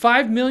 fucking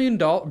 $5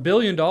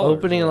 billion.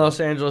 Opening in Los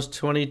Angeles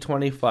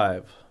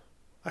 2025.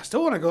 I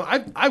still want to go.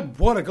 I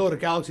want to go to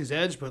Galaxy's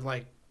Edge, but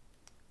like,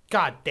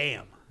 god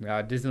damn.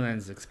 Yeah,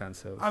 Disneyland's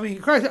expensive. I mean,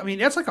 Christ,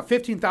 that's like a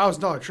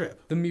 $15,000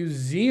 trip. The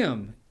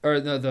museum or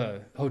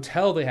the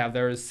hotel they have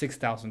there is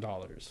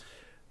 $6,000.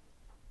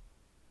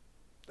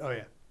 Oh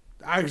yeah.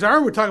 I remember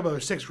we were talking about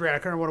 $6,000. I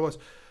can't remember what it was,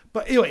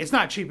 But anyway, it's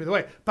not cheap either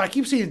way. But I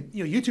keep seeing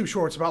YouTube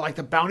shorts about like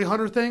the bounty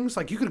hunter things.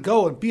 Like you could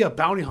go and be a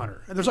bounty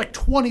hunter, and there's like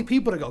 20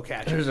 people to go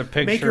catch. There's a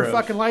picture. Make your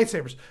fucking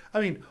lightsabers.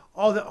 I mean,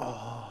 all the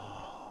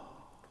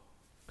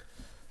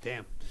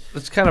damn.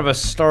 It's kind of a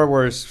Star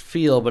Wars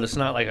feel, but it's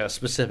not like a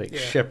specific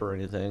ship or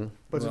anything.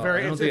 But Well,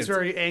 it's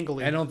very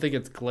angly. I don't think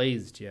it's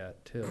glazed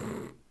yet,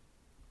 too.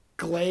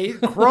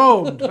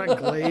 Chromed, not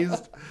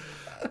glazed.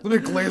 Let me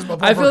glaze my.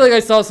 I feel like I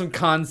saw some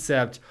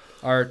concept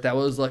art that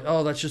was like,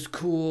 oh, that's just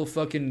cool,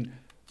 fucking. Do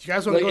you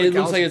guys want to Like, go to it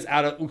looks like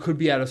Galaxy? it's could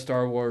be out of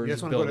Star Wars You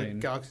guys want to go to building.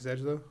 Galaxy's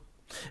Edge though?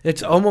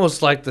 It's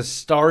almost like the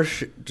Star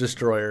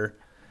Destroyer.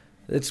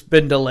 It's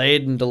been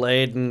delayed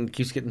and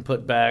keeps getting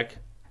put back.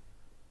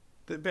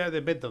 They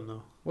bid them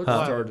though. What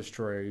Star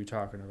Destroyer are you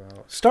talking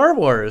about? Star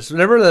Wars.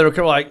 Remember they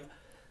were like,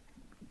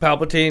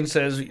 Palpatine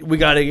says we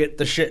got to get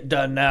the shit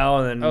done now,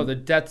 and then Oh, the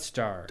Death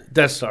Star.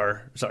 Death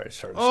Star. Sorry,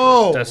 Star Destroyer.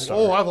 Oh, Death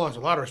Star. I've lost a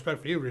lot of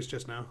respect for you, Reese,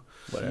 just now.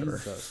 Whatever.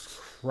 Jesus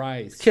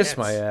Christ. Kiss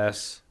my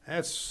ass.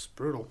 That's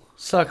brutal.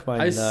 Suck my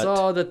I nut.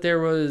 saw that there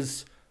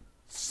was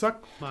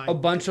Suck my. a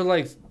bunch of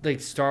like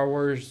Star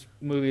Wars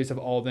movies have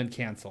all been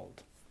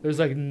canceled. There's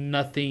like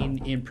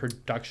nothing in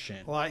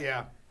production. Well,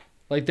 yeah.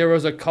 Like there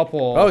was a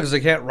couple. Oh, because they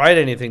can't write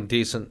anything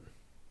decent.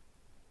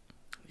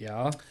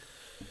 Yeah.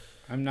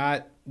 I'm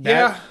not that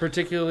Yeah.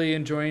 particularly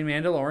enjoying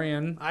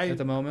Mandalorian at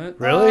the moment.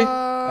 Really?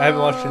 I haven't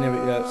watched any of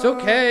it yet. It's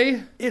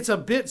okay. It's a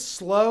bit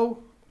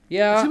slow. It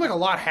Yeah. seemed like a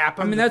lot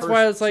happened. I mean, the that's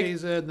why first it's like-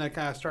 season, and that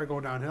kind of started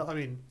going downhill. I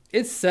mean,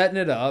 It's setting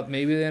it up.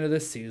 Maybe the end of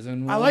this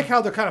season. I like how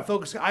they're kind of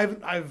focusing. I'm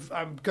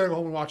gonna go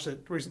home and watch the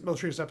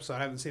most recent episode. I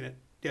haven't seen it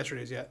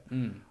yesterday's yet,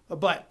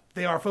 but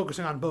they are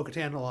focusing on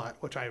Bo-Katan a lot,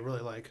 which I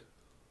really like.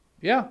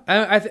 Yeah.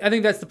 I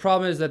think that's the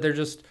problem is that they're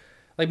just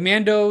like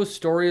Mando's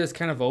story is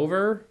kind of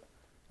over.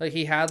 Like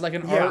he had like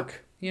an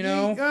arc, you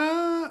know?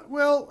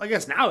 Well, I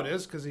guess now it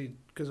is because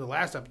the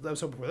last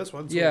episode before this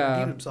one. So he Yeah.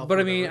 redeemed himself But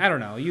or I mean, whatever. I don't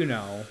know. You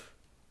know.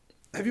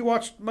 Have you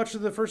watched much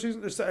of the first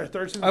season or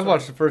third season? I've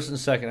watched the first and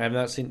second. I have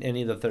not seen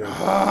any of the third.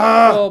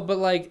 Well, but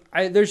like,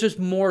 there's just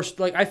more.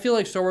 Like, I feel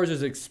like Star Wars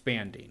is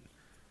expanding.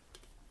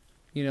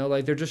 You know,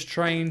 like they're just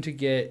trying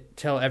to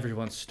tell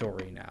everyone's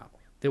story now.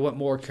 They want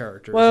more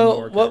characters.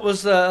 Well, what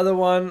was the other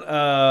one?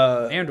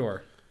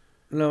 Andor?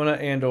 No, not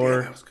Andor.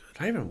 Yeah, that was good.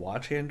 Did I even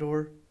watch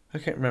Andor? I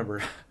can't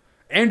remember.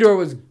 Andor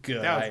was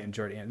good. That was I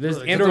enjoyed Andor. This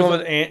really Is it Andor the was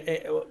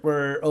one with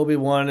where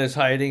Obi-Wan is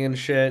hiding and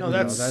shit? No, and-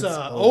 that's, that's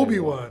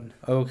Obi-Wan.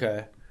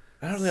 Okay.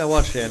 I don't think I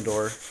watched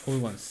Andor.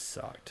 Obi-Wan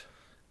sucked.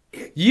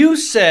 You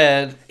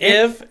said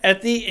if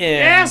at the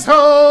end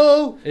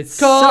Asshole! It's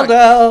called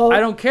out. I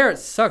don't care. It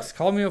sucks.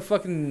 Call me a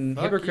fucking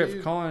Fuck hypocrite you.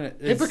 for calling it.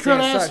 Hypocrite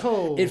it sucked.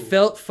 asshole. It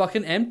felt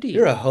fucking empty.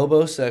 You're a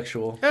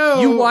hobosexual. Oh.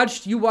 You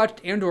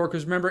watched Andor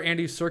because remember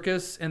Andy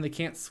Serkis and the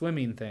can't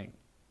swimming thing.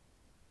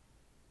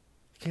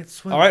 Can't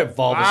swim. All right,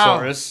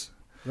 Vulvasaurus.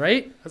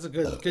 Right? That's a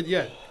good,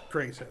 yeah,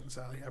 great sentence,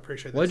 Sally. I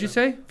appreciate that. What'd you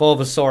say?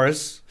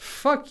 Vulvasaurus.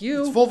 Fuck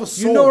you. It's Vulvasaur.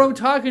 You know what I'm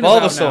talking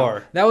about. Vulvasaur.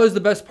 Now. That was the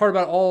best part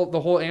about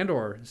the whole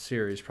Andor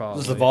series, probably.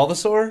 Was the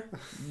Vulvasaur?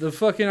 The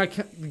fucking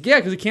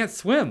because it can't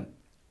swim.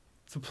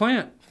 It's a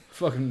plant.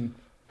 Fucking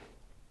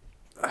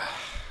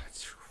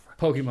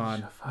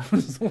Pokemon. I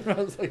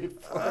was like,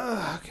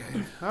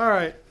 Okay. All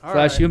right.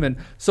 Flash human.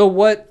 So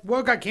what?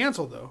 What got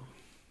canceled though?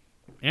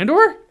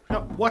 Andor? No,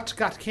 what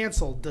got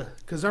canceled?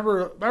 Because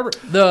remember, I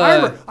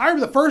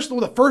remember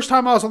the first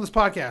time I was on this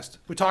podcast,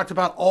 we talked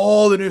about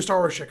all the new Star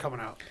Wars shit coming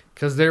out,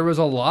 Because there was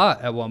a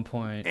lot at one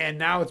point. and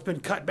now it's been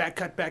cut back.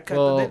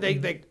 Well,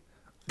 They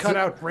cut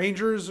out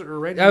Rangers or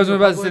Rangers. I was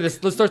about to say Republic.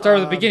 this. Let's start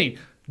with the beginning.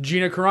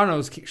 Gina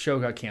Carano's show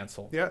got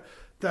canceled. Yeah,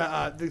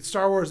 the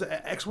Star Wars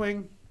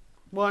X-wing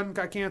one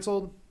got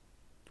canceled.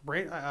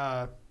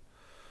 I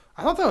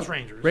thought that was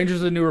Rangers. Rangers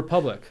of the New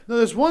Republic. No,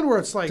 there's one where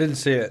it's like Didn't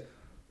see it.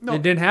 no,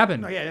 It didn't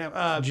happen. no,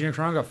 yeah. Gina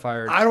Carano got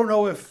fired. I don't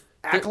know if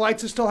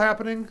Acolytes is still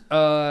happening.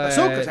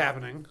 Ahsoka's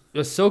happening.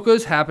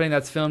 Ahsoka's happening.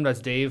 That's filmed. That's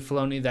Dave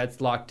Filoni.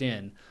 That's locked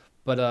in.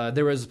 But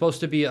there was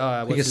supposed to be. Think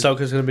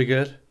Ahsoka's gonna be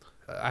good?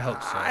 I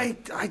hope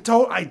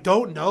so. I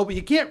don't know, but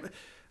you can't.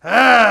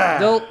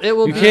 It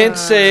will You be. can't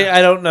say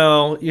I don't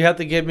know. You have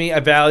to give me a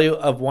value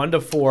of 1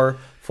 to 4.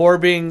 4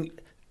 being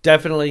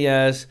definitely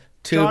yes.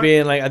 2 John-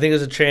 being like I think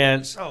there's a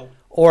chance. Oh,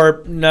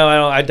 Or no, I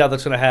don't. I doubt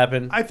that's gonna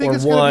happen. I think or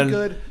it's 1. gonna be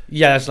good.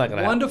 Yeah, that's not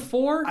gonna 1 happen. to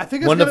 4. I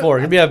think it's 1 to gonna, 4.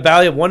 It'd be a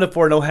value of 1 to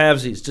 4, no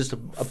halvesies, just a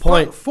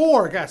point.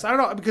 4, guys. I don't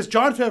know because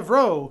Jon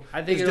Favreau.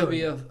 I think is it'll doing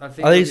be it. a. I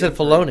think I think he it'll said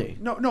be a-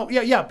 Filoni. No,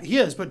 yeah, he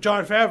is. But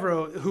Jon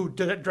Favreau, who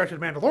directed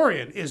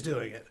Mandalorian, is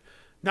doing it,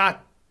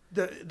 not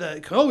the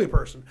Kenobi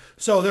person.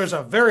 So there's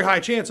a very high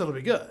chance it'll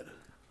be good.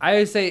 I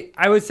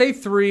would say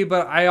 3,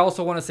 but I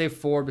also want to say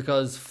 4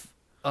 because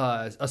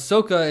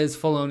Ahsoka is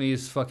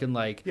Filoni's fucking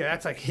like Yeah,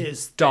 that's like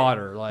his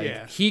daughter. Like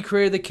Yeah. he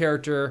created the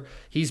character.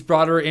 He's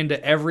brought her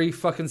into every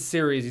fucking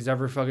series he's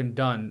ever fucking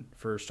done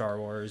for Star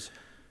Wars.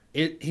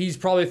 He's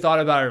probably thought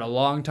about it a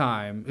long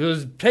time. It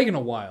was taking a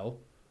while.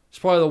 It's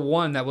probably the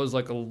one that was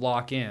like a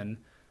lock in.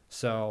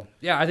 So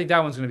yeah, I think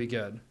that one's gonna be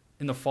good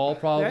in the fall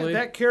probably.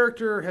 That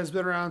character has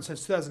been around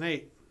since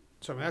 2008.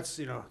 So I mean, that's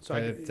So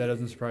that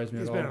doesn't surprise me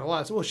at he's all. been in a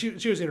lot. Well, she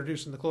was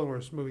introduced in the Clone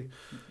Wars movie.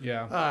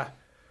 Yeah.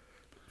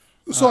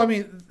 So I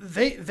mean,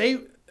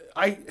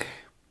 I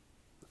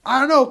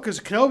don't know because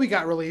Kenobi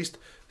got released.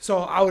 So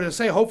I would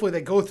say hopefully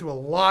they go through a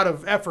lot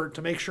of effort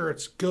to make sure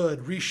it's good,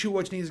 reshoot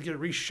what needs to get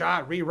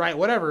reshot, rewrite,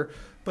 whatever.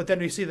 But then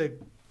we see the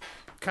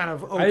kind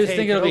of okay. I just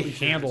think it'll be Kenobi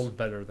handled series.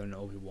 better than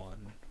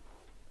Obi-Wan.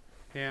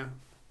 Yeah.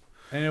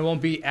 And it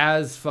won't be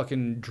as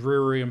fucking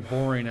dreary and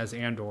boring as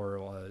Andor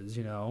was,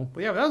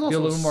 But yeah, but that was also be a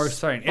little more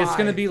exciting. It's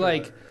going to be spy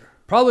like thriller.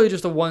 probably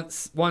just a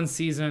one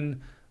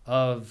season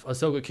of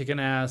Ahsoka kicking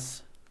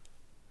ass.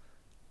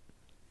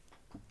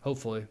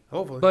 Hopefully.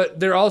 But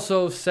they're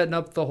also setting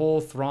up the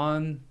whole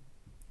Thrawn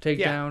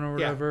takedown or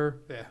whatever.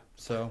 Yeah.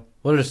 So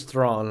What is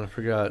Thrawn? I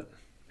forgot.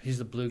 he's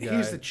the blue guy.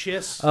 He's the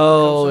Chiss.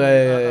 Oh, from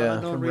yeah.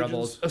 unknown from regions.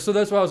 Rebels. So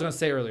that's what I was going to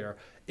say earlier.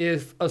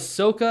 If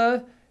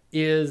Ahsoka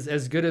is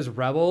as good as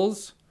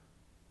Rebels,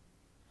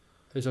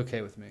 it's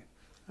okay with me.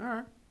 All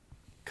right.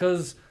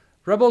 Because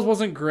Rebels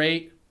wasn't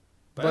great,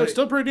 But it's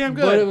still pretty damn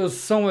good. but it was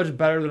so much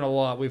better than a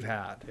lot we've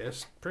had.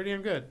 It's pretty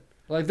damn good.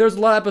 Like, there's a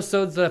lot of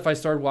episodes that if I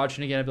started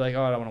watching again, I'd be like,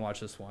 oh, I don't want to watch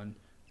this one.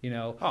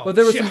 Oh, But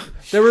there was yeah.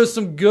 there were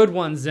some good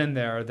ones in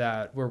there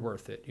that were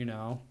worth it,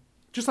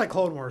 Just like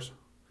Clone Wars.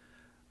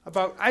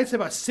 I'd say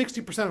about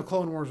 60% of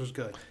Clone Wars was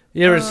good.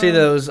 You ever see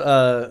those?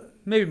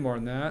 Maybe more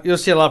than that. You'll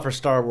see a lot for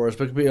Star Wars,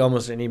 but it could be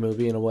almost any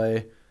movie in a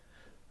way,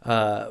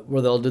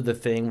 where they'll do the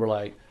thing where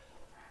like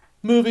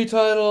movie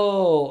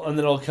title, and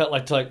then it'll cut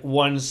like to like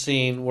one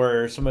scene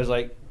where somebody's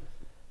like,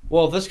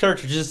 "Well, if this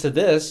character just did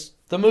this,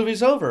 the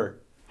movie's over."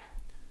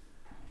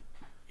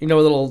 You know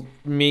what little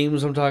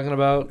memes I'm talking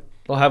about?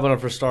 They'll have one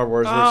for Star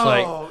Wars where it's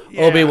like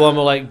yeah. Obi-Wan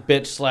will like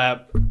bitch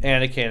slap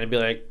Anakin and be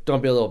like,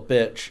 "Don't be a little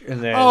bitch,"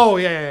 and then Oh,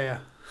 yeah.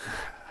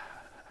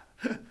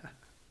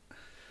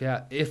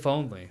 Yeah, if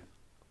only.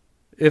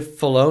 if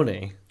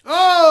Filoni.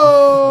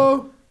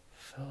 Oh!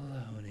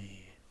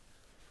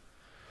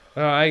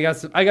 I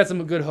got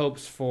some good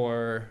hopes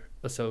for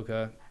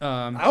Ahsoka.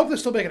 I hope they're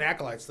still making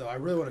Acolytes, though. I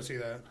really want to see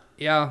that.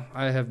 Yeah,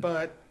 I have.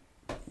 But...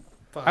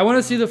 fuck, I want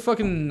to see the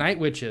fucking Night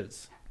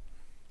Witches.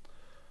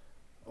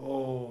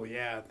 Oh,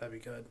 yeah. That'd be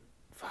good.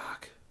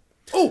 Fuck.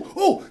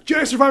 Oh!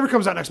 Jedi Survivor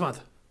comes out next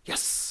month.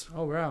 Yes!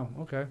 Oh wow,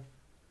 okay.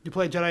 You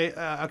played Jedi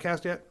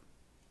Outcast yet?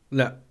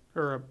 No,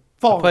 Or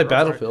Fallen I played Order, I'm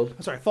sorry. Battlefield.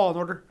 I'm sorry, Fallen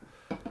Order.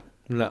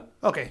 no.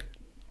 Okay.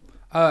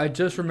 I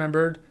just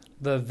remembered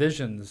the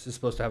Visions is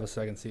supposed to have a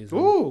second season.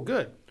 Ooh,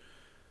 good.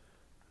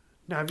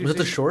 Now, have you Was it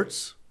the seen... Oh.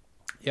 shorts?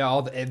 Yeah,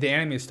 all the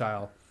anime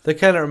style. They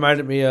kind of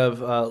reminded me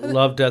of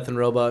Love, Death, and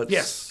Robots.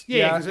 Yes.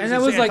 Yeah, 'cause and it's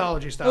that was like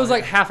anthology style. it was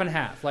like half and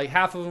half. Like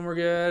half of them were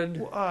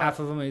good, half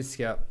of them I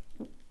skip.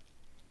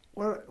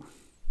 What?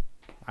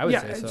 I would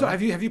say so.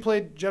 Have you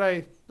played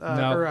Jedi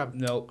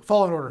Nope.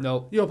 Fallen Order?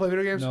 Nope. You don't play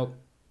video games? Nope.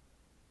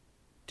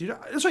 Do you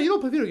not, that's right. You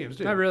don't play video games,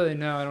 do you? Not really.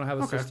 No, I don't have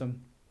a Okay.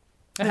 system.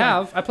 I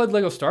have. I played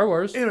Lego Star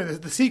Wars. Anyway,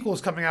 the sequel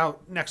is coming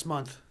out next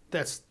month.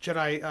 That's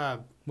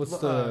Jedi. What's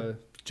the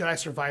Jedi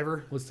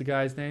Survivor? What's the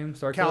guy's name?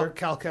 Star Cal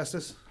Killer?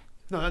 Kestis.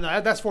 No,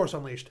 that's Force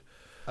Unleashed.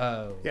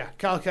 Oh. Yeah,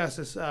 Cal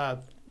Kestis.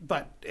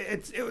 But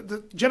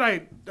the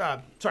Jedi.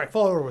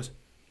 Fallen Order was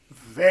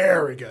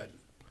very good.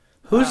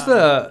 Who's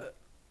the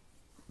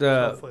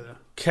Hopefully, though.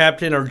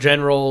 captain or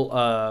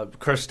general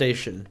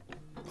crustacean?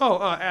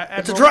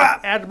 It's a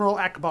trap! Admiral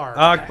Ackbar.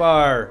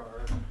 Ackbar.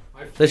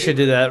 They should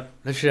do that.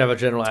 They should have a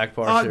General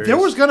Ackbar series. There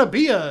was going to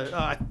be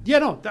I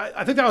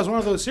think that was one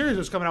of those series that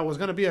was coming out. Was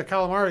going to be a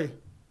calamari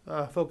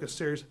focused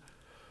series.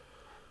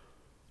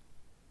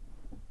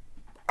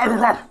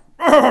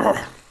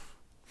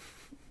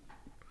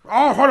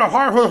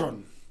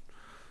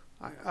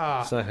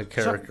 It's like a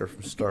character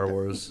from Star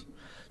Wars.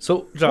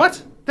 So, John,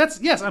 What?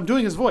 Yes, I'm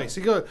doing his voice.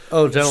 He goes,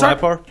 Oh, General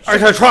Ackbar? It's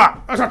a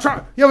trap. It's a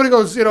trap. Yeah, when he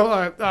goes,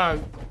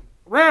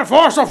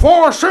 reinforce the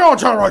force shield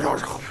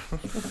generators.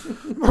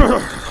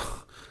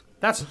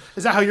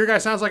 Is that how your guy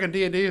sounds like in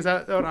D&D? Is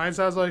that what Ian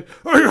sounds like?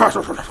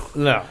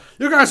 No.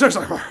 You guys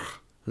sound like,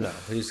 No.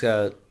 He's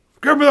got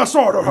give me the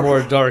sword. a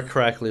more dark,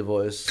 crackly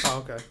voice.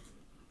 Oh, okay.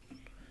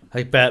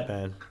 Like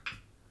Batman.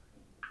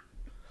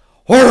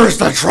 Where's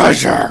the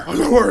treasure? I'm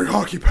not wearing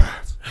hockey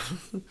pads.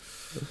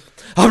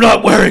 I'm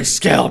not wearing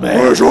scale mail.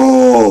 Where's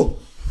all?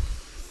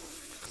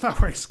 I'm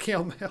not wearing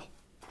scale mail.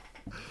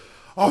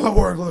 I'm not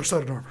wearing leather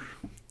studded armor.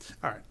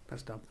 All right,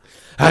 that's dumb.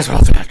 That's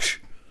well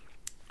fetch.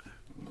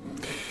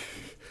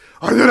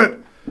 I did it.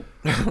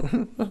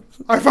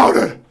 I found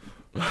it.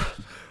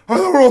 I'm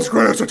the world's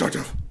greatest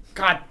detective.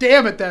 God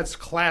damn it, that's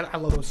class. I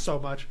love those so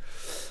much.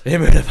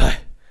 Even if I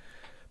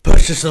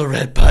push this little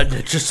red button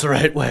in just the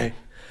right way,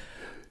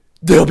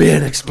 there'll be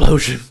an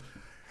explosion.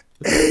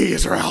 A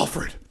is for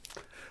Alfred.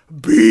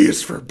 B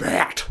is for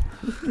Bat.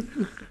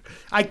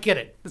 I get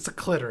it. It's a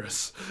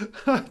clitoris.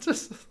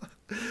 Just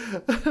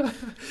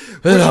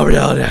In all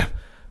reality,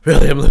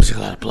 I'm losing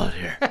a lot of blood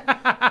here.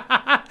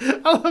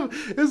 I love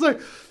it. It's like,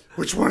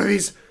 which one of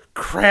these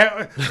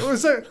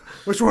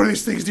which one of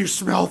these things do you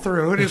smell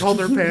through? And he's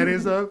holding their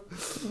panties up.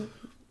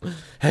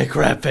 Hey,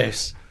 crab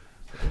face.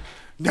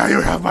 Now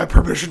you have my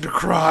permission to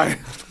cry.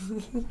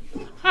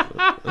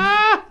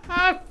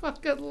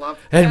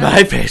 And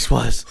my face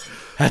was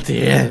at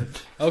the end.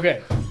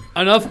 Okay,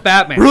 enough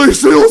Batman. Really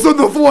seals in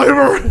the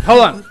flavor. Hold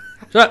on.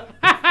 Shut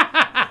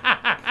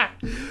up.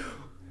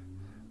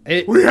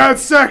 We had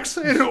sex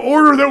in an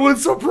order that would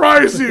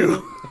surprise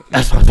you.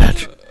 That's not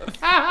that.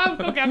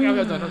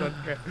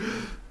 Okay.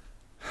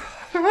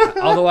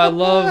 Although I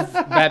love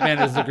Batman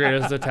as the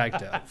greatest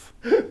detective.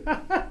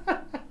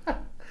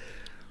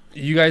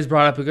 You guys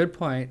brought up a good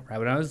point right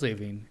when I was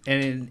leaving.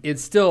 And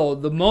it's still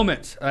the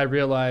moment I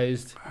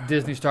realized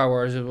Disney Star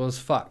Wars was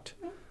fucked.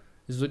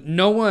 Is that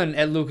no one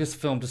at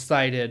Lucasfilm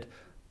decided,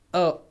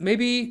 oh,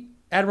 maybe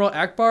Admiral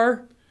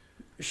Ackbar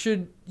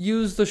should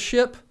use the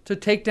ship to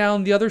take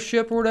down the other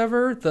ship or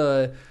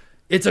whatever.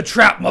 It's a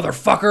trap,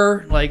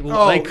 motherfucker. Like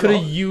they could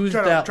have used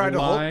that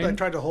line.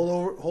 Tried to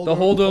hold the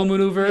hold-o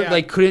maneuver. Yeah.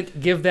 They couldn't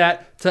give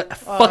that to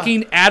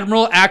fucking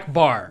Admiral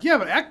Ackbar. Yeah,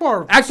 but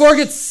Ackbar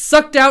gets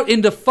sucked out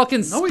into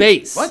fucking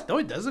space. What? No,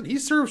 he doesn't. He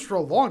serves for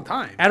a long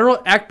time. Admiral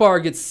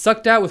Ackbar gets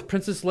sucked out with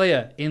Princess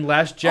Leia in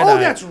Last Jedi. Oh,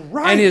 that's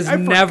right. And is I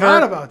never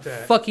forgot about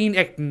that. fucking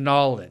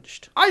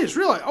acknowledged. I just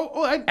realized.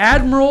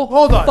 Admiral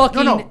hold on.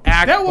 fucking No.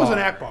 Ackbar. That wasn't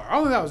Ackbar. I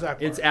don't think that was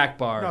Ackbar. It's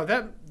Ackbar. No,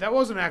 that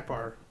wasn't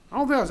Ackbar. I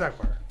don't think that was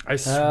Ackbar. I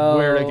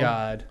swear to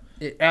God.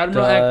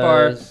 Admiral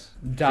Ackbar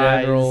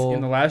dies General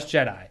in The Last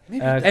Jedi.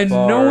 Ackbar And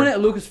no one at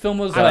Lucasfilm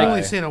was I've like,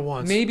 only seen it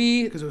once.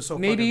 maybe because it was so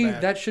maybe fucking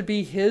bad. that should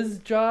be his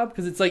job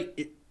because it's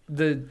like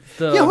the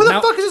Yeah, who the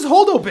fuck is this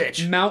Holdo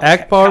bitch? Mount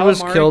Ackbar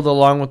was Calamari- killed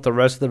along with the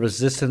rest of the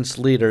Resistance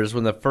leaders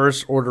when the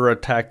First Order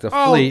attacked the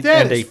fleet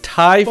that and a is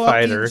TIE fucking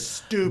fighter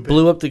stupid.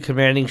 blew up the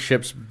commanding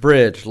ship's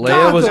bridge. Leia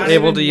God, was that's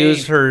able not to even use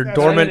named. her That's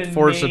dormant not even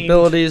force named.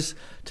 abilities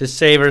to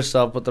save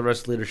herself, but the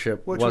rest of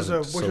leadership Which was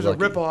wasn't so a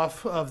lucky.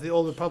 ripoff of the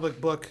Old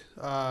Republic book.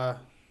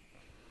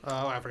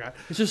 I forgot.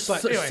 It's just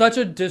But anyway. such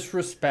a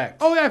disrespect.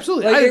 Oh, yeah,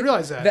 absolutely. Like, I didn't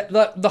realize that.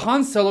 The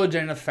Han Solo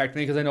didn't affect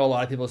me because I know a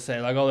lot of people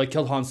say like, oh, they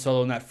killed Han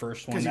Solo in that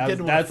first one. 'Cause he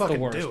didn't wanna That's the fucking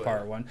do worst it.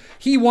 part one.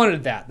 He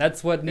wanted that.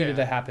 That's what needed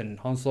Yeah. to happen.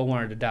 Han Solo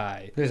wanted to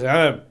die. He's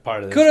I'm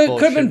part of this Could have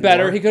bullshit been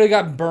better. war. He could have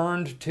got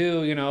burned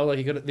too. You know, like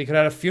they could have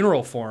had a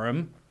funeral for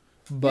him.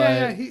 But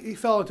yeah, he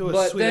fell into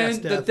a sweet ass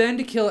death. but then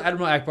to kill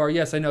Admiral Ackbar,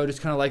 yes, I know,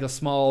 just kind of like a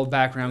small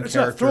background It's a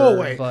character.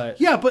 throwaway.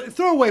 But Yeah, but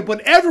throwaway.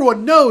 But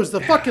everyone knows the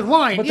fucking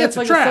line. but Yeah, that's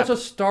it's like a trap. such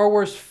a Star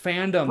Wars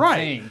fandom right.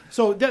 thing.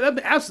 So that's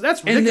And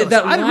ridiculous.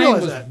 that I didn't line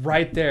realize was that.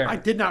 right there. I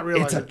did not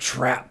realize It's a it.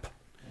 trap.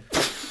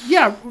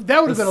 Yeah,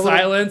 that would have The been a little.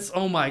 silence.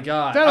 Oh my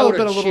god. That I would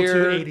have would've been a little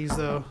cheered. too 80s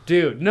though.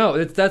 Dude,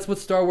 no, that's what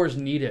Star Wars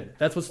needed.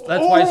 That's why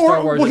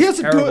Star Wars he is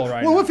doesn't do terrible it.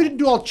 right well, now. if he didn't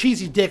do all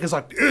cheesy dick, it's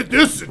like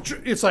this.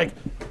 It's like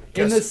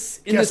In guess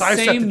the I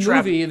set same the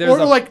trap. movie, there's or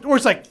a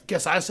it's like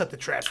guess I set the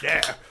trap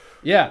there.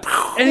 yeah,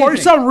 Or anything.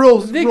 some real.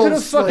 They real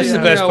could've fucking- This is the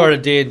Yeah. best You know, part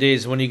of D&D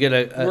is when you get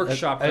a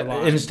workshop the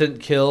line. instant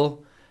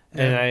kill,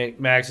 and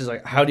Max is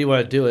like, "How do you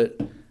want to do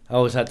it?" I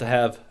always have to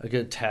have a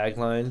good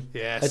tagline.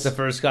 Yes. Like the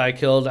first guy I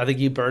killed, I think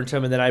you burnt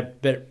him, and then I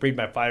breathed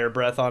my fire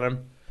breath on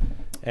him,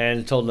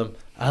 and told him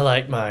I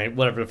like my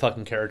whatever the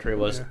fucking character it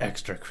was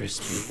extra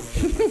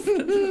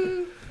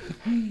crispy.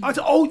 I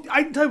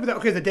can tell you that.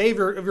 Okay, the day of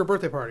your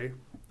birthday party,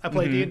 I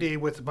played D&D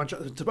with a bunch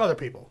of other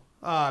people.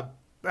 At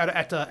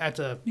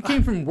a You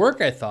came from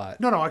work, I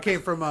thought. no, I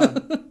came from.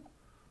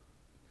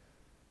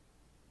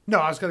 No,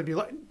 I was going to be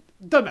like,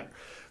 doesn't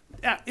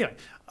matter. Anyway,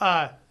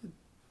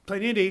 played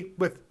D&D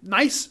with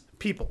nice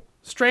people,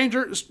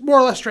 strangers, more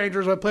or less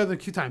strangers. I played with them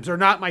a few times. They're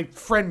not my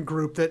friend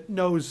group that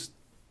knows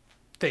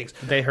things.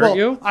 They hurt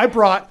you? I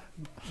brought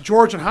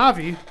George and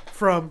Javi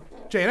from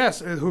J&S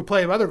who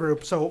play in my other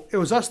group, so it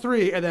was us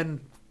three, and then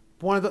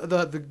one of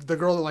the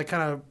girl that like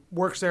kind of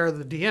works there,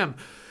 the DM.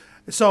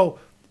 So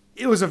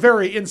it was a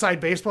very inside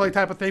baseball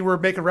type of thing. We were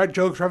making red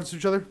jokes, references to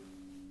each other.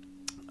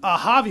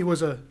 Javi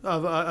was a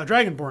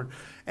Dragonborn,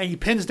 and he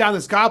pins down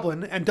this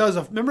goblin and does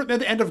remember at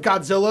the end of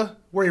Godzilla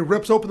where he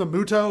rips open the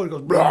Muto and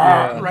goes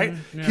brah, right?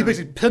 Yeah. He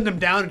basically pinned him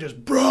down and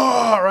just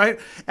brah, right?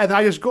 And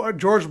I just go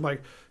George, I'm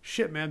like,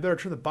 shit, man, better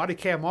turn the body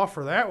cam off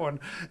for that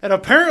one. And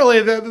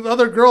apparently the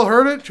other girl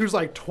heard it. She was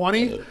like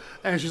 20,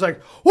 and she's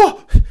like,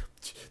 whoa,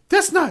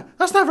 that's not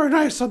very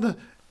nice on the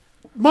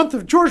month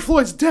of George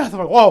Floyd's death. I'm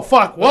like, whoa,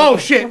 fuck, whoa,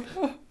 shit,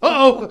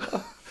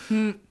 uh-oh.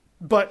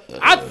 But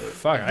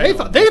they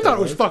thought it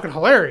was fucking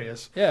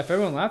hilarious. Yeah, if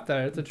everyone laughed at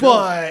it, it's a joke.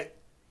 But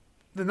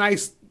the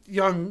nice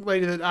young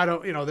lady that I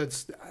don't,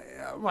 that's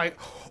I'm like,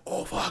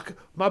 oh fuck,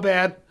 my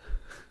bad.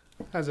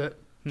 That's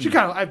it. She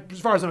kind of, as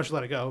far as I know, she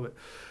let it go. But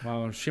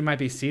Well, she might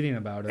be seething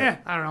about it.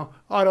 I don't know.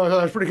 I know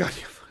that was pretty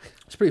goddamn funny.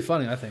 It's pretty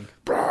funny, I think.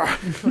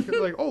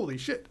 Like holy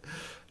shit,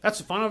 that's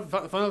the fun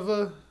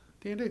of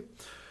D&D.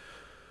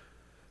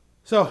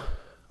 So,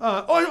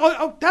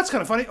 that's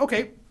kind of funny.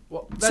 Okay,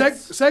 Well,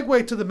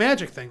 segue to the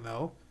magic thing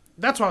though.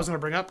 That's what I was going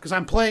to bring up because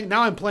I'm playing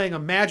a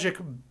magic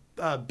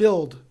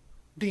build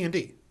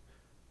D&D.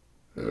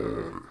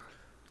 The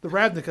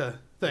Ravnica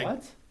thing.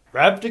 What?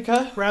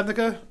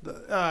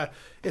 Ravnica?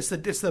 It's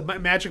the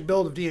magic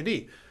build of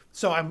D&D.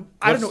 So I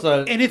don't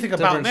know anything about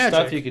different magic.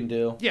 stuff you can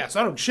do. Yeah,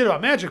 so I don't shit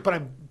about magic, but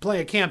I'm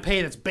playing a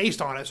campaign that's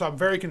based on it, so I'm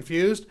very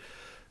confused.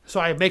 So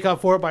I make up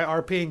for it by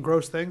RPing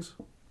gross things.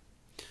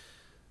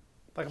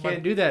 Like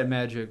Can't do that in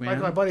Magic, man.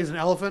 Like my buddy's an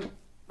elephant.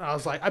 I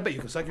was like, I bet you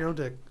can suck your own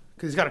dick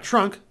because he's got a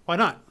trunk. Why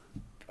not?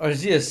 Or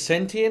is he a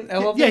sentient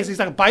elephant? Yeah, he's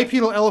like a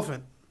bipedal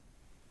elephant.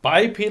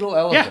 Bipedal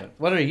elephant. Yeah.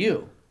 What are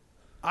you?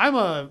 I'm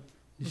a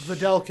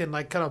Vidalkin,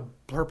 like kind of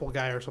purple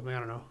guy or something. I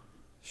don't know.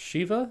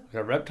 Shiva?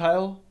 Like a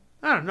reptile?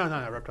 I don't know.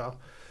 Not a reptile.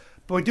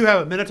 But we do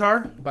have a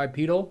Minotaur.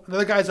 Bipedal?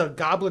 Another guy's a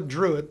Goblin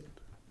Druid.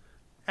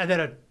 And then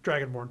a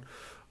Dragonborn.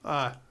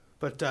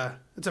 But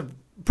it's a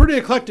pretty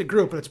eclectic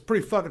group, but it's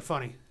pretty fucking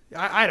funny.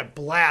 I had a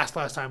blast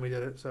last time we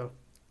did it, so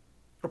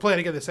we're playing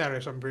again this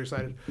Saturday, so I'm pretty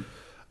excited.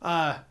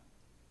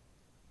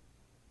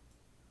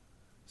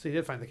 So you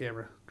did find the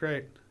camera.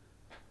 Great.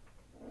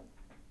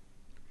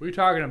 What are you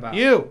talking about?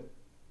 You!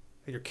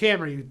 And your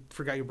camera you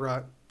forgot you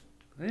brought.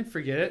 I didn't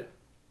forget it.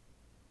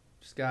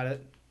 Just got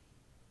it.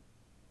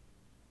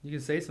 You can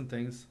say some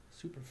things.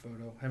 Super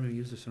photo. I haven't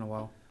used this in a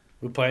while.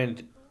 We're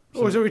playing.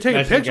 Oh, is it we taking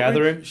Magic pictures?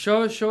 Gathering?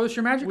 Show us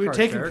your magic We cards,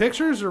 taking Derek.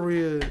 pictures, or we?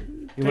 You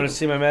want to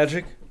see my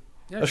magic?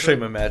 Yeah, I'll show you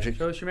my magic.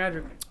 Show us your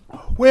magic.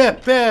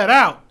 Whip it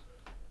out.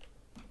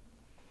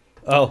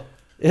 Oh,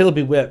 it'll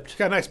be whipped.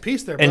 Got a nice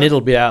piece there, And bud.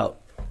 it'll be out.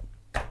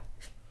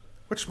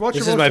 What's This your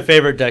is most my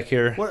favorite deck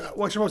here.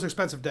 What's your most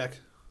expensive deck?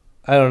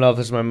 I don't know if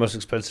this is my most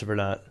expensive or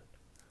not.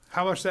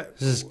 How much that?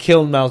 This is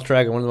Kill Mouth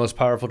Dragon, one of the most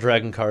powerful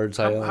dragon cards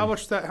I own. How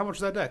much that? How much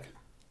is that deck?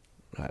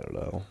 I don't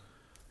know.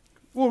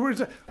 Well,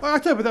 I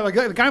tell you, but like,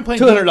 the guy I'm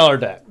playing $200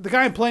 deck. the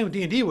guy I'm playing with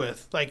D&D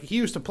with, like he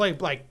used to play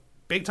like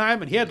big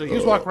time, and he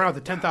was walking around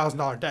with a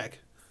 $10,000 deck.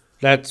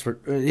 That's for,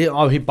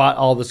 he bought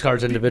all of his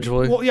cards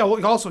individually. Well, yeah.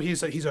 Well, also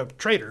he's a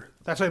trader.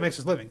 That's how he makes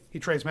his living. He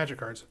trades magic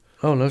cards.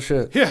 Oh no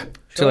shit. Yeah.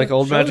 So like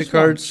old show magic us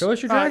one. cards. Show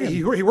us your dragon.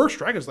 He works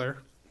Dragon's Lair,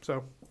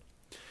 so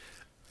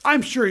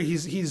I'm sure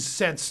he's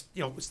since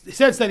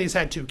then he's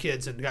had 2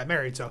 kids and got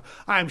married. So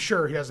I'm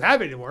sure he doesn't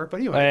have it anymore. But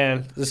anyway,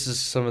 And this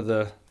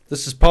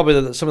is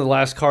probably some of the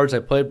last cards I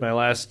played. My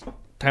last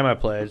time I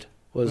played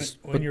was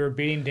when you were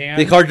beating Dan.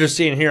 the cards you're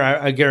seeing here.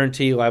 I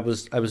guarantee you, I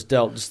was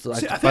dealt just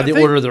See, I by the think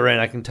order they're in.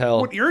 I can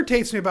tell. what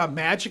irritates me about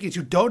Magic is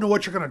you don't know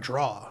what you're going to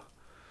draw.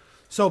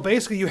 So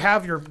basically, you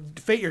have your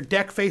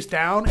deck face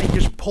down, and you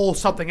just pull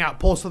something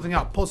out.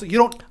 You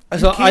don't.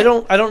 So I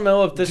don't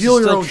know if this is deal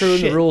your still own true in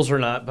shit. the rules or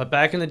not. But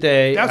back in the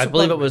day, That's I what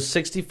believe it bugged me. was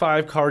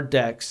 65 card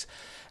decks,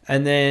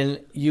 and then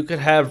you could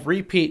have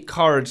repeat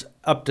cards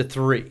up to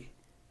 3,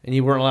 and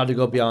you weren't allowed to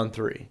go beyond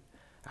 3.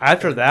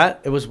 After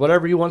that, it was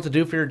whatever you want to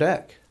do for your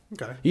deck.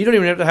 Okay. You don't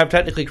even have to have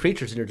technically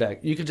creatures in your deck.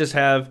 You could just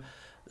have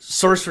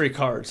sorcery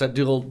cards that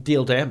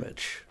deal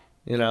damage.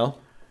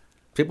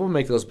 People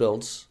make those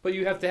builds. But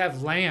you have to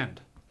have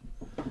land.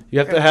 You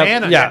have to And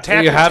have mana, yeah.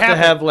 tap You it, have to tap it.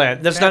 have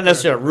land. That's Tap not it.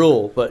 necessarily a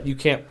rule, but you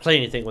can't play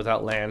anything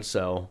without land.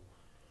 So,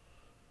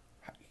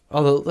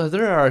 although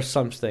there are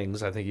some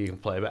things I think you can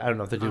play, but I don't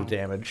know if they do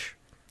damage.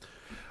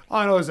 All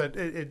I know is that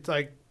it's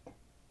like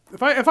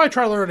if I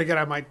try to learn it again,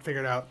 I might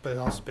figure it out. But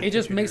It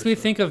just makes me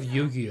think of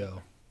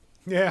Yu-Gi-Oh.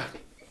 Yeah,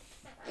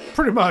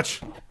 pretty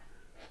much.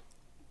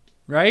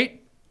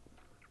 Right?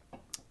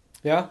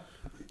 Yeah.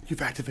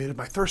 You've activated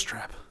my thirst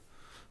trap.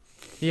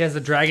 He has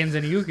the dragons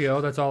in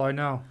Yu-Gi-Oh. That's all I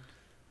know.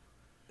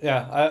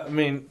 Yeah. I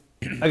mean,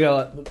 I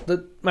got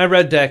my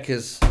red deck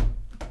is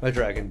my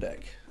dragon deck.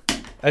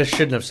 I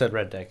shouldn't have said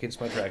red deck. It's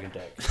my dragon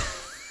deck.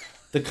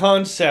 The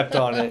concept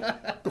on it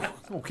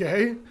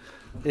Okay.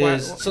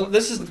 is so.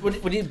 This is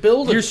when you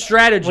build Your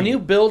strategy. When you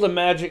build a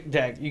magic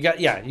deck, you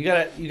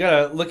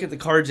gotta look at the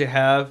cards you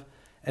have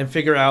and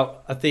figure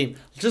out a theme.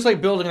 Just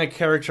like building a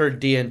character in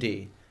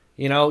D&D.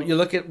 You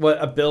look at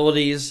what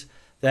abilities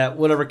that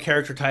whatever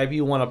character type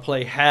you want to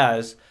play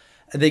has,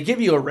 and they give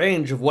you a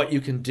range of what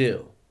you can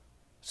do.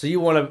 So you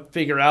want to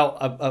figure out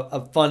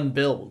a fun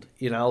build.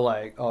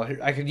 Like, here,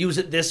 I can use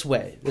it this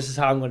way. This is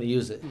how I'm going to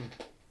use it.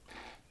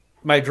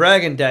 My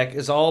dragon deck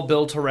is all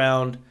built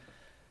around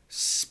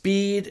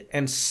speed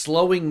and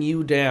slowing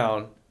you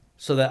down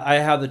so that I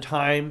have the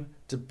time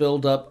to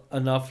build up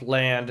enough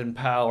land and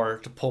power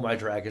to pull my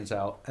dragons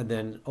out and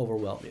then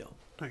overwhelm you.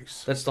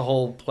 Nice. That's the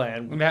whole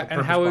plan.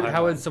 And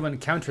how would someone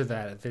counter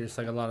that if there's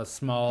like a lot of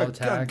small A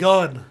attacks?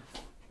 gun.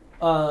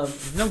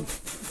 No.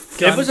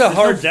 It was a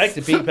hard deck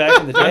to beat back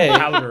in the day.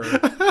 Powder.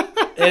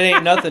 It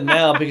ain't nothing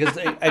now because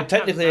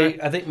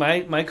I think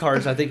my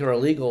cards are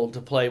illegal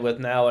to play with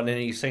now in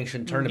any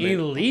sanctioned tournament.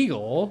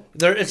 Illegal.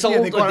 It's Yeah,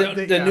 old. they go out-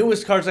 The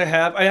newest cards I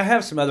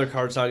have some other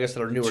cards now, I guess,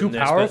 that are newer Too than this.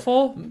 but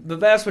powerful? The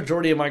vast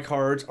majority of my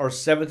cards are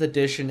 7th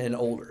edition and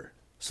older,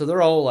 so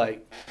they're all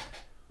like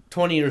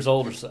 20 years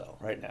old or so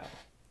right now.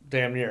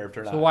 Damn near if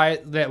they're not. So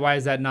why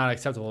is that not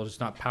acceptable? Just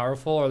not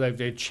powerful, or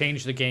they've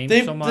changed the game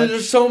so much?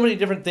 There's so many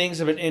different things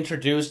that have been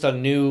introduced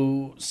on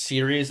new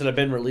series that have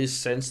been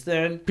released since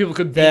then. People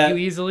could beat that you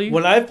easily.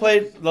 When I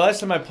played, the last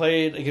time I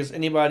played against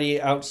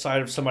anybody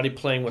outside of somebody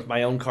playing with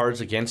my own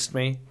cards against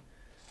me,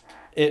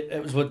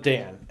 it was with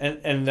Dan.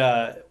 And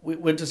we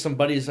went to some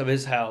buddies of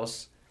his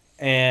house,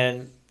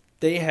 and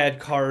they had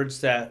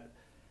cards that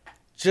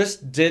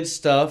just did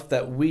stuff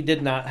that we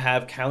did not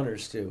have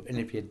counters to. And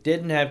if you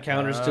didn't have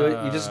counters to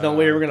it, you just no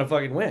way you were going to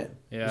fucking win.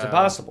 It was Yeah.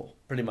 impossible,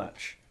 pretty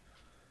much.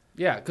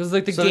 Yeah, because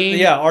like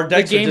our the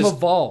decks are game just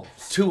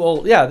evolves. too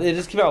old. Yeah, they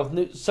just came out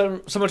with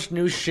so much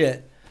new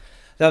shit.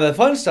 Now the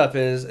fun stuff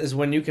is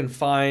when you can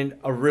find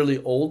a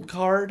really old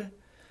card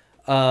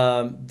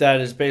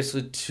that is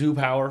basically too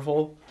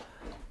powerful.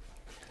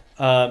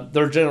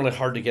 They're generally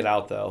hard to get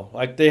out though.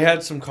 Like they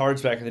had some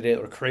cards back in the day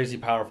that were crazy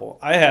powerful.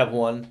 I have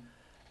one,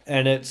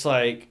 and it's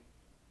like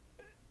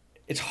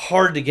it's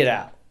hard to get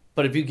out.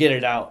 But if you get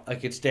it out,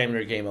 like it's damn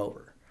near game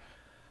over.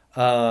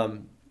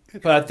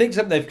 But I think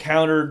something they've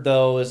countered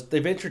though is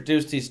they've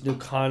introduced these new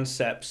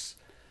concepts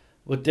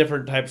with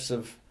different types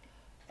of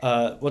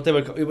what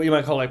you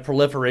might call like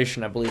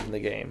proliferation, I believe, in the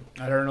game.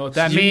 I don't know what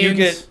that So means. You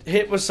get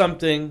hit with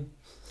something,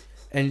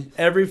 and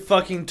every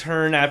fucking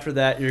turn after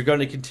that, you're going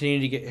to continue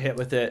to get hit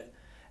with it.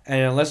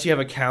 And unless you have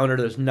a counter,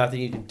 there's nothing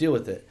you can do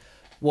with it.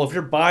 Well, if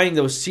you're buying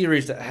those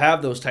series that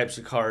have those types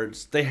of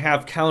cards, they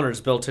have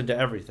counters built into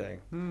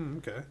everything.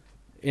 Okay.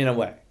 In a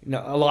way.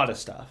 A lot of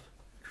stuff.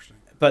 Interesting.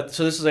 But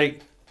so this is a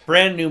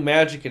brand new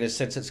Magic in a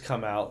sense it's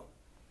come out.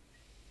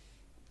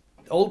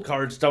 Old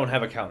cards don't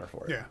have a counter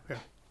for it. Yeah.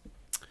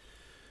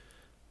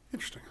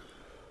 Interesting.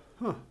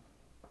 Huh.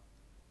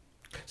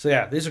 So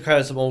yeah, these are kind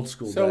of some old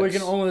school So we decks.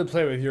 can only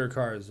play with your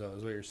cards, though,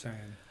 is what you're saying.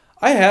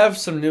 I have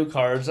some new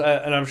cards,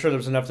 and I'm sure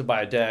there's enough to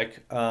buy a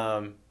deck,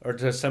 or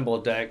to assemble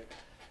a deck.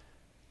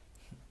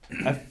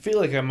 I feel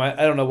like I might.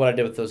 I don't know what I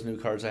did with those new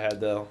cards I had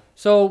though.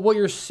 So what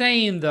you're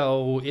saying,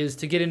 though, is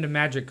to get into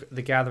Magic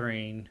the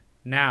Gathering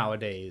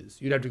nowadays,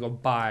 you'd have to go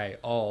buy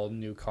all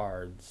new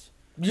cards.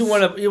 You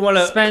want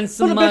to Spend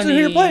some put money. Who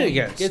you're playing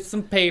against. Get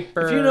some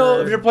paper.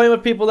 If you're playing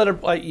with people that are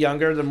like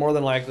younger, then more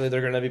than likely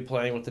they're going to be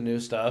playing with the new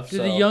stuff. Do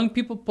the young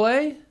people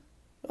play?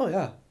 Oh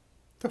yeah.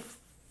 The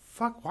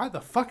fuck? Why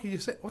the fuck are you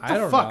saying? What I the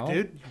don't fuck, know.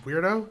 dude? You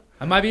weirdo.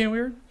 Am I being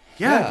weird?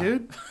 Yeah, Yeah.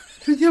 dude.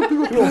 Dude, yeah,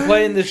 people People been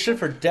playing this shit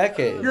for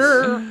decades.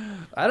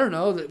 I don't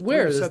know.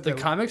 Where? You Is said the that-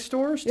 comic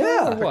store still?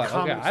 Yeah, or the what? Okay,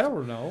 comic I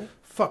don't know.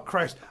 Fuck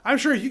Christ. I'm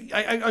sure you.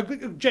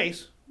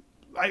 Jace.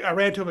 I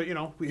ran to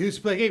him. He used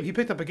to play a game. He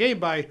picked up a game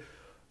by,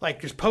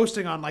 like, just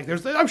posting on like.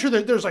 I'm sure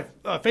there's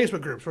like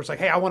Facebook groups where it's like,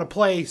 hey, I want to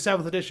play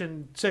 7th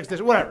edition, 6th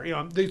edition, whatever.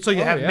 So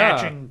you have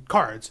matching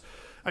cards.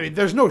 I mean,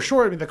 there's no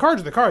short. I mean, the cards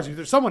are the cards.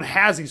 If someone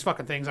has these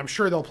fucking things, I'm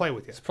sure they'll play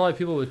with you. It's probably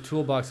people with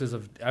toolboxes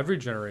of every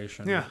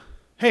generation. Yeah.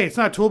 Hey, it's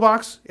not a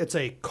toolbox. It's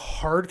a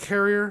card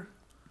carrier.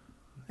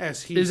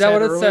 As he Is said that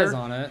what it earlier. says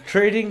on it?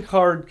 Trading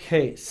card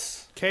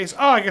case. Case.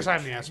 Oh, I guess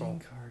I'm the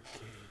asshole. Card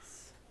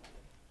case.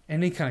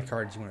 Any kind of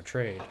cards you want to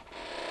trade.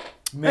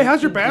 Hey,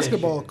 how's your Mint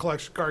basketball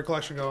condition. card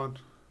collection going?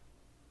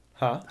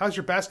 Huh? How's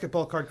your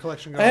basketball card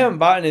collection going? I haven't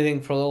bought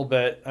anything for a little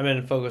bit. I've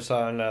been focused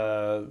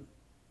on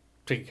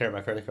taking care of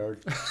my credit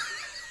card.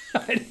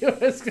 I knew I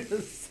was going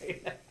to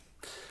say that.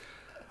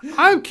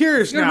 I'm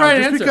curious It's the now, right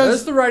just answer. because.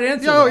 That's the right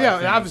answer. Oh though, I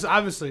yeah, think.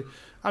 obviously.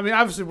 I mean,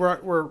 obviously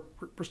we're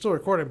still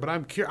recording, but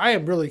I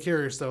am really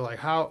curious though, like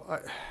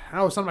how I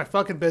know it's none of my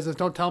fucking business.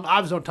 Don't tell me.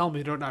 Obviously, don't tell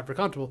me you're not very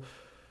comfortable.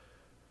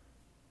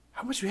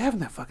 How much do you have in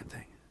that fucking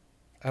thing?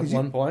 At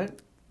one point,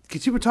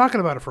 Because you've been talking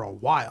about it for a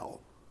while.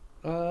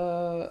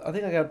 I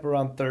think I got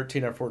around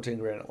 13 or 14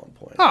 grand at one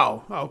point.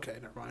 Oh, okay,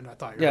 never mind. I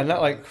thought you. Yeah, were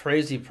not like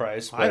crazy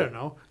price. But I don't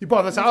know. You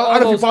bought this. I All don't know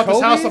if you those bought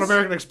this house on Kobe's?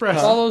 American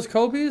Express. All those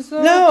Kobe's,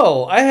 though?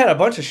 No, I had a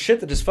bunch of shit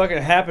that just fucking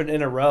happened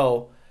in a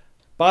row.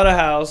 Bought a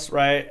house,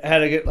 right? Had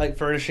to get like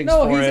furnishings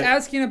No, for he's it.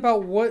 asking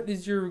about what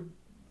is your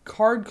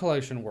card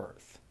collection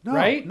worth, No,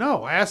 right?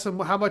 No, I asked him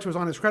how much was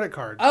on his credit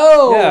card.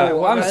 Oh, Yeah,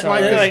 I'm that's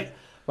sorry. why- like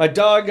my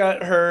dog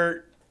got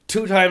hurt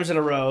 2 times in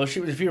a row. She,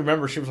 if you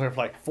remember, she was like for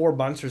like 4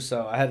 months or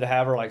so. I had to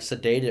have her like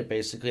sedated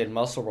basically and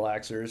muscle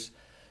relaxers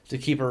to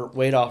keep her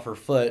weight off her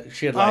foot.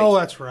 She had like Oh,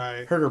 that's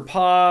right. hurt her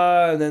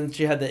paw, and then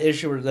she had the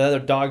issue where the other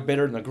dog bit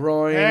her in the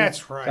groin.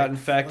 That's right. Got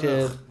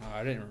infected. Ugh. Oh,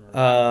 I didn't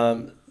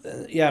remember.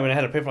 Yeah, I mean, I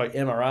had to pay for like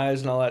MRIs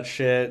and all that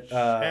shit.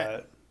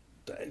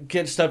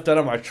 Get stuff done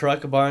on my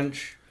truck a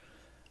bunch.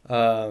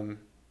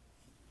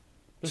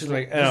 Just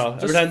like, I don't know,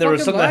 every just time there was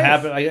fucking something that life.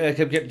 happened, I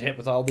kept getting hit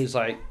with all these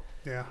like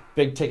Yeah.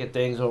 big ticket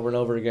things over and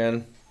over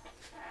again.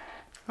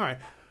 All right.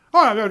 Oh,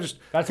 I just.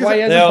 That's why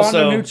he They hasn't bought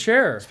a also new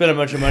chair. spent a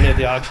bunch of money at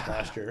the auction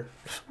last year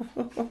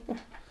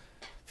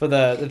for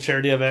the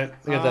charity event.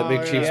 We got that big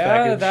Oh, Chiefs Yeah,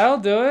 package. that'll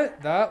do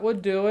it. That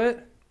would do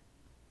it.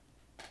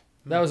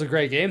 That was a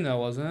great game, though,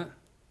 wasn't it?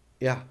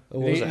 Yeah, it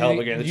was a hell of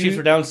a game. The You- Chiefs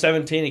were down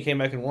 17. He came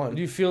back and won.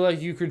 Do you feel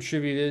like you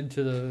contributed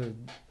to the...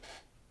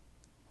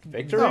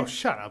 Victory? Oh,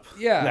 shut up.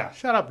 Yeah. No.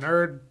 Shut up,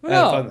 nerd. I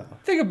had fun, No, though.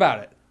 think about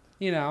it.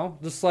 You know,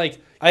 just like...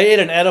 I ate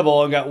an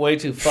edible and got way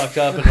too fucked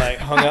up and like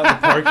hung out in the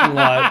parking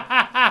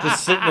lot,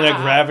 just sitting in a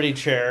gravity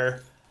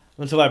chair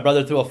until my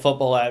brother threw a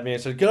football at me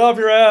and said, "Get off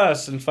your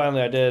ass!" And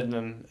finally I did, and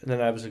then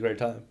that was a great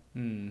time.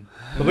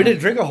 But we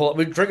didn't drink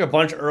we drank a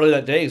bunch early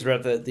that day because we were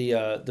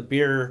at the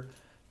beer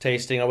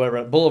tasting or whatever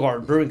at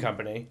Boulevard Brewing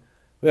Company.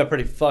 We got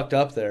pretty fucked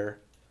up there.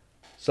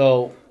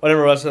 So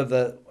whenever I was at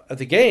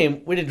the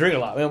game, we didn't drink a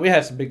lot. I mean, we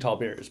had some big tall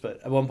beers,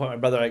 but at one point my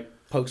brother like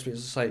pokes me.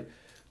 It's just like,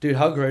 dude,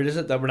 how great is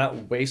it that we're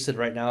not wasted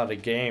right now at a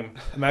game?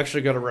 I'm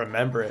actually going to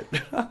remember it.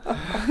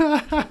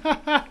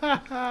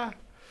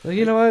 Well,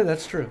 you know what?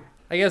 That's true.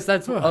 I guess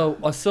that's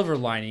a silver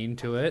lining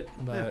to it,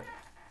 but...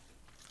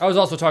 I was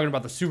also talking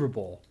about the Super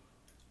Bowl.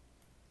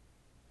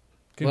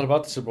 What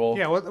about the Super Bowl?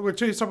 Yeah, we're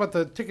talking about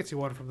the tickets you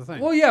won from the thing.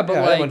 Well, yeah, but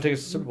I like won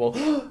tickets to the Super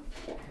Bowl.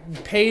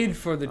 paid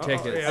for the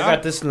tickets. yeah. I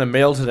got this in the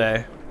mail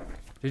today.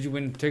 Did you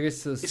win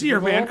tickets to the Is Super it your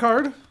Bowl? band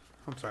card?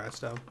 I'm sorry, that's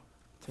dumb. What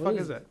What the fuck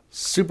is is that?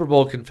 Super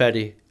Bowl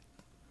confetti.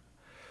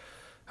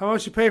 How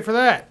much you pay for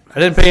that? I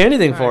didn't pay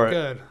anything for Alright, it.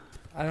 Good.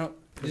 I don't.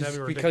 That'd Just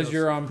be because ridiculous.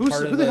 you're on Who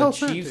part the of the hell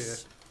sent it to you?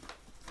 Chiefs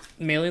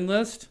mailing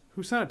list.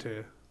 Who sent it to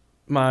you?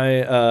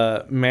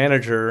 My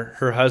manager,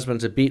 her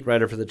husband's a beat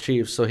writer for the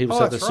Chiefs, so he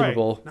was at the that's Super right.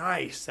 Bowl.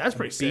 Nice. That's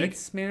pretty sick.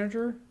 Beats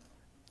manager.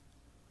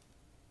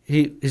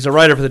 He's a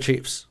writer for the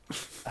Chiefs.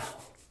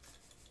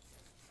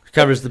 He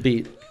covers the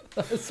beat.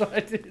 So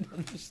I didn't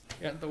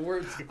understand the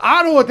words.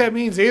 I don't know what that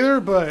means either,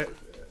 but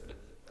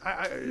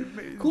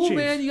Cool, Chiefs.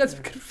 man. You got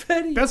some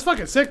confetti. That's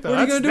fucking sick, though. What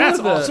are you gonna do That's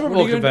with it? awesome. Super What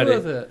are you Bowl gonna do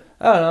confetti. with it?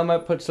 I don't know. I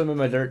might put some in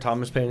my Derek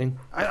Thomas painting.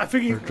 I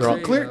figure you Or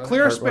drop. clear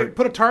Artwork. space,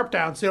 put a tarp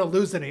down so you don't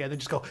lose any, and then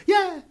just go,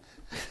 yeah.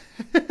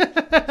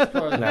 That's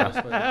probably the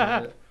best way to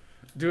do it.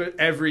 Do it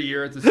every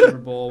year at the Super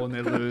Bowl when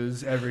they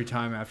lose. Every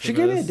time after. She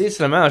gave me a this.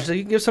 decent amount. She's like,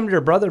 you can give some to your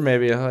brother,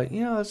 maybe. I'm like,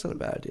 that's not a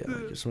bad idea.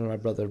 I'll give some to my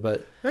brother,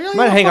 but Yeah, I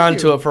might hang fuck on you.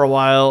 to it for a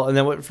while, and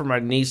then wait for my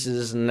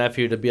nieces and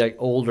nephew to be like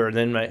older, and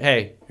then like,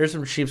 hey, here's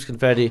some Chiefs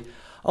confetti.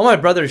 All my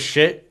brother's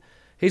shit.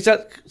 He's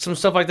got some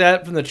stuff like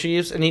that from the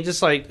Chiefs, and he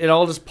just like it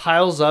all just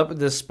piles up in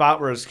this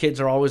spot where his kids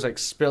are always like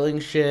spilling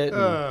shit.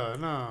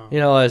 And,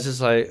 No. it's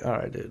just like, all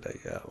right, dude.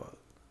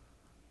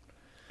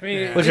 I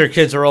mean, Once your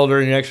kids are older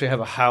and you actually have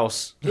a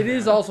house, it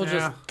is also Yeah.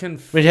 just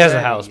confetti. I mean, he has a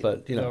house,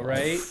 but though,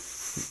 right?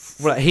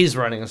 what he's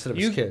running instead of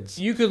You his kids.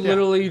 you could Yeah.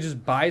 literally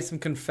just buy some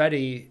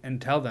confetti and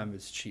tell them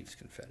it's Chiefs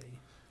confetti.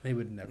 They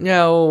would never.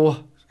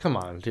 No, come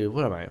on, dude.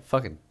 What am I, a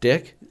fucking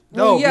dick?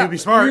 No, Well, yeah, you'd be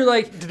smart You're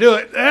like, to do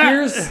it.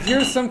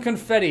 here's some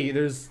confetti.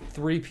 There's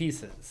 3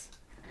 pieces.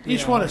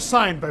 Each one is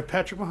signed by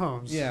Patrick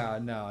Mahomes. Yeah,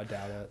 no, I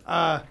doubt it.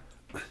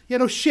 Yeah,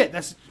 no shit.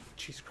 That's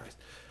Jesus Christ.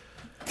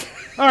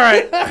 All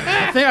right,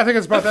 I think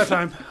it's about that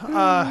time.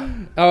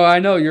 Oh, I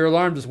know your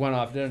alarm just went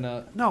off, didn't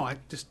it? No, I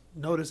just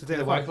noticed it's 8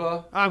 The o'clock. White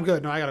Claw? I'm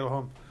good. No, I gotta go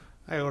home.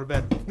 I gotta go to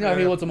bed. No, I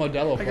mean, what's a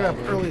Modelo? I gotta have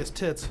probably? early as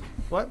tits.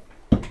 What?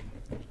 What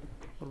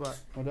about?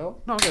 Modelo?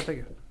 No, I'm good. Thank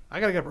you. I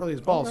gotta get up early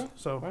as balls, Okay,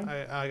 so fine.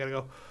 I gotta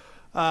go.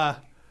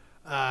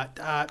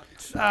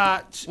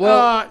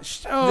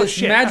 This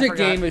shit, magic I forgot.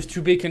 game is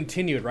to be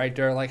continued, right,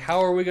 Derek? Like, how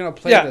are we gonna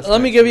play Yeah, this? let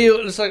me next give week?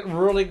 you just like a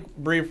really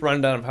brief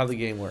rundown of how the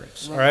game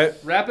works. All right,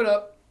 Wrap it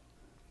up.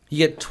 you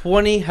get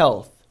 20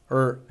 health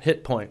or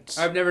hit points.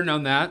 I've never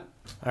known that.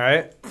 All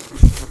right.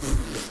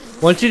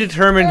 Once you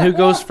determine who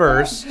goes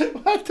first,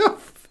 What the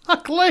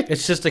fuck, Lane?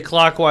 it's just a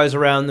clockwise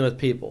around with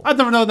people. I've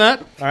never known that.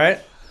 All right.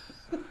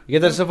 You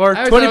get that so far?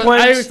 I always 20 thought- I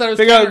always points. thought it was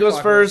Figure out who goes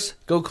counterclockwise.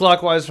 first. Go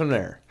clockwise from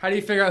there. How do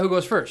you figure out who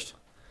goes first?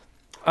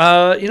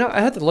 I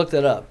had to look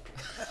that up.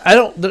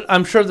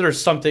 I'm sure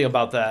there's something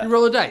about that. You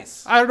roll a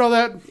dice. I don't know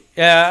that.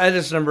 Yeah, I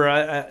just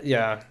remember.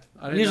 Yeah.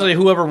 I didn't Usually,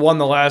 know. whoever won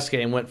the last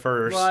game went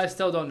first. Well, I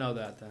still don't know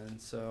that then.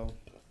 So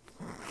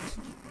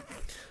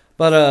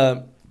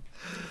But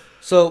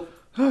so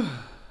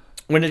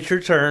when it's your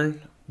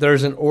turn,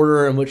 there's an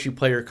order in which you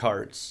play your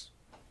cards.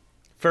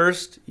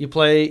 First, you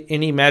play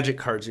any magic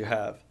cards you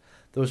have.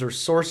 Those are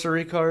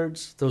sorcery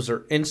cards. Those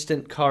are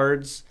instant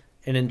cards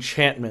and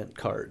enchantment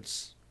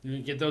cards. you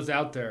get those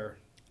out there.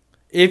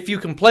 If you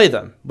can play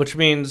them, which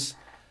means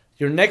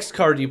your next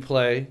card you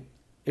play,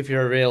 if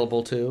you're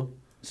available to,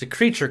 is a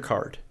creature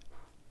card.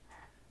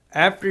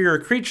 After your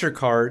creature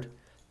card,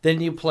 then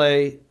you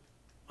play.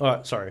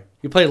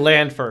 You play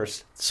land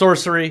first,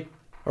 sorcery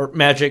or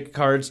magic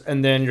cards,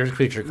 and then your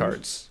creature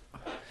cards.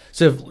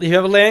 So if you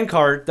have a land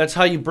card, that's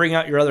how you bring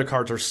out your other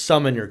cards or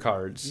summon your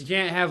cards. You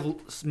can't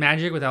have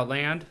magic without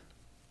land.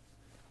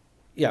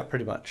 Yeah,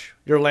 pretty much.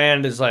 Your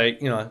land is like,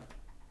 if you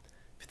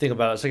think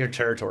about it, it's like your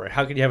territory.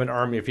 How can you have an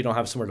army if you don't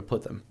have somewhere to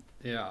put them?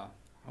 Yeah.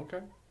 Okay.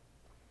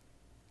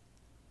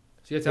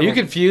 So you have Are you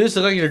confused?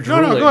 Look like you're No,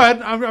 drooling. no, go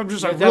ahead. I'm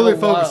just like, really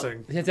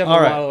focusing. You have to have All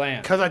a right. lot of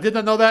land. Because I did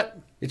not know that.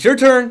 It's your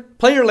turn.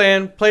 Play your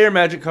land. Play your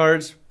magic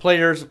cards. Play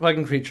your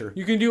fucking creature.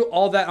 You can do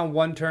all that on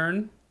one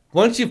turn.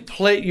 Once you've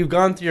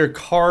gone through your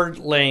card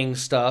laying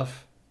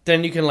stuff,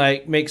 then you can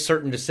like make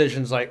certain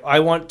decisions. Like I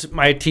want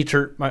my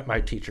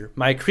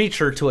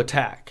creature to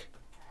attack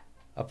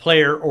a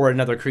player or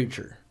another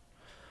creature.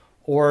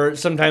 Or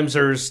sometimes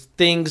there's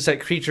things that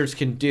creatures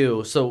can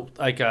do. So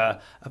like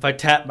if I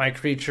tap my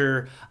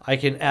creature, I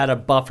can add a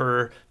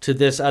buffer to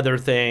this other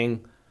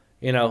thing.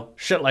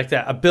 Shit like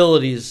that.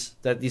 Abilities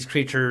that these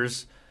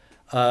creatures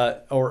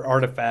or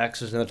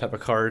artifacts is another type of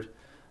card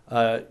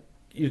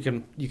you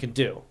can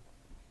do.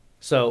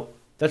 So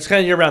that's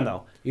kind of your round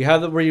though. You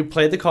have where you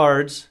play the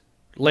cards,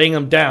 laying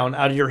them down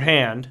out of your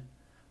hand,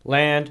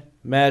 land,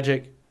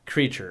 magic,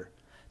 creature.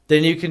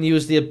 Then you can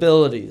use the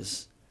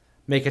abilities,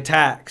 make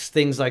attacks,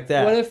 things like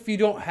that. What if you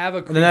don't have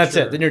a creature? And then that's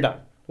it. Then you're done.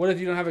 What if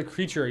you don't have a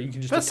creature? You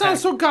can just That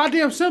sounds so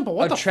goddamn simple.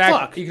 What the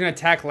fuck? You can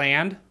attack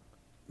land.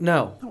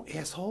 No. No,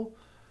 asshole.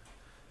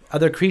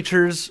 Other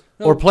creatures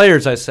No. or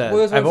players, I said.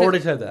 Well, that's what I've I'm already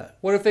saying. said that.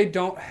 What if they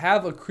don't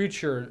have a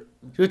creature?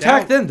 You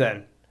attack down? them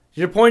then.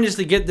 Your point is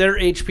to get their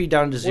HP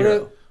down to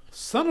 0.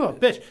 Son of a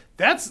bitch.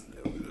 That's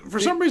for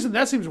some reason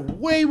that seems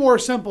way more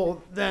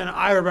simple than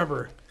I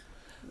remember.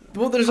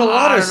 Well, there's a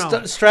lot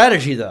of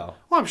strategy though.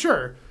 Well, I'm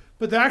sure,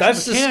 but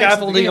that's the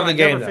scaffolding of the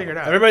game. Though.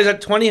 Everybody's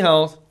at 20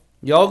 health.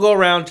 You all go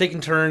around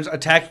taking turns,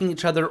 attacking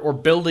each other or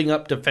building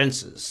up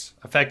defenses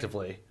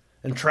effectively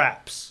and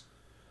traps.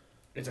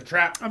 It's a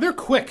trap. They're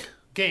quick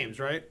games,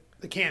 right?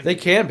 They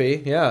can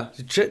be, yeah.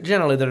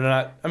 Generally, they're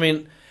not. I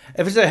mean,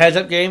 if it's a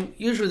heads-up game,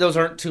 usually those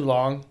aren't too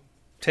long.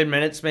 10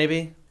 minutes,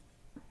 maybe.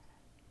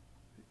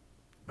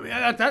 I mean,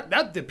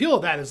 that the appeal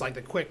of that is like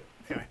the quick.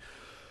 Anyway,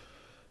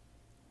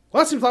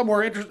 well, that seems a lot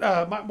more interesting.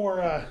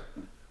 Well,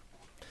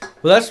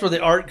 that's where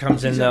the art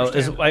comes in, though.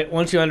 Is like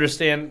once you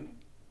understand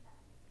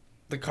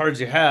the cards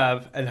you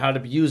have and how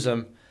to use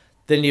them,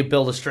 then you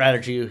build a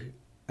strategy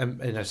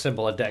and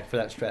assemble a deck for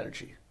that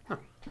strategy. Huh.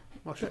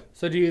 Well, shit.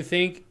 So, do you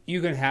think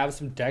you can have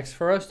some decks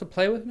for us to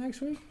play with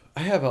next week?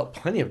 I have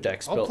plenty of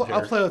decks built here.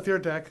 I'll play with your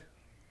deck.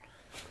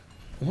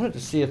 I wanted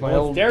to see if my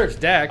old Derek's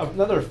deck.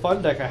 Another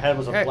fun deck I had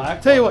was a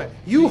black. Tell you what,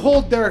 you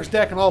hold Derek's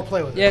deck and I'll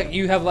play with it. Yeah,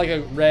 you have like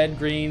a red,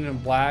 green,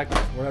 and black,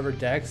 whatever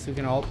decks we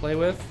can all play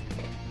with,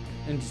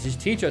 and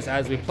just teach us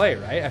as we play,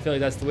 right? I feel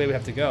like that's the way we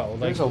have to go. Like,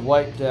 there's a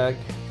white deck.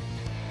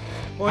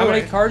 How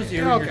many cards do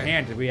you have in your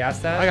hand? Did we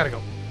ask that? I gotta go.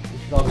 You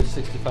should all be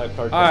 65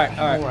 cards. All right,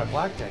 all right. Where my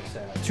black deck's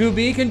at. To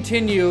be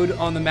continued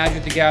on the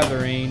Magic the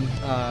Gathering.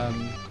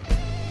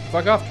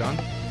 Fuck off, John.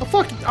 Oh,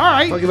 fuck. All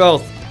right. Fuck you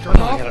both. Turn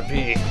off. I gotta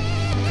pee.